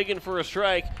corner, but taken for a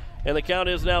strike, and the count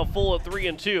is now full at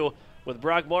 3-2 with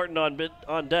Brock Martin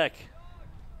on deck.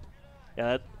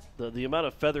 Yeah, the amount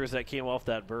of feathers that came off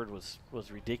that bird was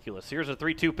ridiculous. Here's a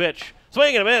 3-2 pitch.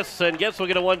 Swing and a miss, and Getz will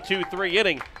get a 1-2-3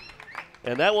 inning.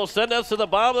 And that will send us to the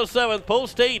bottom of the 7th.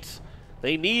 Post Eights,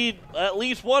 they need at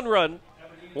least 1 run.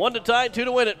 1 to tie, 2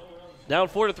 to win it. Down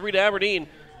 4-3 to Aberdeen.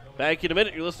 Back in a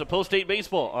minute, you're listening to Post 8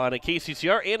 Baseball on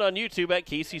KCCR and on YouTube at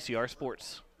KCCR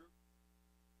Sports.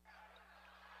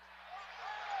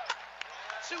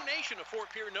 Sioux Nation of Fort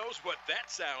Pierre knows what that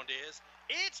sound is.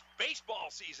 It's baseball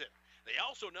season. They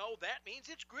also know that means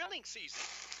it's grilling season.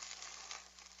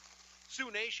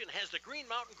 Sioux Nation has the Green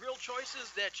Mountain Grill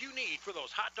choices that you need for those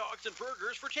hot dogs and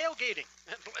burgers for tailgating.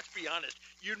 And let's be honest,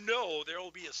 you know there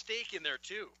will be a steak in there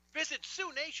too. Visit Sioux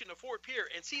Nation of Fort Pierre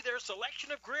and see their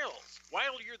selection of grills.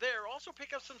 While you're there, also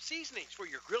pick up some seasonings for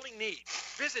your grilling needs.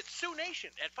 Visit Sioux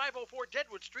Nation at 504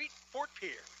 Deadwood Street, Fort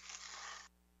Pierre.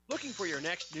 Looking for your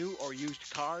next new or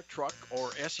used car, truck,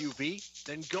 or SUV?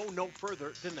 Then go no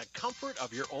further than the comfort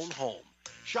of your own home.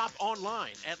 Shop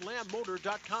online at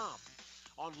lambmotor.com.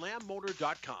 On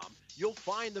lambmotor.com, you'll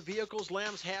find the vehicles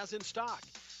Lambs has in stock.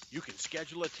 You can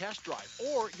schedule a test drive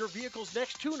or your vehicle's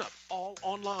next tune-up, all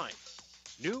online.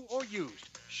 New or used,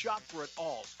 shop for it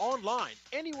all online,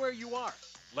 anywhere you are.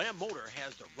 Lamb Motor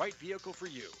has the right vehicle for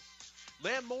you.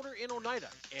 Lamb Motor in Oneida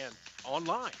and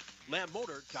online,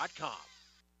 lambmotor.com.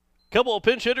 Couple of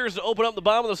pinch hitters to open up the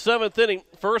bottom of the 7th inning.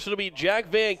 First, it'll be Jack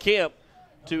Van Camp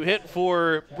to hit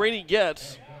for Brady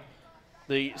Getz.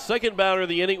 The second batter of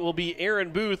the inning will be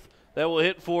Aaron Booth. That will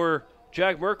hit for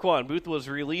Jack Merquan. Booth was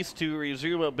released to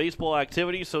resume a baseball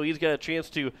activity, so he's got a chance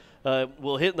to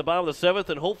will hit in the bottom of the 7th,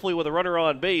 and hopefully with a runner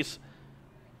on base,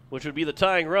 which would be the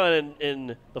tying run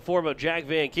in the form of Jack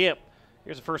Van Camp.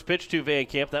 Here's the first pitch to Van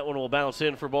Camp. That one will bounce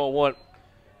in for ball 1.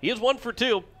 He is 1 for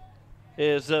 2,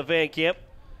 is Van Camp.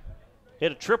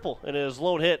 Hit a triple in his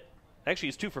lone hit. Actually,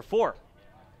 he's 2 for 4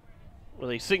 with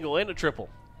a single and a triple.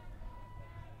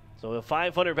 So a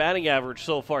 500 batting average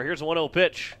so far. Here's a 1-0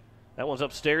 pitch. That one's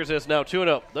upstairs, and it's now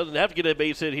 2-0. Doesn't have to get a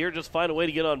base hit here. Just find a way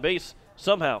to get on base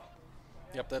somehow.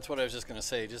 Yep, that's what I was just going to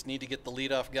say. Just need to get the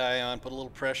leadoff guy on, put a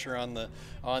little pressure on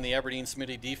the Aberdeen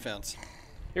Smitty defense.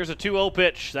 Here's a 2-0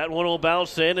 pitch. That one will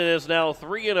bounce in, and is now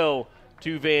 3-0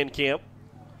 to Van Camp.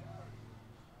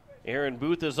 Aaron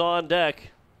Booth is on deck.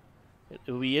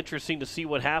 It will be interesting to see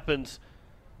what happens,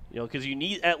 because you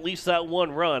need at least that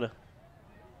one run.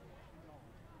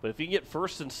 But if you can get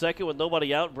first and second with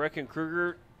nobody out, Brecken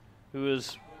Kruger, who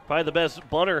is probably the best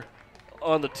bunter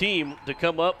on the team, to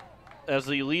come up as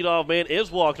the leadoff man,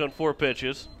 is walked on 4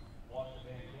 pitches.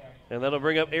 And that'll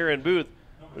bring up Aaron Booth.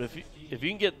 But if you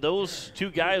can get those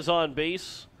 2 guys on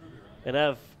base and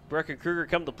have Brecken Kruger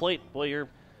come to the plate, boy, you're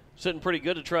sitting pretty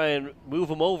good to try and move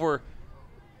them over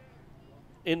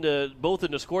into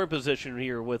scoring position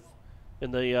here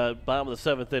in the bottom of the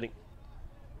 7th inning.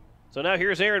 So now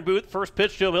here's Aaron Booth. First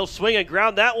pitch to him. He'll swing and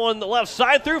ground that one the left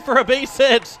side through for a base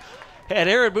hit. And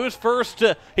Aaron Booth's first.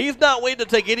 He's not waiting to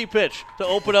take any pitch to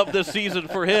open up this season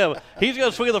for him. He's going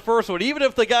to swing the first one. Even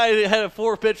if the guy had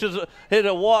 4 pitches, hit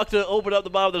a walk to open up the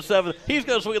bottom of the 7th, he's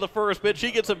going to swing the first pitch.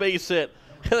 He gets a base hit.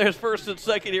 And there's first and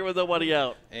second here with nobody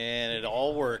out. And it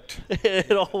all worked.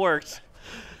 It all works.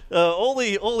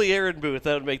 Only Aaron Booth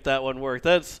that would make that one work.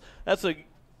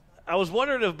 I was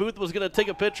wondering if Booth was going to take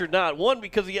a pitch or not. One,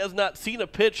 because he has not seen a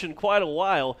pitch in quite a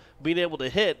while, being able to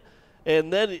hit.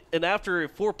 And after a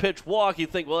 4-pitch walk, you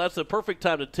think, well, that's the perfect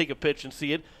time to take a pitch and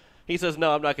see it. He says,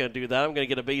 no, I'm not going to do that. I'm going to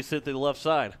get a base hit to the left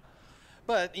side.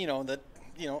 But,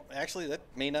 actually that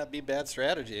may not be bad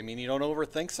strategy. I mean, you don't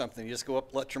overthink something. You just go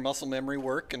up, let your muscle memory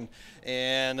work,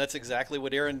 and that's exactly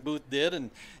what Aaron Booth did.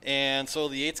 And so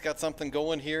the Eights got something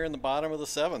going here in the bottom of the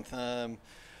 7th.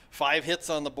 5 hits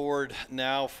on the board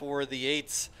now for the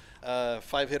Eights.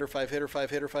 5-hitter, 5-hitter,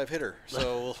 5-hitter, 5-hitter.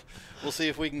 So we'll see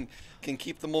if we can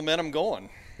keep the momentum going.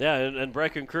 Yeah, and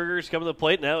Brecken Kruger's coming to the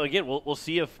plate now. Again, we'll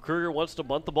see if Kruger wants to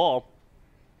bunt the ball,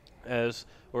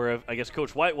 or if, I guess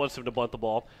Coach White wants him to bunt the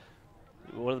ball.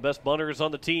 One of the best bunters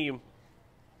on the team.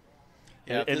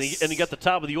 Yeah, and he got the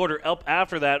top of the order up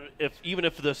after that. Even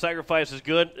if the sacrifice is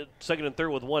good, second and third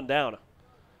with 1 down.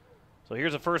 So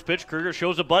here's the first pitch. Kruger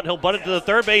shows a bunt. He'll bunt it to the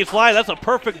third base line. That's a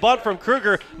perfect bunt from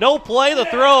Kruger. No play, the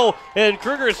throw, and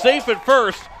Kruger is safe at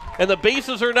first. And the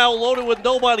bases are now loaded with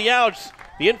nobody outs.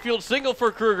 The infield single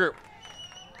for Kruger.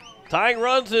 Tying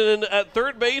runs at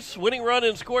third base, winning run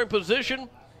in scoring position.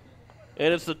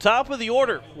 And it's the top of the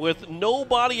order with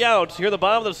nobody outs here at the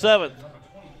bottom of the 7th.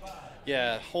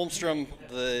 Yeah, Holmstrom,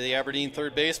 the Aberdeen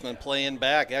third baseman, playing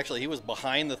back. Actually, he was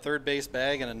behind the third base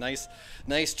bag, and a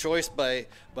nice choice by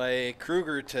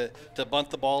Kruger to bunt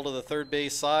the ball to the third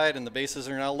base side, and the bases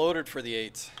are now loaded for the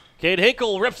Eights. Cade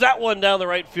Hinkle rips that one down the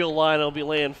right field line. It'll be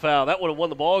laying foul. That would have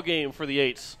won the ball game for the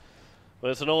Eights.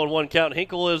 But it's an 0-1 count.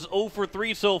 Hinkle is 0 for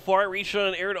 3 so far. Reached on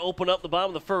an air to open up the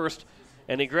bottom of the first.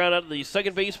 And he ground out to the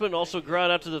second baseman, and also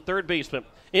ground out to the third baseman.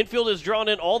 Infield is drawn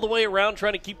in all the way around,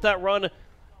 trying to keep that run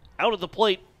out of the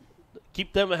plate,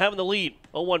 keep them having the lead.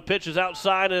 0-1 pitch is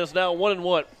outside, and it's now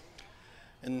 1-1.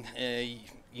 And, a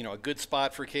good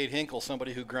spot for Cade Hinkle,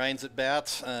 somebody who grinds at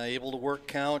bats, able to work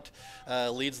count,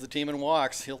 leads the team in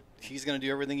walks. He's going to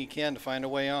do everything he can to find a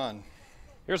way on.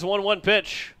 Here's a 1-1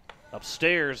 pitch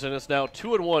upstairs, and it's now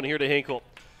 2-1 here to Hinkle.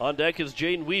 On deck is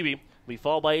Jaden Wiebe, be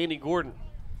followed by Andy Gordon.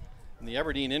 And the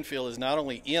Aberdeen infield is not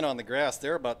only in on the grass,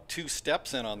 they're about 2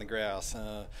 steps in on the grass.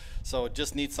 So it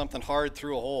just needs something hard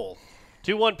through a hole.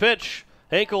 2-1 pitch.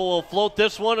 Hinkle will float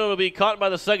this one. It'll be caught by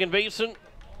the second baseman.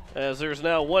 As there's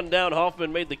now 1 down,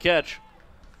 Hoffman made the catch.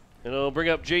 And it'll bring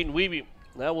up Jaden Wiebe.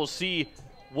 Now we'll see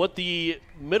what the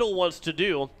middle wants to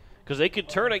do, because they could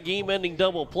turn a game-ending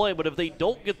double play, but if they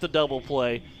don't get the double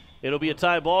play, it'll be a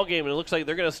tie ball game, and it looks like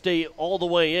they're going to stay all the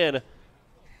way in.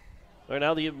 Right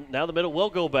now the middle will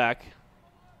go back,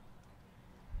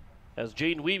 as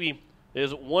Jaden Wiebe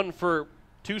is 1 for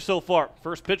 2 so far.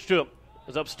 First pitch to him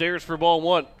is upstairs for ball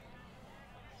 1.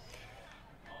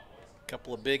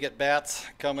 Couple of big at-bats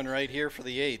coming right here for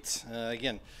the Eights.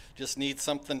 Again, just need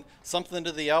something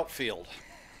to the outfield.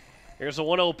 Here's a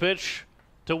 1-0 pitch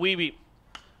to Wiebe.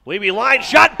 Wiebe line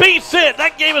shot, base hit.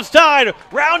 That game is tied.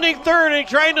 Rounding third and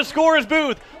trying to score is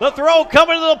Booth. The throw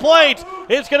coming to the plate.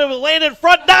 It's going to land in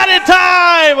front, not in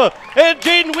time. And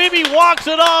Jaden Wiebe walks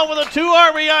it off with a 2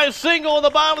 RBI single in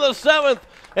the bottom of the 7th.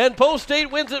 And Post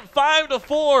State wins it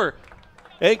 5-4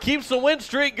 and keeps the win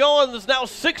streak going. It's now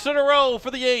 6 in a row for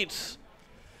the Eights.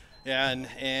 Yeah,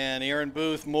 and Aaron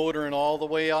Booth motoring all the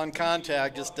way on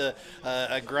contact, just a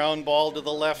ground ball to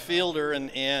the left fielder,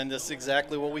 and that's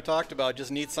exactly what we talked about. Just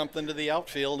need something to the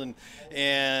outfield,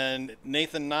 and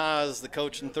Nathan Nas, the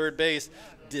coach in third base,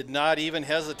 did not even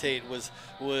hesitate, was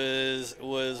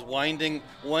winding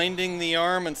the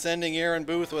arm and sending Aaron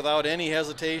Booth without any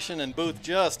hesitation, and Booth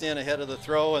just in ahead of the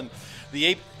throw, and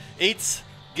the Eights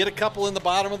get a couple in the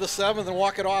bottom of the 7th and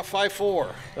walk it off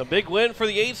 5-4. A big win for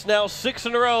the Eights, now 6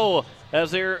 in a row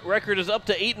as their record is up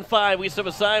to 8-5. We step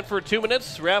aside for 2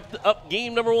 minutes, wrap up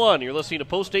game number 1. You're listening to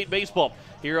Post-8 Baseball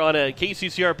here on a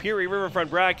KCCR Pierre Riverfront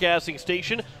Broadcasting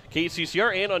Station,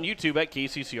 KCCR, and on YouTube at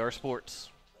KCCR Sports.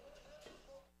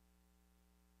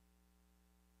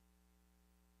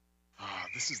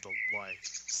 This is the life.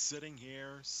 Sitting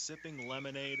here, sipping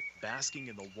lemonade, basking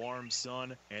in the warm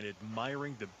sun, and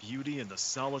admiring the beauty and the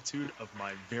solitude of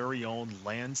my very own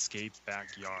landscaped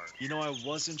backyard. You know, I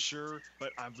wasn't sure,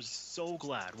 but I was so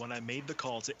glad when I made the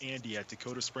call to Andy at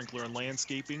Dakota Sprinkler and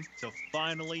Landscaping to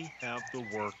finally have the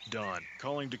work done.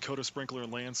 Calling Dakota Sprinkler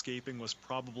and Landscaping was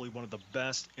probably one of the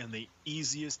best and the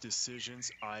easiest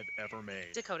decisions I've ever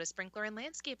made. Dakota Sprinkler and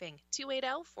Landscaping,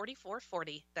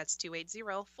 280-4440. That's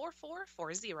 280-4440.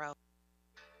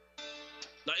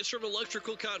 Nystrom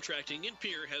Electrical Contracting in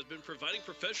Pierre has been providing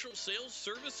professional sales,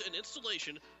 service, and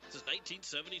installation since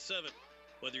 1977.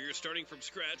 Whether you're starting from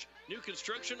scratch, new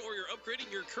construction, or you're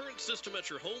upgrading your current system at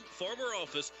your home, farm, or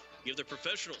office, give the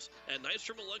professionals at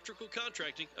Nystrom Electrical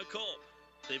Contracting a call.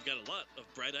 They've got a lot of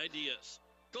bright ideas.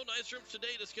 Call Nystrom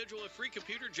today to schedule a free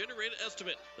computer-generated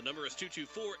estimate. The number is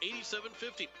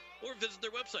 224-8750, or visit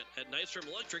their website at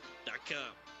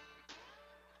nystromelectric.com.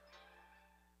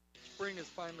 Spring is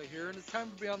finally here, and it's time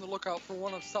to be on the lookout for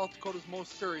one of South Dakota's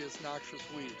most serious noxious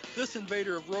weeds. This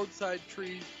invader of roadside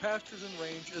trees, pastures, and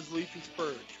range is leafy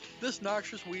spurge. This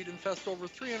noxious weed infests over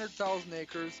 300,000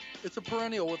 acres. It's a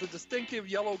perennial with a distinctive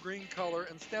yellow-green color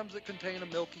and stems that contain a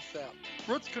milky sap.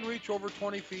 Roots can reach over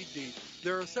 20 feet deep.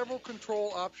 There are several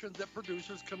control options that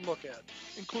producers can look at,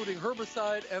 including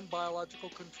herbicide and biological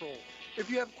control. If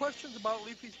you have questions about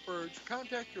leafy spurge,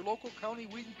 contact your local county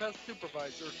weed and pest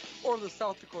supervisor or the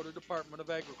South Dakota Department of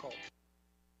Agriculture.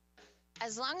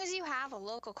 As long as you have a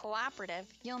local cooperative,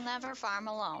 you'll never farm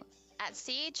alone. At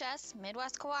CHS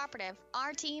Midwest Cooperative,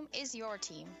 our team is your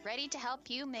team, ready to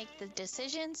help you make the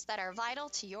decisions that are vital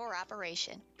to your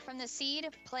operation. From the seed,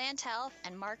 plant health,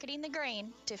 and marketing the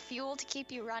grain, to fuel to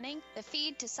keep you running, the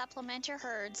feed to supplement your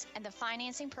herds, and the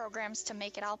financing programs to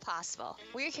make it all possible.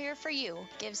 We're here for you.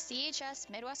 Give CHS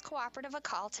Midwest Cooperative a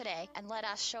call today and let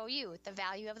us show you the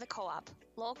value of the co-op.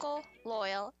 Local,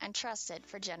 loyal, and trusted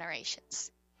for generations.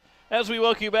 As we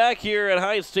welcome you back here at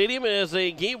Hyatt Stadium, it is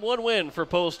a Game 1 win for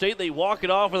Post State. They walk it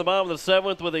off in the bottom of the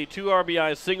 7th with a 2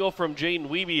 RBI single from Jaden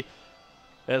Wiebe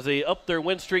as they up their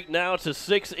win streak now to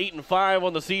 6, 8-5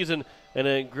 on the season. And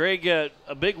then, Greg, a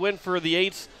big win for the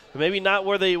Eights. Maybe not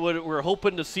where they were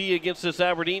hoping to see against this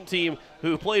Aberdeen team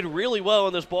who played really well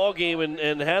in this ball game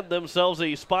and had themselves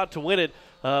a spot to win it.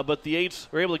 But the Eights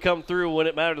were able to come through when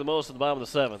it mattered the most at the bottom of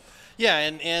the 7th. Yeah,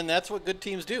 and that's what good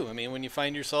teams do. I mean, when you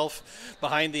find yourself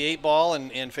behind the 8 ball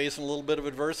and facing a little bit of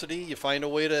adversity, you find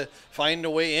a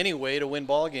way anyway to win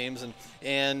ball games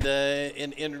and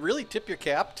really tip your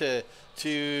cap to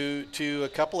a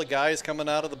couple of guys coming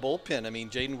out of the bullpen. I mean,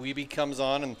 Jaden Wiebe comes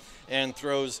on and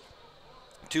throws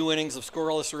 2 innings of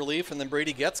scoreless relief, and then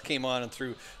Brady Getz came on and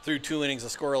threw 2 innings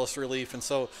of scoreless relief, and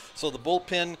so the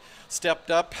bullpen stepped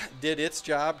up, did its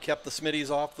job, kept the Smitties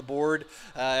off the board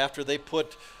after they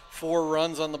put 4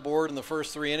 runs on the board in the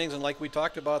first 3 innings, and like we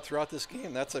talked about throughout this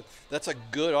game, that's a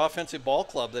good offensive ball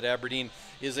club that Aberdeen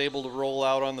is able to roll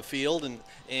out on the field,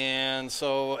 and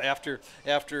so after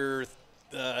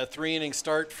a 3-inning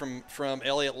start from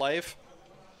Elliott Life,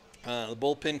 the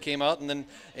bullpen came out, and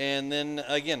then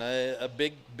again a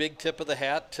big tip of the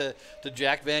hat to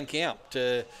Jack Van Camp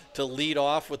to lead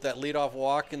off with that leadoff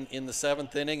walk in the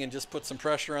 7th inning and just put some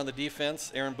pressure on the defense.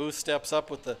 Aaron Booth steps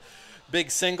up with the big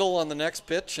single on the next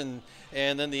pitch, and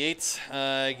then the Eights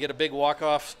get a big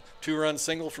walk-off 2-run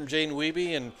single from Jaden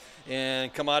Wiebe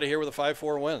and come out of here with a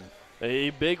 5-4 win. A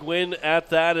big win at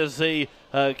that as they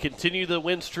continue the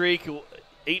win streak,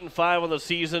 8-5 on the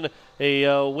season.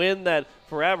 A win that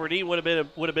for Aberdeen would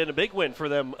have been a big win for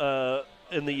them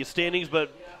in the standings, but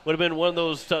would have been one of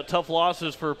those tough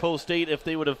losses for Post State if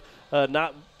they would have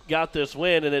not got this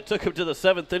win. And it took them to the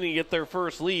 7th inning to get their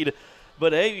first lead.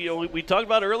 But hey, we talked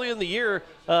about early in the year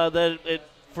that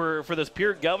for this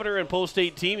Pierre Governor and Post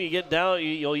State team, you get down,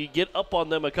 you get up on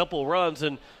them a couple runs,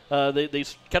 and they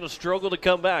kind of struggle to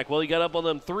come back. Well, you got up on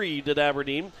them 3, did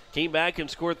Aberdeen, came back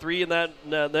and scored 3 in that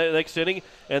next inning,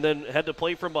 and then had to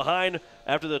play from behind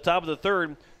after the top of the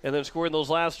 3rd, and then scoring those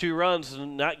last 2 runs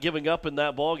and not giving up in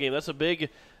that ball game. That's a big,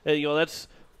 it's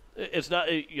not,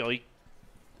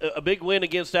 a big win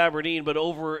against Aberdeen, but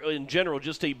over in general,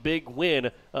 just a big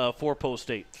win for Post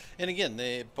State. And again,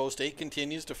 the Post State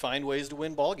continues to find ways to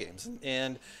win ball games,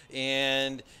 and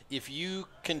if you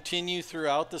continue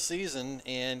throughout the season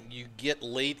and you get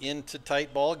late into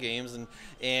tight ball games,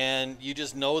 and you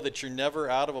just know that you're never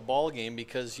out of a ball game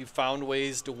because you found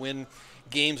ways to win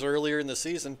games earlier in the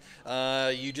season,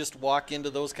 you just walk into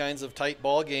those kinds of tight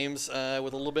ball games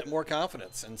with a little bit more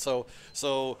confidence. And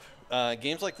so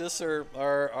games like this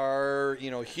are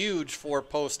huge for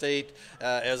Post State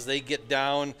as they get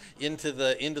down into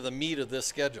the meat of this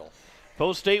schedule.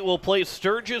 Post State will play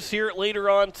Sturgis here later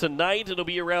on tonight. It'll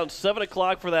be around 7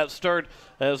 o'clock for that start,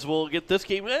 as we'll get this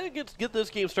game get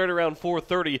this game started around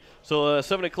 4:30. So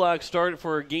 7 o'clock start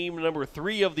for game number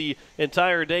 3 of the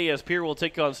entire day, as Pierre will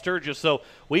take on Sturgis. So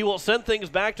we will send things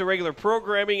back to regular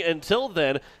programming until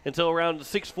then, until around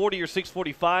 6:40 or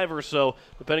 6:45 or so,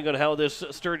 depending on how this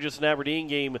Sturgis and Aberdeen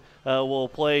game will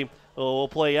play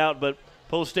out. But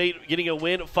Post State getting a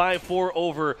win 5-4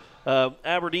 over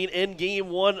Aberdeen in game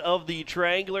 1 of the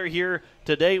triangular here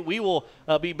today. We will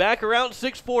be back around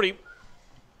 6:40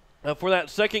 for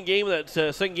that second game.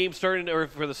 Starting, or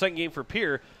for the second game for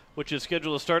Pierre, which is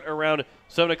scheduled to start around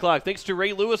 7 o'clock. Thanks to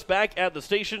Ray Lewis back at the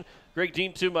station. Greg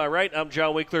Dean to my right. I'm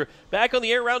John Winkler. Back on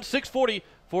the air around 6:40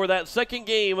 for that second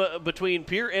game between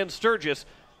Pierre and Sturgis.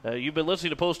 You've been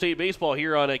listening to Post State Baseball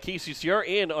here on KCCR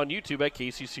and on YouTube at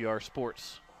KCCR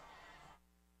Sports.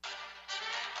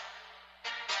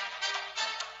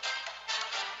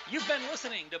 You've been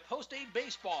listening to Post State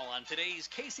Baseball on today's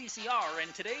KCCR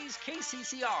and today's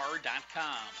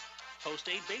KCCR.com. Post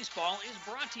State Baseball is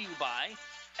brought to you by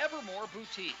Evermore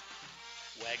Boutique,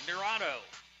 Wagner Auto,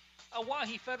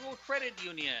 Owyhee Federal Credit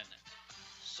Union,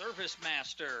 Service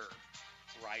Master,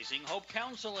 Rising Hope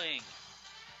Counseling,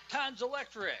 Todd's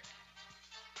Electric,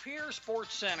 Pierre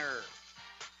Sports Center,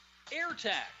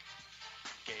 AirTech,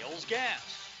 Gales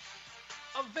Gas,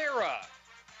 Avera,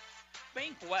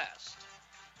 Bank West,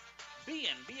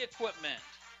 B&B Equipment,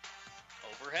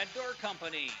 Overhead Door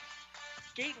Company,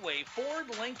 Gateway Ford,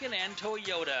 Lincoln, and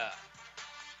Toyota,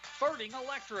 Farting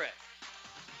Electric,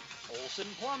 Olson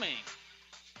Plumbing,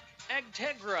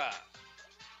 Agtegra,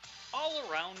 All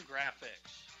Around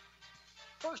Graphics,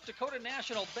 First Dakota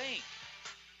National Bank,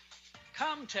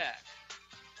 Comtech,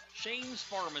 Shane's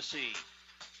Pharmacy,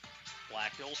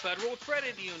 Black Hills Federal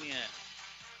Credit Union,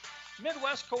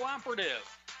 Midwest Cooperative,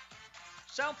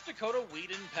 South Dakota Weed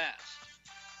and Pest,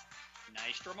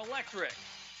 Nystrom Electric,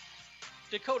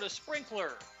 Dakota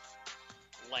Sprinkler,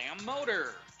 Lamb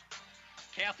Motor,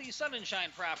 Kathy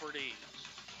Sunshine Properties,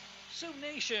 Sioux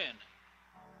Nation,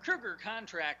 Kruger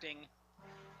Contracting,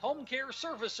 Home Care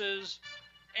Services,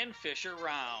 and Fisher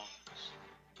Rounds.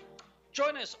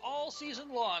 Join us all season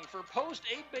long for Post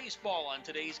 8 Baseball on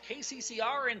today's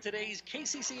KCCR and today's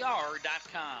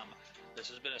KCCR.com. This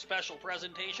has been a special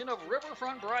presentation of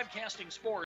Riverfront Broadcasting Sports.